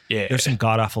 2007. Yeah. There's some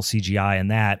god awful CGI in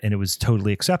that, and it was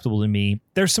totally acceptable to me.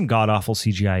 There's some god awful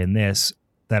CGI in this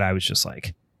that I was just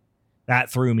like, that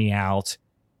threw me out.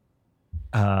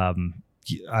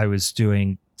 I was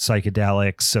doing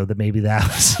psychedelics, so that maybe that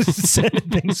was setting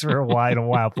things for a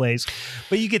wild place.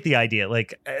 But you get the idea.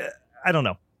 Like, I don't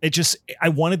know. I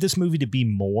wanted this movie to be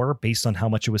more based on how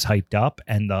much it was hyped up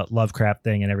and the Lovecraft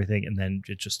thing and everything. And then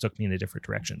it just took me in a different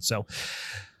direction. So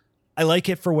I like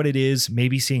it for what it is.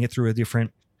 Maybe seeing it through a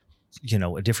different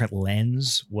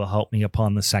lens will help me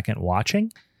upon the second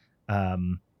watching.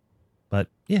 But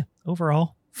yeah,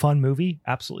 overall fun movie.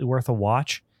 Absolutely worth a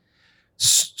watch.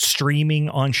 Streaming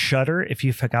on Shudder if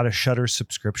you've got a Shudder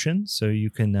subscription, so you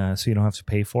can so you don't have to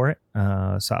pay for it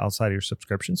outside of your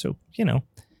subscription. So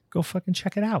go fucking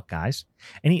check it out, guys.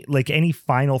 Any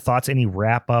final thoughts? Any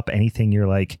wrap up? Anything you're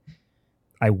like,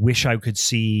 I wish I could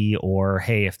see, or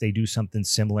hey, if they do something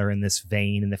similar in this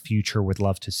vein in the future, would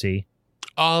love to see.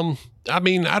 I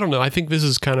mean, I don't know. I think this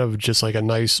is kind of just like a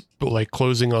nice like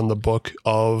closing on the book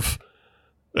of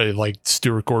like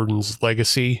Stuart Gordon's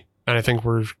legacy, and I think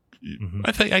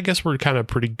I guess we're kind of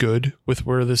pretty good with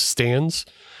where this stands.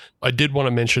 I did want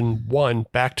to mention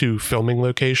back to filming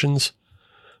locations.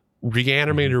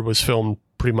 Reanimator was filmed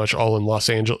pretty much all in Los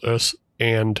Angeles,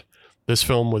 and this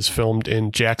film was filmed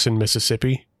in Jackson,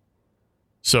 Mississippi.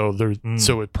 So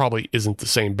so it probably isn't the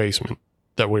same basement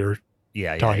that we were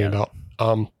talking about.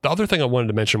 The other thing I wanted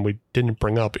to mention we didn't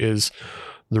bring up is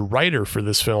the writer for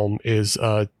this film is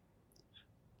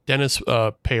Dennis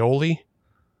Paoli.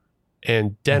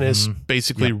 And Dennis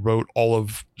basically wrote all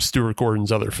of Stuart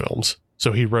Gordon's other films.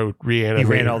 So he wrote Reanimator. He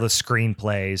ran all the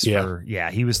screenplays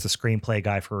he was the screenplay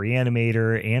guy for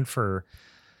Reanimator and for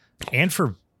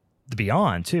The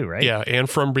Beyond too, right? Yeah, and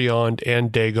From Beyond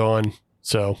and Dagon.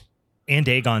 And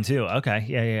Dagon too. Okay.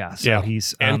 Yeah. So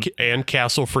he's and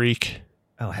Castle Freak.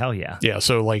 Oh hell yeah. Yeah,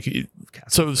 so like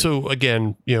so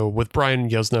again, with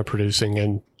Brian Yuzna producing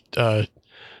and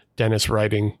Dennis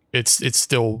writing, it's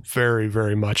still very,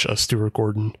 very much a Stuart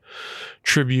Gordon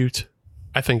tribute.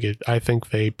 I think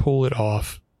they pull it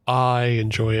off. I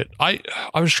enjoy it. I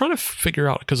was trying to figure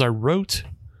out, because I wrote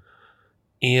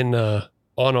in on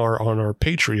our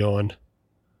Patreon,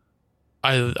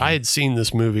 I had seen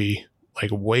this movie like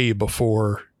way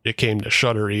before it came to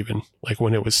Shudder, even like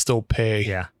when it was still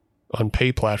on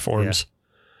pay platforms.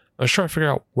 I was trying to figure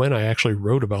out when I actually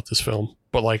wrote about this film.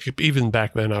 But like even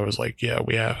back then, I was like,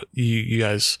 "Yeah, you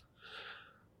guys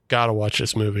gotta watch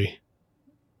this movie."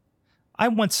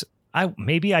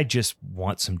 Maybe I just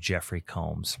want some Jeffrey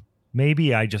Combs.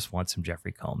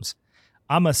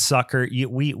 I'm a sucker.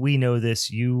 We know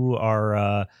this. You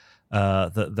are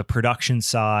the production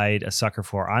side a sucker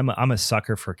for. I'm a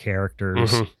sucker for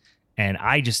characters, and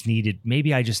I just needed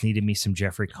me some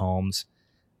Jeffrey Combs.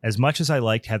 As much as I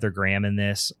liked Heather Graham in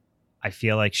this, I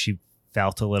feel like she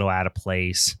felt a little out of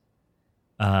place.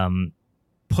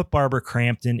 Put Barbara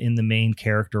Crampton in the main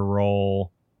character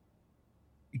role.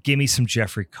 Give me some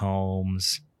Jeffrey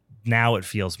Combs. Now it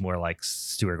feels more like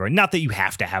Stuart Gordon. Not that you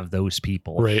have to have those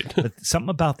people, right? But something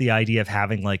about the idea of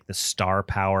having like the star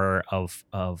power of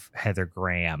Heather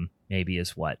Graham maybe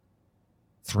is what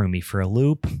threw me for a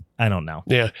loop. I don't know.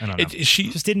 Yeah, I don't know. She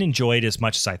just didn't enjoy it as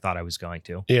much as I thought I was going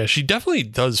to. Yeah, she definitely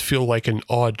does feel like an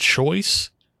odd choice.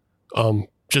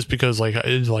 Just because I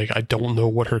don't know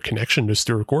what her connection to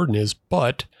Stuart Gordon is,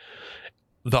 but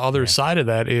the other side of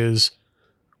that is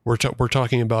we're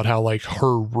talking about how like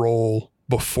her role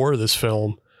before this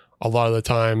film a lot of the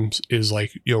times is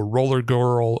like, Roller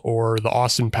Girl or the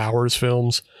Austin Powers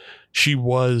films. She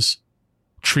was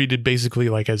treated basically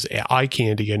like as eye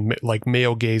candy and like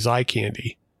male gaze eye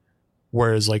candy.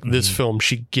 Whereas like this film,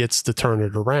 she gets to turn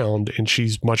it around and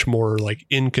she's much more like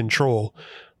in control.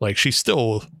 Like she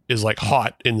still is like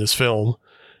hot in this film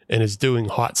and is doing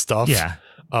hot stuff. Yeah.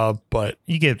 But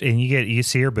you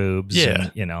see her boobs, yeah,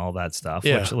 and all that stuff.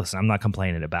 Yeah. Which, listen, I'm not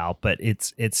complaining about, but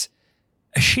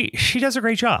she does a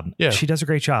great job. Yeah, she does a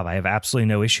great job. I have absolutely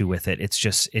no issue with it. It's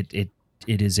just it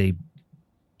is a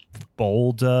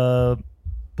bold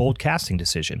casting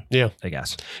decision. Yeah, I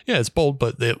guess. Yeah, it's bold,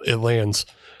 but it lands.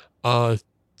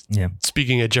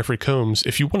 Speaking of Jeffrey Combs,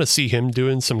 if you want to see him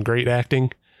doing some great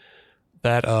acting,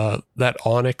 that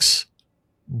Onyx,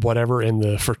 whatever, and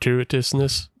the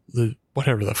fortuitousness,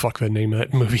 whatever the fuck the name of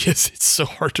that movie is, it's so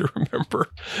hard to remember.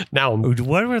 Now,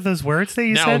 what were those words that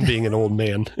you said? Now I'm being an old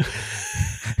man.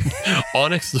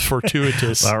 Onyx the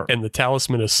Fortuitous and the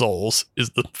Talisman of Souls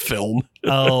is the film.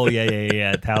 Oh,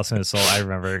 yeah. Talisman of Soul. I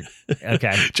remember.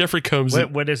 Okay. Jeffrey Combs.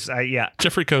 What is,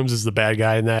 Jeffrey Combs is the bad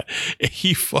guy in that.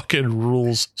 He fucking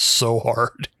rules so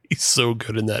hard. He's so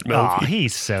good in that movie. Oh,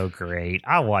 he's so great.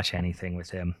 I'll watch anything with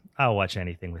him.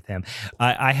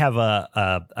 I have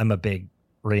I'm a big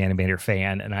Reanimator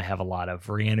fan, and I have a lot of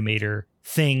Reanimator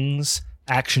things,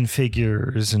 action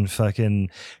figures and fucking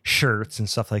shirts and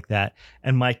stuff like that.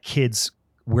 And my kids,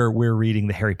 we're reading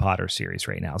the Harry Potter series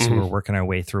right now. So we're working our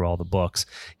way through all the books,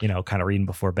 kind of reading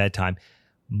before bedtime.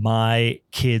 My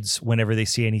kids, whenever they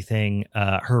see anything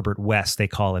Herbert West, they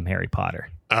call him Harry Potter.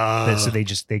 So they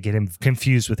get him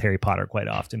confused with Harry Potter quite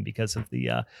often because of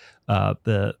the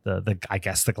I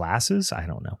guess the glasses. I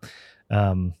don't know.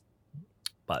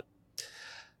 But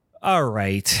all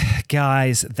right,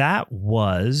 guys, that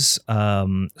was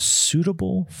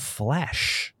Suitable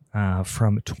Flesh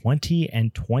from 20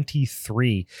 and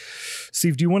 23.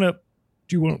 Steve, do you want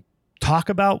to talk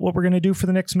about what we're going to do for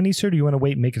the next minisode, or do you want to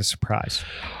wait and make it a surprise?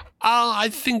 I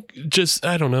think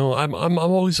I don't know. I'm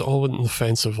always all in the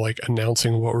fence of like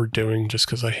announcing what we're doing, just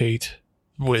because I hate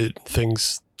when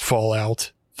things fall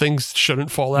out. Things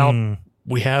shouldn't fall out.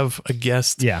 We have a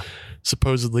guest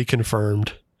supposedly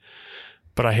confirmed,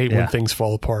 but I hate when things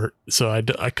fall apart. So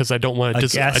because I don't want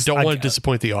to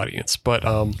disappoint the audience. But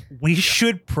we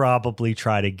should probably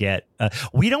try to get.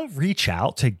 We don't reach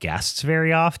out to guests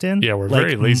very often. Yeah, we're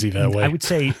very lazy that way. I would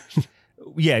say.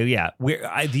 Yeah.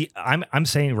 I'm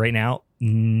saying right now,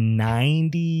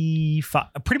 95,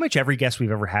 pretty much every guest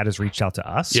we've ever had has reached out to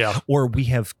us. Yeah. Or we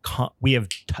have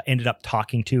ended up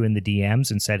talking to in the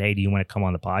DMs and said, "Hey, do you want to come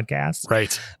on the podcast?"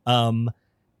 Right.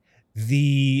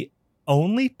 The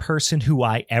only person who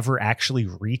I ever actually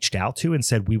reached out to and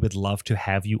said, "We would love to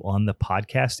have you on the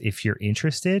podcast if you're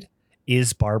interested,"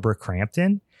 is Barbara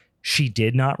Crampton. She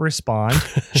did not respond,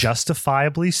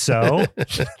 justifiably so.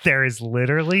 There is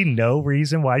literally no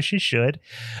reason why she should.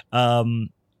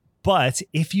 But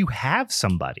if you have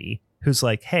somebody who's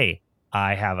like, "Hey,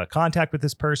 I have a contact with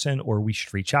this person," or "We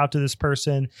should reach out to this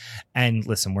person," and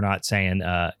listen, we're not saying,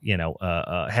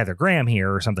 Heather Graham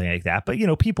here or something like that, but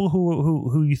people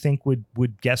who you think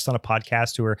would guest on a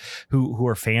podcast who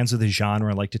are fans of the genre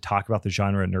and like to talk about the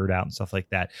genre and nerd out and stuff like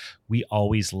that. We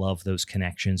always love those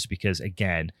connections because,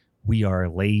 again, we are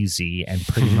lazy and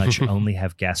pretty much only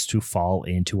have guests who fall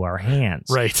into our hands.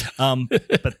 Right.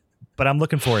 But I'm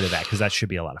looking forward to that because that should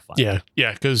be a lot of fun. Yeah.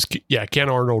 Because Ken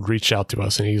Arnold reached out to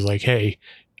us and he's like, "Hey,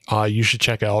 you should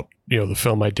check out the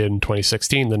film I did in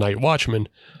 2016, The Night Watchman."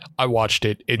 I watched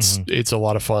it. It's a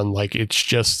lot of fun. Like it's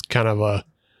just kind of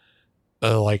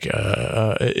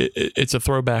it's a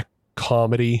throwback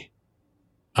comedy.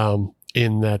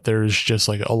 In that there's just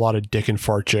like a lot of dick and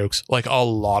fart jokes,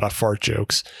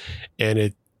 and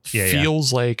it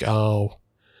feels like, I'm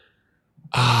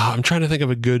trying to think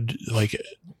of a good,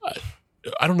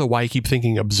 I don't know why I keep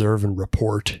thinking Observe and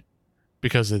Report,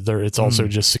 because it's also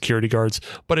just security guards,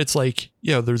 but it's like,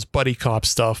 there's buddy cop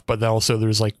stuff, but also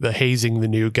there's like the hazing the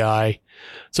new guy.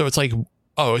 So it's like,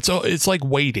 it's like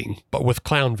Waiting, but with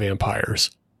clown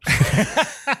vampires.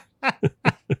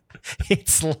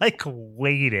 It's like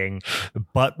Waiting,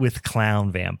 but with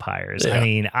clown vampires. Yeah. I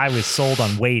mean, I was sold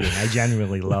on Waiting. I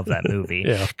genuinely love that movie.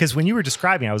 Yeah. Because when you were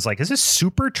describing, I was like, is this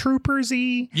Super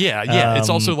Troopers-y? Yeah. It's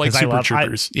also like Super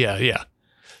Troopers. Yeah.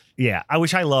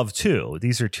 Which I love too.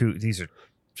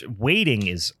 Waiting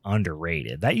is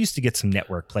underrated. That used to get some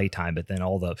network playtime, but then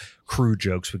all the crew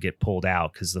jokes would get pulled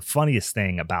out because the funniest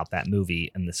thing about that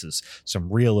movie, and this is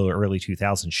some real early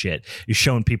 2000s shit, is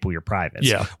showing people your privates.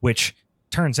 Yeah. Which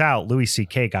turns out Louis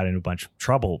C.K. got into a bunch of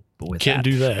trouble with Can't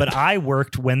do that. But I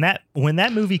worked when that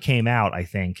movie came out, I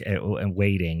think, and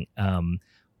Waiting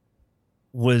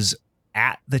was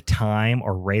at the time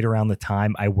or right around the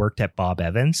time I worked at Bob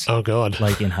Evans. Oh God.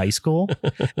 Like in high school.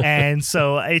 And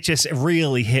so it just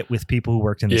really hit with people who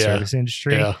worked in the service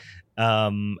industry. Yeah.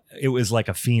 It was like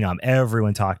a phenom.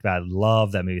 Everyone talked about it.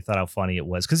 Loved that movie. Thought how funny it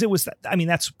was. Cause it was, I mean,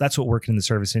 that's what working in the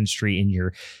service industry in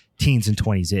your teens and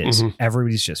 20s is.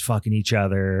 Everybody's just fucking each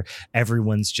other.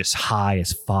 Everyone's just high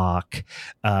as fuck.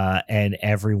 And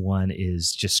everyone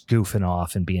is just goofing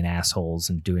off and being assholes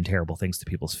and doing terrible things to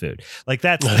people's food. Like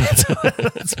that's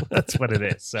what it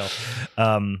is. So,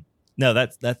 no,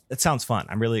 that sounds fun.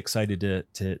 I'm really excited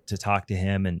to talk to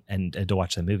him and to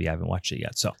watch the movie. I haven't watched it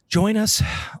yet. So join us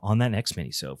on that next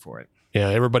minisode for it. Yeah,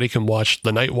 everybody can watch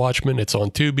The Night Watchman. It's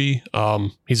on Tubi.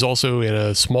 He's also in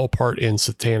a small part in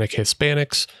Satanic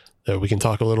Hispanics. that we can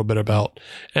talk a little bit about,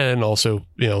 and also,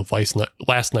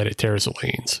 last night at Terrace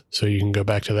Lanes. So you can go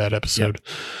back to that episode.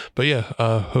 Yep. But yeah,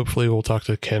 hopefully we'll talk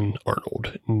to Ken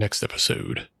Arnold next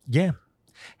episode. Yeah.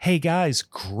 Hey guys,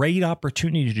 great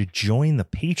opportunity to join the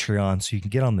Patreon so you can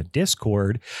get on the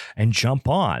Discord and jump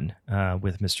on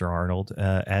with Mr. Arnold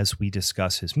as we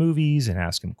discuss his movies and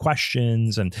ask him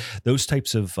questions and those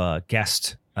types of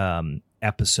guest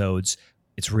episodes.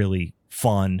 It's really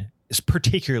fun. It's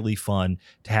particularly fun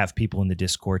to have people in the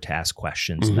Discord to ask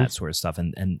questions and that sort of stuff.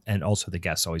 And also the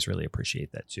guests always really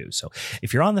appreciate that too. So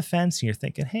if you're on the fence and you're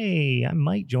thinking, hey, I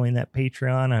might join that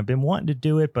Patreon. I've been wanting to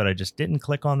do it, but I just didn't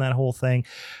click on that whole thing.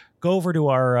 Go over to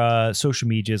our social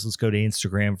medias. Let's go to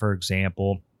Instagram, for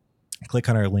example. Click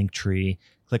on our link tree.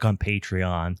 Click on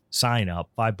Patreon. Sign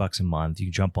up. $5 a month. You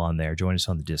can jump on there. Join us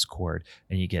on the Discord.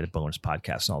 And you get a bonus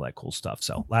podcast and all that cool stuff.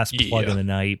 So last plug of the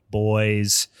night,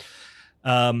 boys.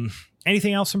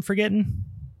 Anything else I'm forgetting?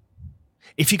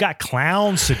 If you got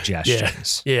clown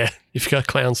suggestions. Yeah. If you got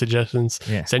clown suggestions,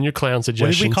 send your clown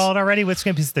suggestions. What did we call it already? What's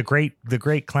going to be the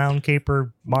Great Clown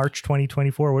Caper March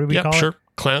 2024? What did we call it?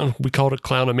 Clown. We called it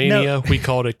Clownomania. No. We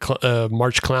called it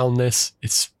March Clownness.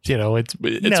 It's a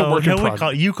work in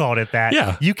progress. You called it that.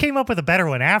 Yeah. You came up with a better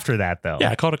one after that, though. Yeah,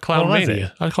 I called it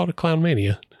Clownmania. I called it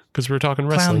Clownmania because we were talking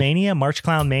wrestling. Clownmania? March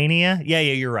Clownmania? Yeah,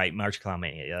 you're right. March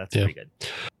Clownmania. Yeah, that's pretty good.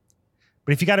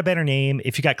 But if you got a better name,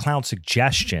 if you got clown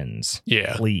suggestions,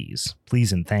 please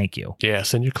and thank you. Yeah,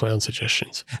 send your clown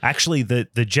suggestions. Actually, the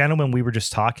gentleman we were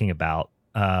just talking about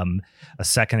a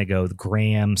second ago,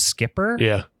 Graham Skipper.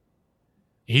 Yeah.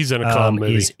 He's in a clown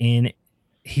movie.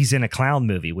 He's in a clown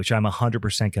movie, which I'm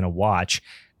 100% going to watch.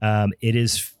 It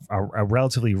is a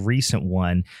relatively recent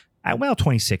one.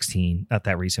 2016, not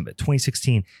that recent, but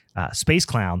 2016, Space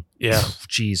Clown. Yeah.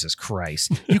 Jesus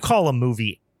Christ. You call a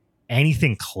movie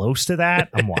anything close to that,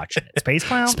 I'm watching it. Space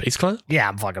Clown? Space Clown? Yeah,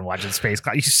 I'm fucking watching Space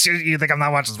Clown. You think I'm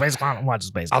not watching Space Clown? I'm watching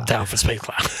Space Clown. I'm down for Space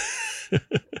Clown.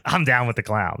 I'm down with the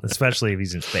clown, especially if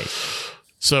he's in space.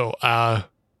 So,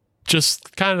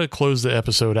 just kind of close the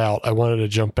episode out, I wanted to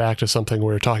jump back to something we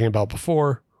were talking about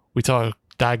before. We talked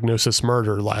Diagnosis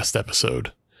Murder last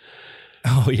episode.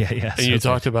 Oh, yeah. And you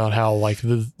talked about how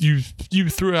you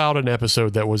threw out an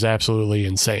episode that was absolutely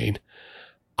insane.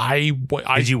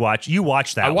 Did you watch? You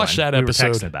watched that. I watched that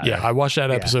episode. I watched that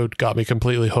episode. Got me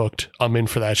completely hooked. I'm in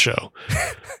for that show.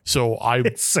 So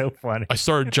it's so funny. I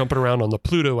started jumping around on the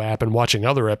Pluto app and watching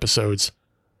other episodes.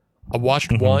 I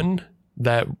watched one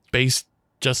that based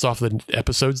just off the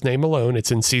episode's name alone.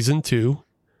 It's in season 2.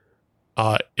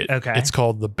 It's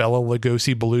called the Bela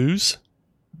Lugosi Blues.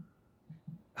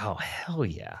 Oh hell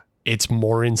yeah! It's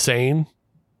more insane,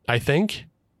 I think.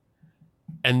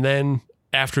 And then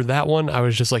after that one, I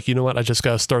was just like, you know what? I just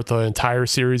got to start the entire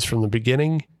series from the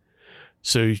beginning.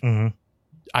 So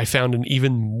I found an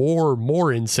even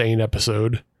more insane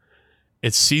episode.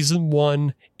 It's season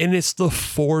 1, and it's the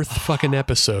 4th fucking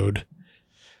episode.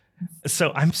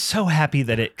 So I'm so happy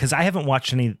because I haven't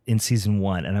watched any in season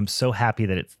 1, and I'm so happy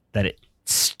that it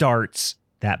starts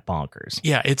that bonkers.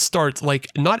 Yeah, it starts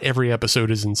not every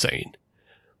episode is insane,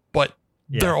 but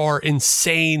there are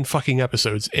insane fucking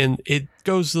episodes, and it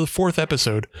goes to the 4th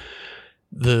episode.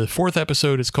 The 4th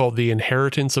episode is called The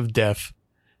Inheritance of Death,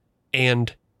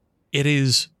 and it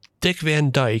is Dick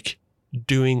Van Dyke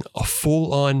doing a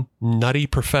full-on nutty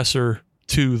professor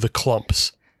to the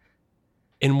Clumps,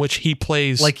 in which he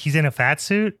plays... Like he's in a fat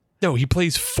suit? No, he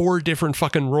plays 4 different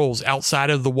fucking roles outside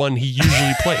of the one he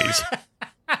usually plays.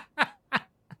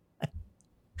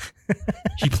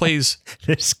 He plays...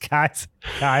 This guys...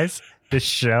 This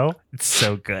show, it's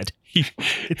so good.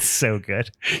 It's so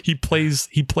good. He plays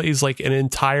like an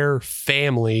entire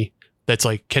family that's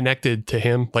like connected to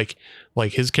him. Like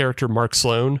his character, Mark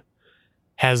Sloan,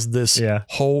 has this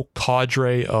whole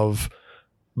cadre of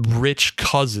rich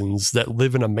cousins that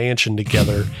live in a mansion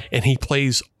together, and he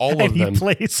plays all of them.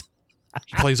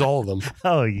 He plays all of them.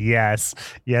 Oh yes,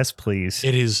 please.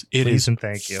 It is and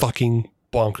thank you. Fucking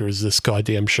bonkers, this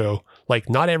goddamn show. Like,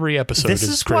 not every episode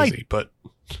is crazy, but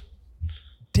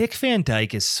Dick Van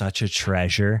Dyke is such a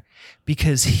treasure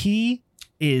because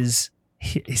is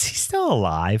he still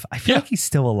alive? I feel like he's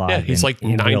still alive. Yeah, he's like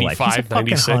 95,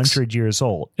 96. 100 years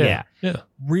old. Yeah.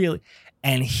 Really.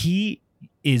 And he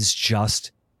is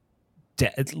just,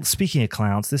 speaking of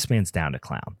clowns, this man's down to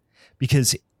clown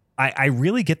because I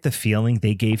really get the feeling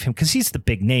they gave him, because he's the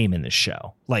big name in the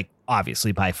show, like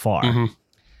obviously by far.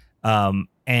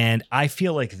 And I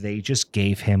feel like they just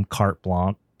gave him carte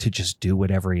blanche to just do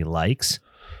whatever he likes.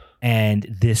 And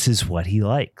this is what he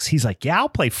likes. He's like, I'll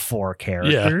play 4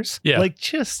 characters. Yeah. Like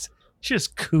just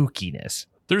kookiness.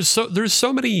 There's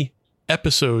so many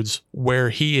episodes where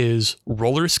he is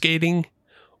roller skating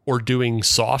or doing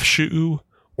soft shoe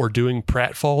or doing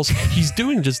pratfalls. He's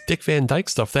doing just Dick Van Dyke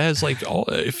stuff that has like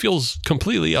it feels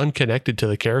completely unconnected to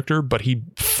the character, but he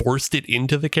forced it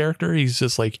into the character. He's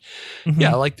just like,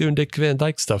 yeah, I like doing Dick Van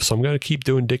Dyke stuff, so I'm going to keep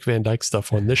doing Dick Van Dyke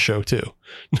stuff on this show too.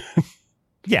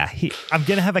 Yeah, I'm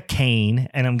going to have a cane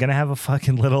and I'm going to have a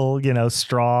fucking little,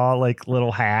 straw, like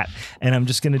little hat. And I'm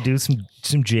just going to do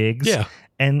some jigs. Yeah.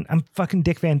 And I'm fucking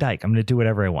Dick Van Dyke. I'm going to do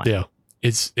whatever I want. Yeah.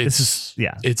 It's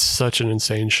such an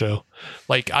insane show.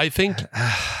 Like, I think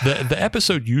the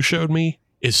episode you showed me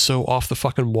is so off the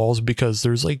fucking walls because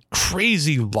there's like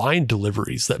crazy line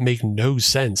deliveries that make no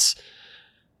sense.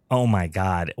 Oh my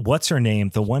God. What's her name?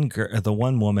 The one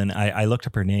woman, I looked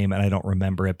up her name and I don't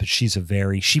remember it, but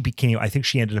I think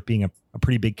she ended up being a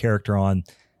pretty big character on,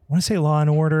 I want to say Law and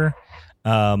Order.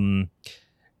 Her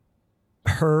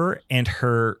and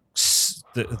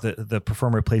the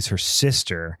performer who plays her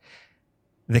sister,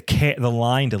 the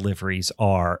line deliveries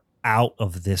are out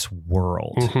of this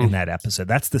world in that episode.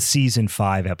 That's the season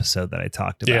 5 episode that I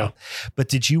talked about. Yeah. But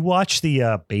did you watch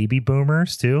the Baby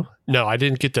Boomers too? No, I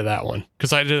didn't get to that one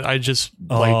because I just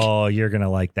you're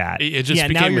gonna like that. It just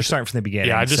now you're starting from the beginning.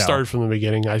 Yeah, I just started from the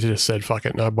beginning. I just said fuck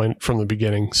it, and I went from the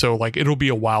beginning. So like it'll be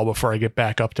a while before I get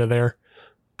back up to there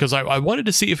because I wanted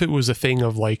to see if it was a thing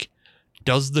of like,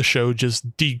 does the show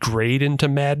just degrade into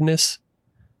madness?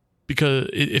 Because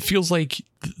it feels like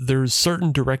there's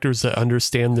certain directors that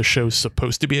understand the show's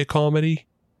supposed to be a comedy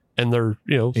and they're,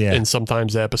 and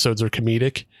sometimes the episodes are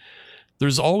comedic.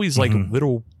 There's always like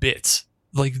little bits,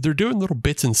 like they're doing little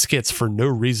bits and skits for no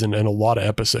reason in a lot of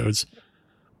episodes.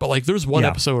 But like there's one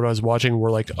episode I was watching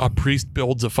where like a priest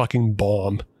builds a fucking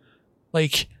bomb.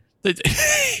 Like,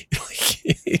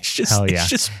 it's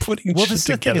just putting shit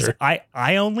together.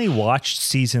 I only watched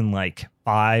season like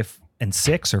 5 and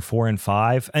 6 or 4 and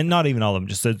 5, and not even all of them.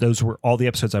 Just those were all the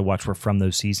episodes I watched were from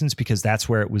those seasons because that's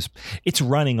where it's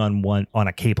running on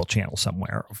a cable channel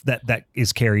somewhere that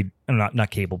is carried,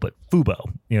 not cable, but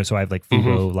Fubo. So I have like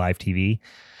Fubo Live TV,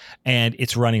 and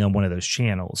it's running on one of those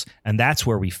channels, and that's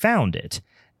where we found it.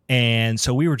 And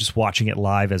so we were just watching it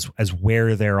live as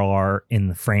where there are in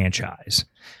the franchise.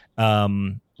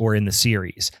 Or in the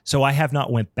series. So I have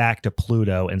not went back to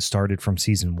Pluto and started from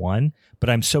season 1, but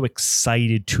I'm so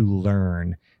excited to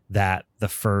learn that the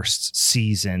first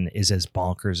season is as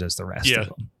bonkers as the rest of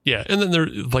them. Yeah. And then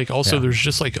there's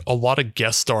just like a lot of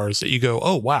guest stars that you go,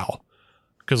 oh, wow.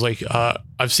 Because like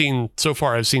I've seen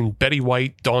Betty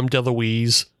White, Dom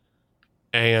DeLuise,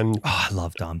 and I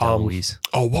love Dom DeLuise.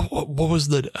 What was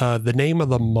the name of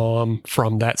the mom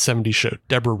from That 70s Show?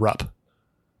 Deborah Rupp.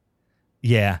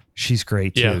 Yeah, she's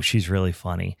great too. Yeah. She's really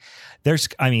funny. I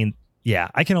can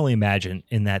only imagine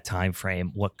in that time frame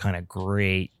what kind of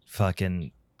great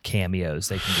fucking cameos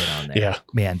they can get on there. Yeah.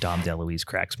 Man, Dom DeLuise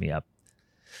cracks me up.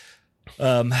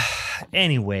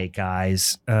 Anyway,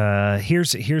 guys,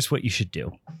 here's what you should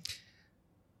do.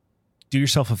 Do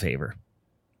yourself a favor.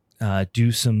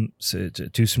 Do some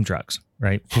drugs,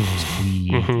 right? Do some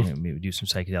weed, maybe do some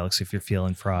psychedelics if you're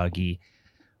feeling froggy.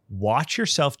 Watch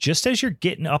yourself just as you're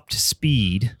getting up to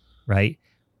speed, right?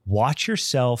 Watch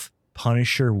yourself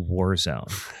Punisher Warzone.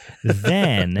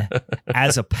 Then,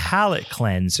 as a palate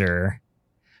cleanser,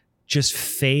 just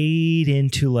fade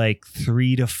into like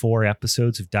 3 to 4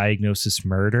 episodes of Diagnosis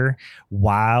Murder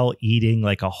while eating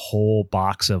like a whole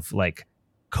box of like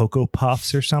Cocoa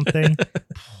Puffs or something.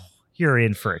 You're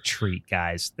in for a treat,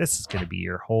 guys. This is going to be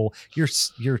your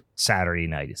Saturday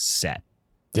night is set.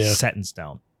 Yeah. Set in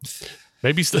stone.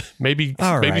 Maybe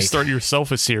start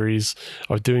yourself a series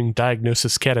of doing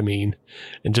Diagnosis Ketamine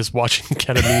and just watching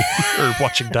ketamine or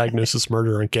watching Diagnosis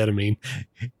Murder on ketamine.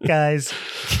 Guys,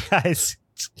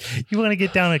 you want to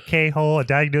get down a K-hole, a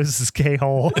Diagnosis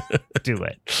K-hole? Do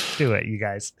it, you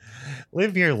guys.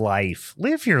 Live your life.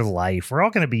 We're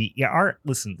all going to be.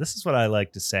 Listen, this is what I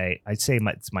like to say. I say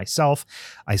it to myself.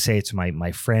 I say it to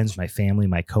my friends, my family,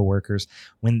 my coworkers.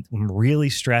 When I'm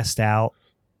really stressed out,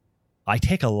 I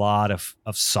take a lot of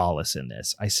solace in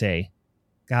this. I say,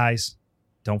 guys,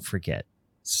 don't forget,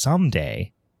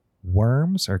 someday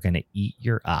worms are going to eat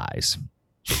your eyes.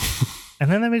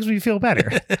 And then that makes me feel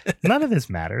better. None of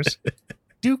this matters.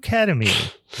 Do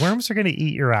ketamine. Worms are going to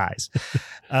eat your eyes.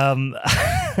 All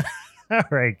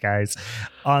right, guys.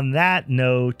 On that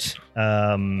note,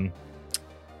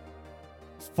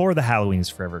 for the Halloween is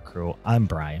Forever crew, I'm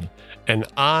Brian. And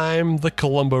I'm the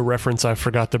Columbo reference I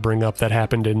forgot to bring up that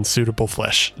happened in Suitable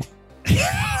Flesh. All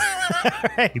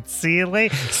right. See you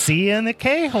later. See you in the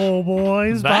K-hole,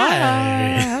 boys. Bye.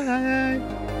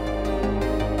 Bye.